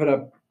guy would put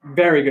up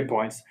very good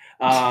points.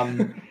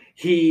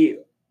 He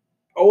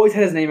always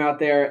had his name out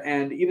there,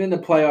 and even in the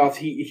playoffs,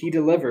 he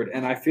delivered.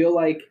 And I feel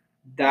like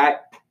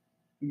that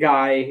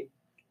guy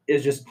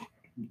is just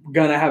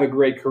gonna have a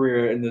great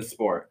career in this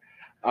sport.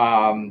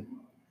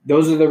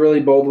 Those are the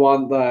really bold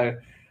ones.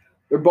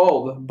 They're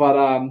bold, but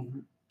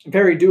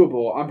very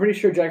doable. I'm pretty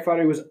sure Jack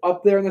Flaherty was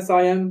up there in the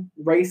Cy Young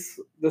race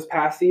this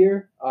past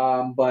year.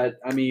 But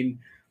I mean,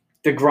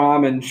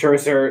 DeGrom and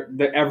Scherzer,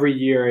 every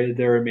year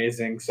they're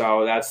amazing.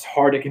 So that's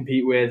hard to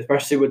compete with,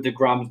 especially with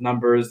DeGrom's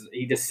numbers.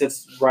 He just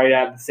sits right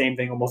at the same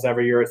thing almost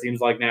every year. It seems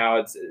like now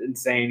it's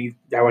insane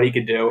what he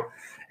could do,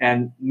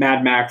 and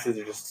Mad Max is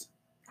just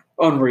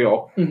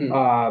unreal.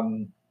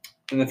 Mm-hmm.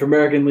 And then for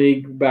American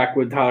League, back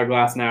with Tyler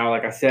Glasnow,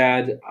 like I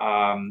said.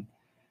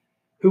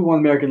 Who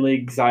won the American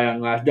League Cy Young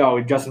last? Oh,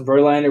 Justin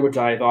Verlander, which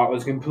I thought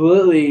was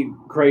completely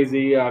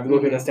crazy. If you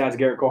look at the stats,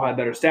 Garrett Cole had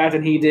better stats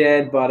than he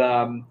did, but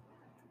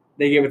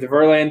they gave it to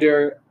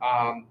Verlander.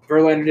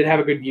 Verlander did have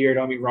a good year,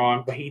 don't get me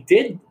wrong, but he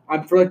did.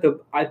 I'm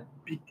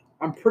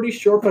pretty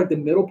sure for like the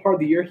middle part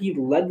of the year, he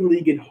led the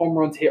league in home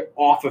runs hit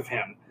off of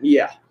him.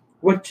 Yeah,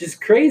 which is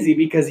crazy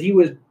because he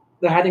was,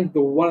 I think,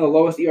 one of the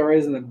lowest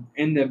ERAs in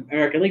the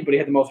American League, but he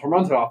had the most home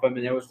runs hit off him,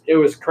 and it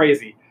was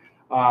crazy.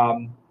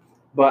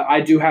 But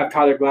I do have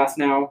Tyler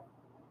Glasnow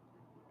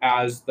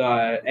as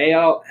the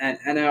AL, and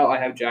NL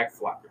I have Jack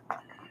Flaherty.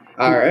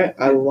 All right,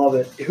 I love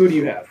it. Who do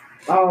you have?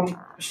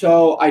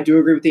 So I do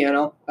agree with the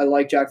NL. I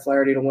like Jack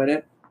Flaherty to win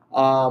it.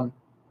 I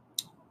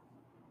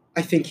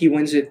think he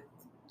wins it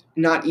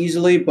not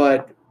easily,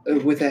 but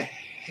with a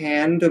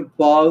hand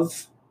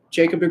above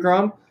Jacob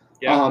deGrom.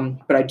 Yeah.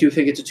 But I do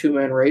think it's a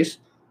two-man race.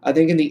 I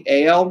think in the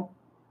AL,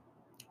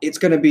 it's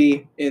going to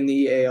be in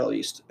the AL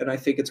East, and I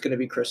think it's going to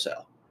be Chris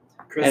Sale.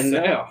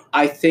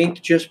 I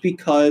think just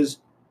because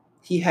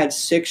he had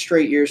 6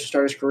 straight years to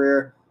start his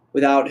career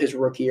without his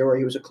rookie year where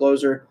he was a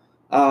closer,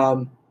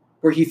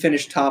 where he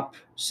finished top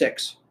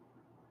 6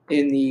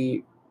 in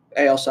the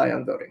AL Cy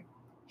Young voting.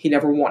 He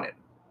never won it.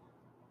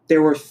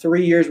 There were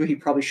 3 years where he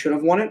probably should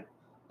have won it,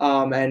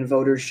 and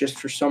voters just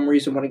for some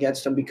reason went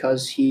against him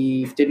because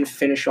he didn't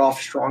finish off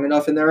strong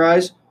enough in their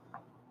eyes.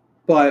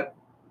 But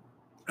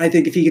I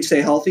think if he could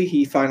stay healthy,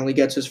 he finally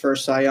gets his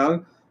first Cy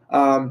Young.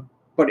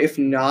 But if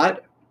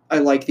not, I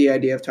like the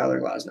idea of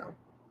Tyler Glasnow.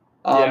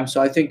 So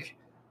I think,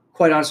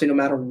 quite honestly, no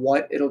matter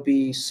what, it'll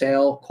be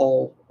Sale,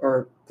 Cole,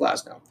 or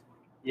Glasnow.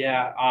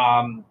 Yeah,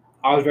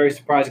 I was very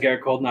surprised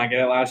Garrett Cole did not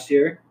get it last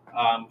year.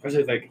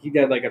 Especially like he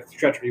got like a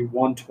stretch where he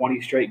won 20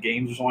 straight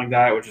games or something like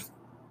that, which is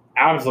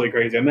absolutely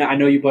crazy. I mean, I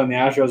know you blame the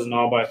Astros and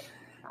all, but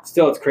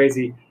still, it's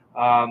crazy.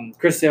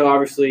 Chris Sale,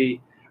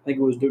 obviously, I think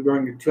it was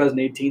during the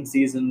 2018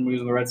 season when he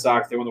was in the Red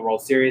Sox. They won the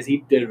World Series.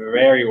 He did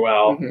very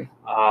well.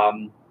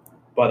 Mm-hmm.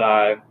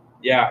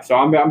 Yeah, so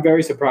I'm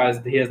very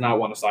surprised that he has not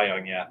won a Cy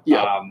Young yet.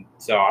 Yeah.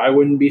 So I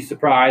wouldn't be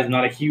surprised. I'm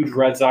not a huge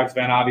Red Sox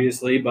fan,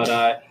 obviously,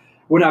 but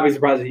would not be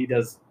surprised if he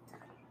does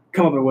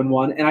come up and win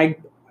one. And I'm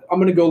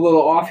going to go a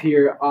little off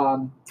here.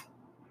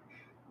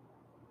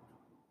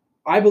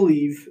 I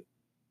believe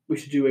we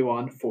should do a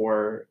one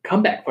for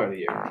Comeback Player of the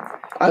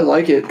Year. I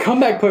like it.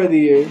 Comeback Player of the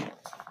Year.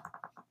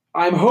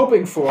 I'm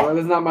hoping for,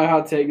 this is not my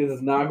hot take, this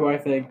is not who I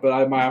think, but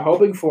I'm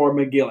hoping for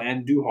Miguel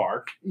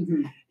Andujar.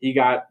 Mm-hmm. He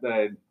got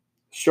the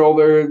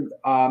shoulder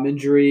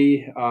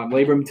injury,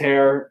 labrum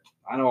tear.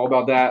 I know all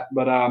about that,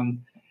 but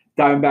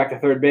diving back to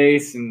third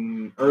base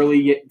in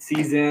early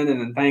season,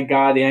 and then thank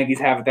God the Yankees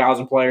have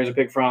 1,000 players to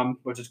pick from,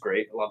 which is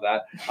great. I love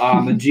that.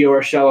 And Gio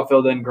Urshela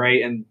filled in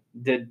great and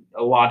did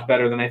a lot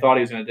better than they thought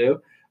he was going to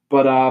do.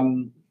 But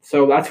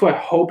so that's who I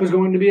hope is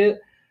going to be it.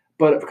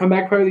 But for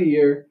Comeback Player of the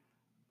Year,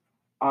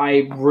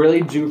 I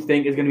really do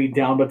think it's going to be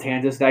Dellin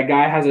Betances. That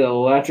guy has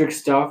electric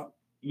stuff.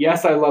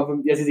 Yes, I love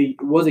him. Yes, he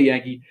was a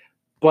Yankee,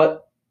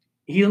 but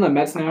he's on the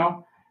Mets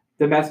now.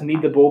 The Mets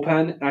need the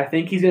bullpen, and I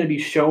think he's going to be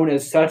shown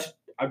as such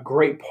a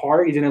great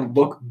part. He's going to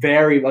look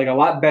a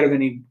lot better than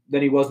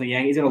he was in the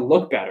Yankees. He's going to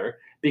look better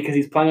because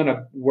he's playing on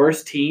a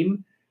worse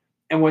team.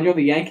 And when you're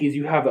the Yankees,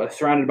 you have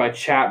surrounded by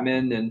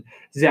Chapman and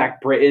Zach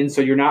Britton,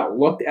 so you're not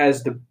looked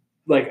as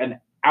an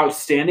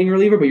outstanding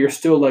reliever, but you're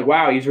still like,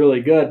 wow, he's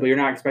really good, but you're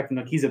not expecting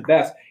he's the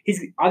best.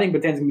 I think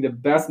Betances going to be the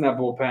best in that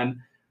bullpen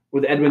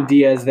with Edwin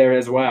Diaz there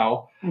as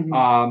well.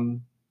 Mm-hmm.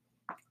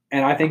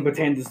 And I think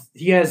Betances,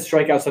 he has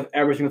strikeout stuff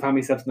every single time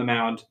he steps in the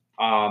mound.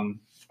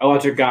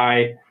 Electric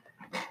guy,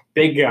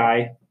 big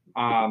guy.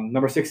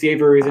 Number 68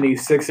 for a reason,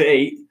 he's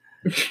 6'8".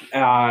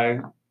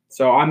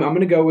 So I'm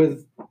gonna go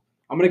with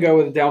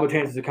Dellin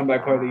Betances to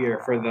Comeback Player of the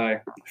Year for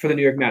the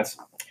New York Mets.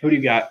 Who do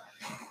you got?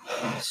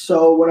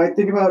 So when I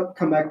think about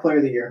Comeback Player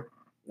of the Year,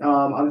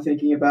 I'm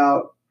thinking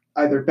about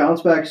either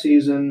bounce back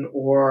season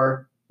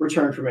or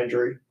return from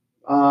injury.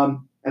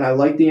 And I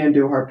like the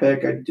Andujar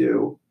pick. I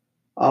do.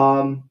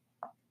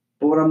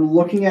 But when I'm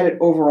looking at it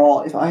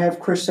overall, if I have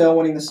Chris Sale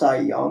winning the Cy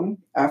Young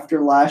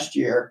after last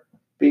year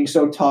being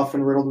so tough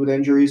and riddled with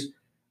injuries,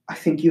 I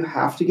think you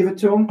have to give it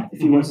to him if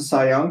he wins the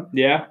Cy Young.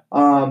 Yeah.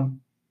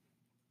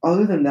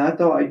 Other than that,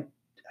 though, I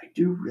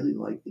do really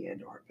like the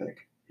Andujar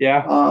pick.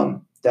 Yeah.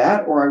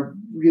 That or I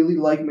really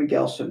like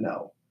Miguel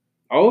Sano.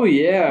 Oh,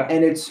 yeah.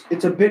 And it's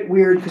a bit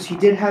weird because he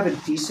did have a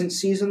decent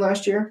season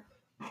last year.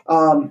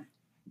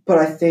 But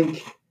I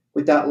think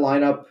with that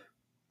lineup,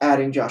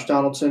 adding Josh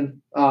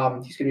Donaldson,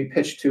 he's going to be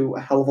pitched to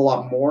a hell of a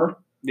lot more.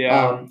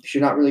 Yeah.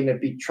 You're not really going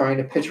to be trying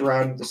to pitch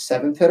around the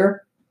 7th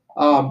hitter.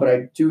 But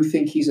I do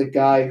think he's a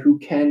guy who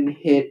can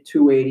hit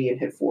 280 and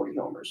hit 40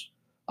 homers.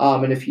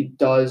 And if he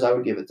does, I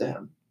would give it to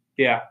him.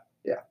 Yeah.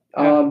 Yeah.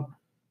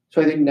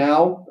 So I think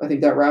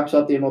that wraps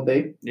up the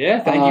MLB.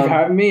 Yeah, thank you for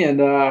having me,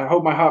 and I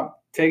hope my hot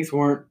takes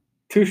weren't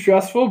too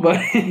stressful, but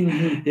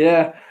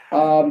yeah.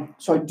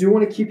 So I do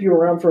want to keep you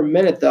around for a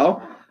minute,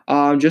 though,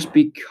 just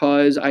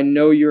because I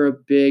know you're a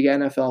big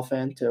NFL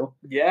fan, too.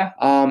 Yeah.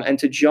 And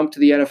to jump to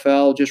the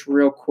NFL just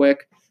real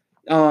quick,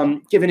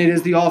 given it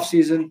is the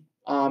offseason,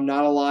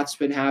 not a lot's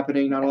been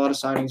happening, not a lot of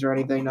signings or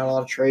anything, not a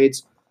lot of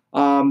trades.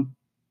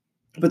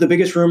 But the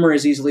biggest rumor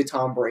is easily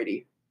Tom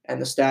Brady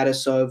and the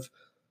status of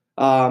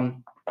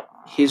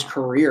his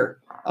career.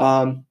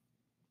 The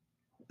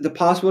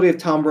possibility of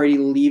Tom Brady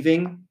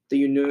leaving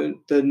the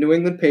New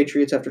England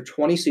Patriots after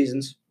 20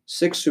 seasons,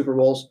 6 Super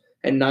Bowls,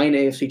 and 9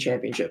 AFC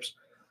championships.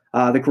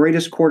 The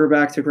greatest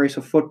quarterback to grace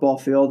a football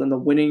field and the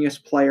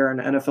winningest player in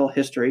NFL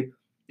history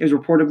is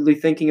reportedly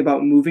thinking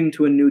about moving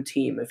to a new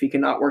team if he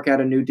cannot work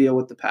out a new deal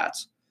with the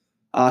Pats.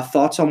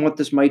 Thoughts on what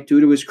this might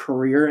do to his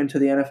career and to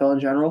the NFL in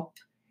general?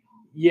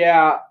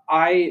 Yeah,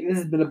 this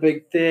has been a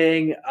big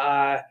thing.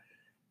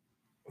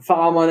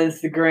 Follow him on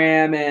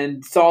Instagram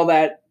and saw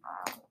that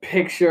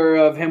picture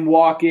of him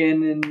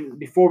walking, and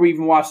before we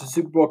even watched the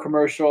Super Bowl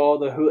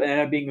commercial, ended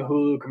up being a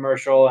Hulu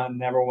commercial,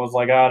 and everyone was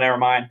like, "Oh, never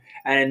mind."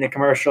 And in the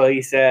commercial,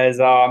 he says,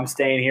 "Oh, I'm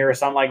staying here," or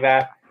something like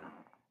that.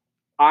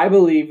 I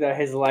believe that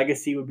his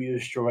legacy would be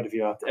destroyed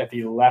if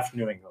he left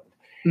New England.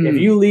 If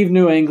you leave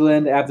New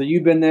England after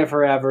you've been there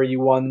forever, you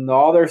won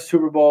all their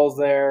Super Bowls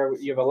there,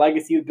 you have a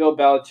legacy with Bill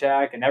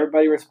Belichick, and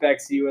everybody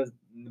respects you as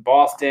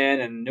Boston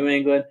and New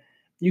England,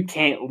 you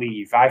can't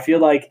leave. I feel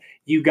like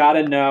you got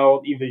to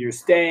know either you're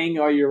staying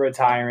or you're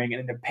retiring.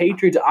 And the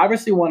Patriots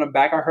obviously want him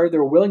back. I heard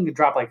they're willing to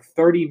drop like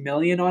 $30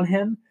 million on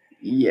him.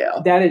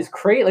 Yeah. That is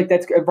great. Like,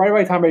 that's right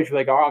away. Tom Brady's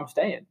like, "Oh, I'm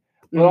staying."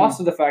 But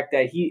also the fact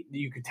that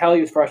you could tell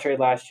he was frustrated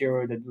last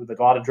year with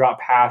a lot of drop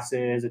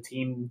passes, a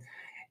team.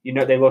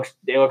 They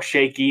look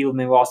shaky when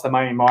they lost the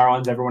Miami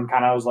Marlins. Everyone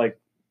kind of was like,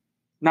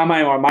 not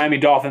Miami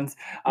Dolphins.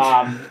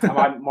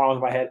 Marlins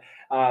in my head.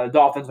 The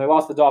Dolphins. When they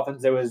lost the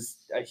Dolphins, there was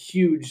a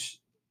huge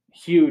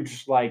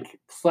like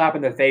slap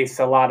in the face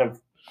to a lot of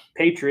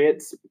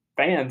Patriots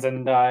fans,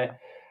 and I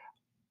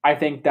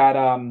think that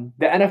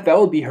the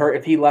NFL would be hurt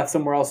if he left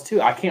somewhere else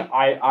too.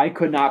 I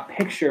could not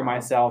picture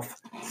myself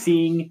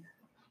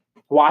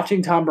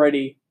watching Tom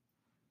Brady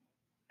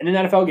in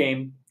an NFL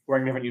game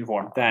wearing a different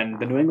uniform than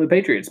the New England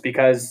Patriots,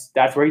 because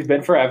that's where he's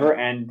been forever.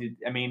 And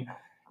I mean,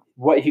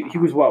 what he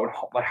was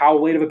like how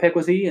late of a pick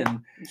was he? And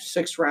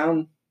 6th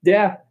round.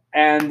 Yeah,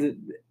 and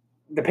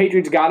the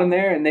Patriots got him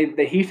there, and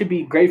he should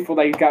be grateful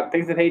that he got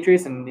picked the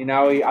Patriots, and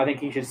I think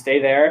he should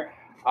stay there.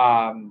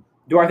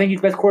 Do I think he's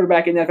the best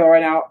quarterback in the NFL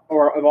right now,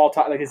 or of all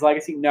time, like his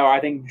legacy? No, I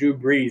think Drew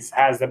Brees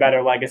has the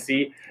better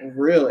legacy.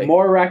 Really?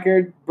 More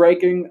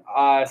record-breaking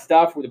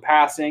stuff with the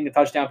passing, the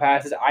touchdown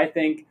passes. I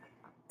think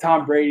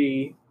Tom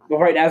Brady,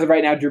 as of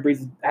right now, Drew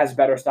Brees has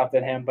better stuff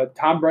than him, but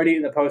Tom Brady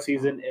in the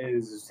postseason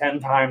is 10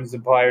 times the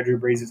player Drew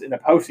Brees is in the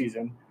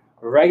postseason.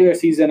 Regular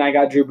season, I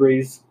got Drew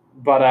Brees,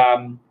 but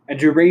and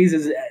Drew Brees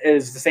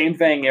is the same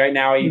thing right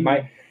now.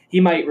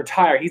 He might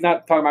retire. He's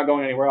not talking about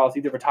going anywhere else.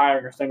 He's either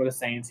retiring or staying with the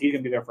Saints. He's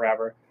gonna be there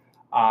forever.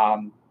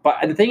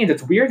 But the thing is,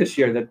 it's weird this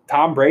year that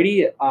Tom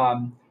Brady,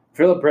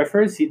 Philip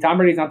Rivers, Tom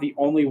Brady's not the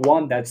only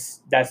one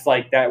that's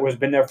like that was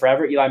been there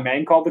forever. Eli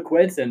Manning called the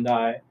quits, and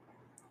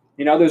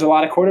there's a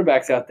lot of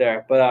quarterbacks out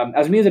there. But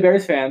as a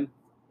Bears fan,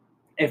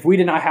 if we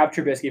did not have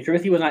Trubisky, if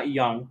Trubisky was not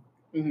young,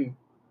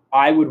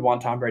 I would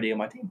want Tom Brady on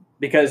my team,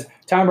 because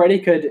Tom Brady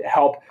could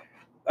help.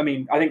 I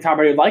mean, I think Tom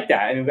Brady would like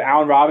that. I mean, with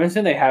Allen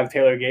Robinson, they have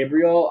Taylor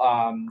Gabriel.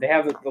 They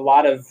have a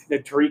lot of the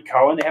Tariq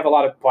Cohen. They have a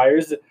lot of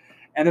players.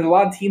 And there's a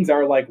lot of teams that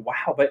are like,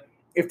 wow, but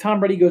if Tom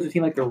Brady goes to a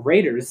team like the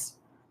Raiders,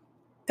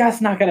 that's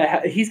not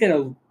gonna. He's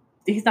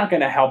not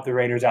gonna help the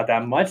Raiders out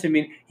that much. I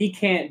mean, he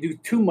can't do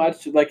too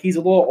much. Like, he's a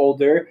little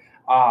older.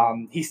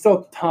 He's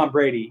still Tom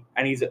Brady,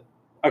 and he's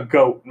a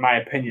GOAT in my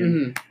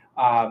opinion.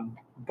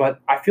 But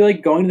I feel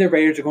like going to the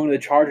Raiders or going to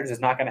the Chargers is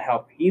not going to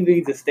help. He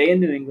needs to stay in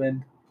New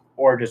England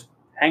or just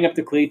hang up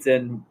the cleats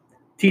and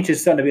teach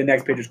his son to be the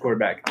next Patriots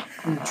quarterback.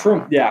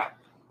 True. Yeah.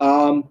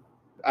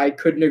 I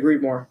couldn't agree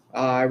more.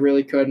 I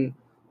really couldn't.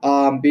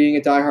 Being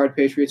a diehard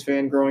Patriots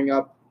fan growing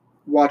up,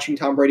 watching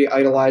Tom Brady,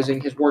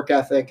 idolizing his work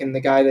ethic and the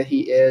guy that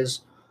he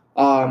is,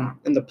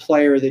 and the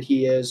player that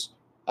he is,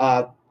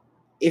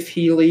 if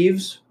he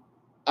leaves,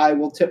 I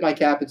will tip my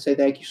cap and say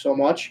thank you so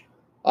much,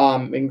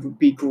 and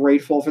be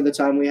grateful for the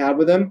time we had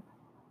with him.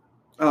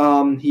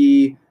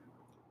 He,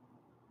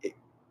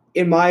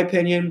 in my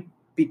opinion,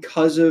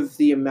 because of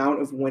the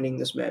amount of winning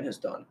this man has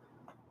done,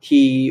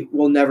 he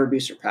will never be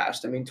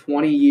surpassed. I mean,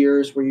 20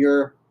 years where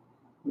you're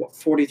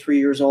 43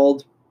 years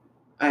old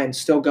and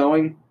still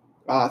going,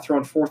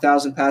 throwing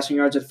 4,000 passing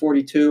yards at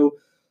 42.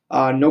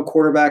 No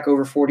quarterback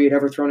over 40 had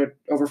ever thrown it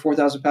over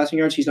 4,000 passing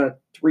yards. He's done it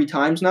 3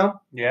 times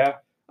now. Yeah.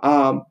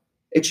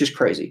 It's just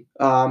crazy.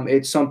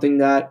 It's something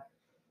that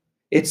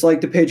it's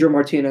like the Pedro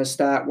Martinez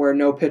stat where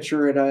no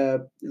pitcher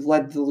had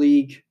led the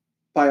league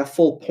by a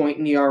full point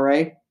in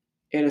ERA.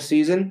 in a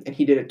season, and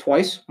he did it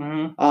twice.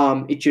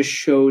 It just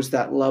shows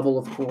that level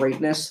of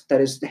greatness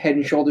that is head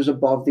and shoulders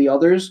above the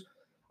others.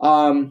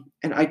 And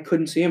I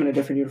couldn't see him in a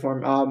different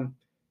uniform.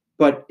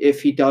 But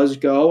if he does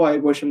go, I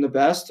wish him the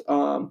best.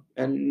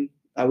 And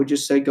I would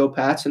just say go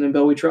Pats and in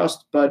Bill we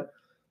trust. But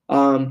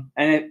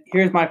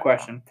here's my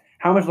question.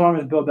 How much longer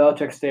does Bill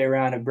Belichick stay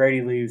around if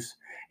Brady leaves?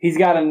 He's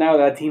got to know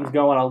that team's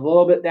going a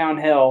little bit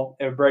downhill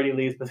if Brady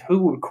leaves, but who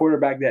would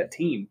quarterback that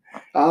team?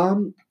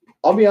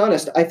 I'll be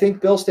honest. I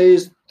think Bill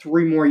stays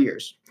 3 more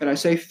years. And I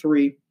say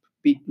 3,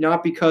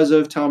 not because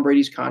of Tom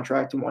Brady's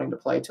contract and wanting to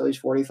play until he's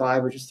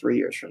 45, which is 3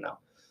 years from now.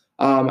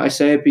 I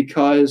say it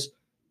because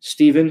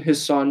Steven,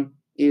 his son,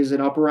 is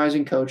an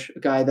uprising coach, a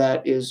guy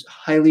that is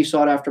highly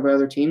sought after by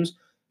other teams,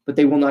 but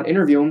they will not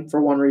interview him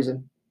for one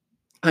reason.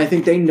 I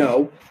think they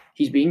know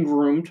he's being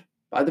groomed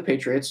by the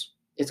Patriots.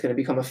 It's going to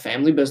become a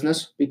family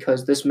business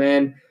because this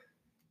man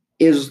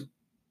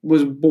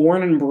was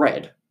born and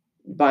bred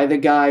by the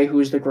guy who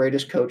is the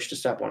greatest coach to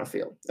step on a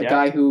field. A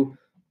guy who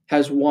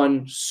has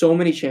won so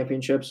many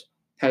championships,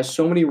 has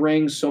so many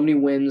rings, so many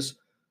wins,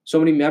 so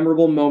many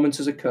memorable moments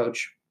as a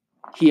coach.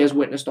 He has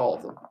witnessed all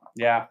of them.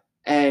 Yeah.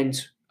 And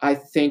I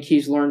think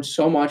he's learned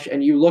so much.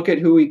 And you look at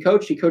who he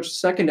coached. He coached the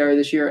secondary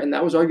this year, and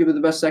that was arguably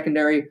the best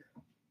secondary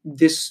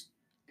this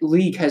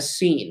league has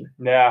seen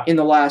in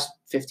the last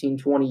 15,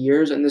 20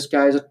 years. And this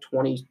guy is a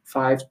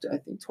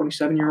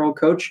 27-year-old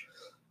coach.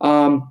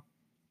 I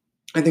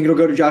think it'll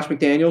go to Josh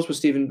McDaniels with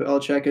Steven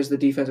Belichick as the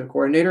defensive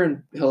coordinator,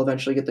 and he'll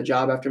eventually get the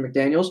job after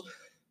McDaniels.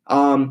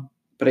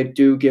 But I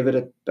do give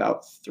it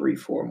about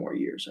 3-4 more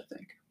years, I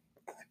think.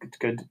 It's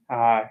good.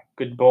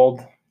 Good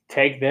bold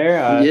take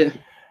there. Yeah.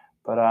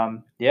 But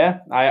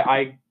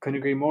I couldn't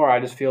agree more. I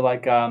just feel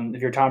like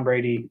if you're Tom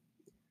Brady,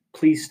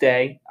 please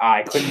stay.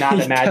 I could not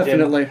imagine.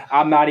 Definitely.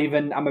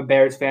 I'm a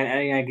Bears fan and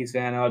a Yankees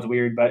fan. I know it's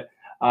weird, but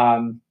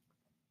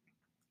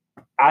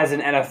as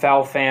an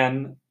NFL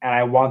fan, and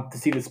I want to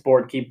see the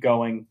sport keep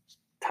going,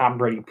 Tom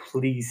Brady,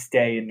 please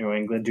stay in New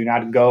England. Do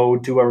not go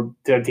to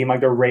a team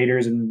like the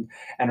Raiders and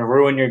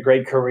ruin your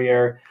great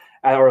career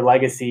or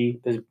legacy.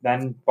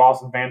 Then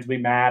Boston fans will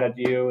be mad at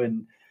you,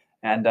 and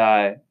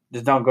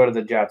just don't go to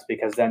the Jets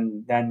because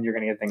then you're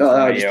going to get things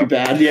that would just be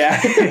bad.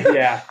 Yeah.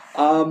 Yeah.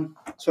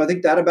 So I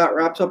think that about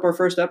wraps up our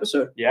first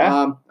episode.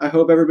 Yeah. I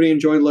hope everybody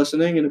enjoyed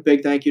listening, and a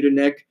big thank you to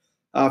Nick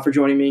for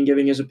joining me and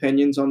giving his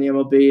opinions on the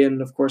MLB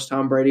and, of course,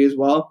 Tom Brady as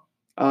well.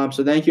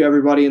 So thank you,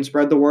 everybody, and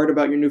spread the word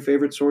about your new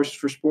favorite source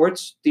for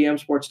sports, DM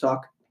Sports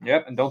Talk.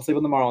 Yep, and don't sleep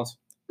on the Marlins.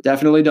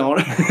 Definitely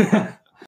don't.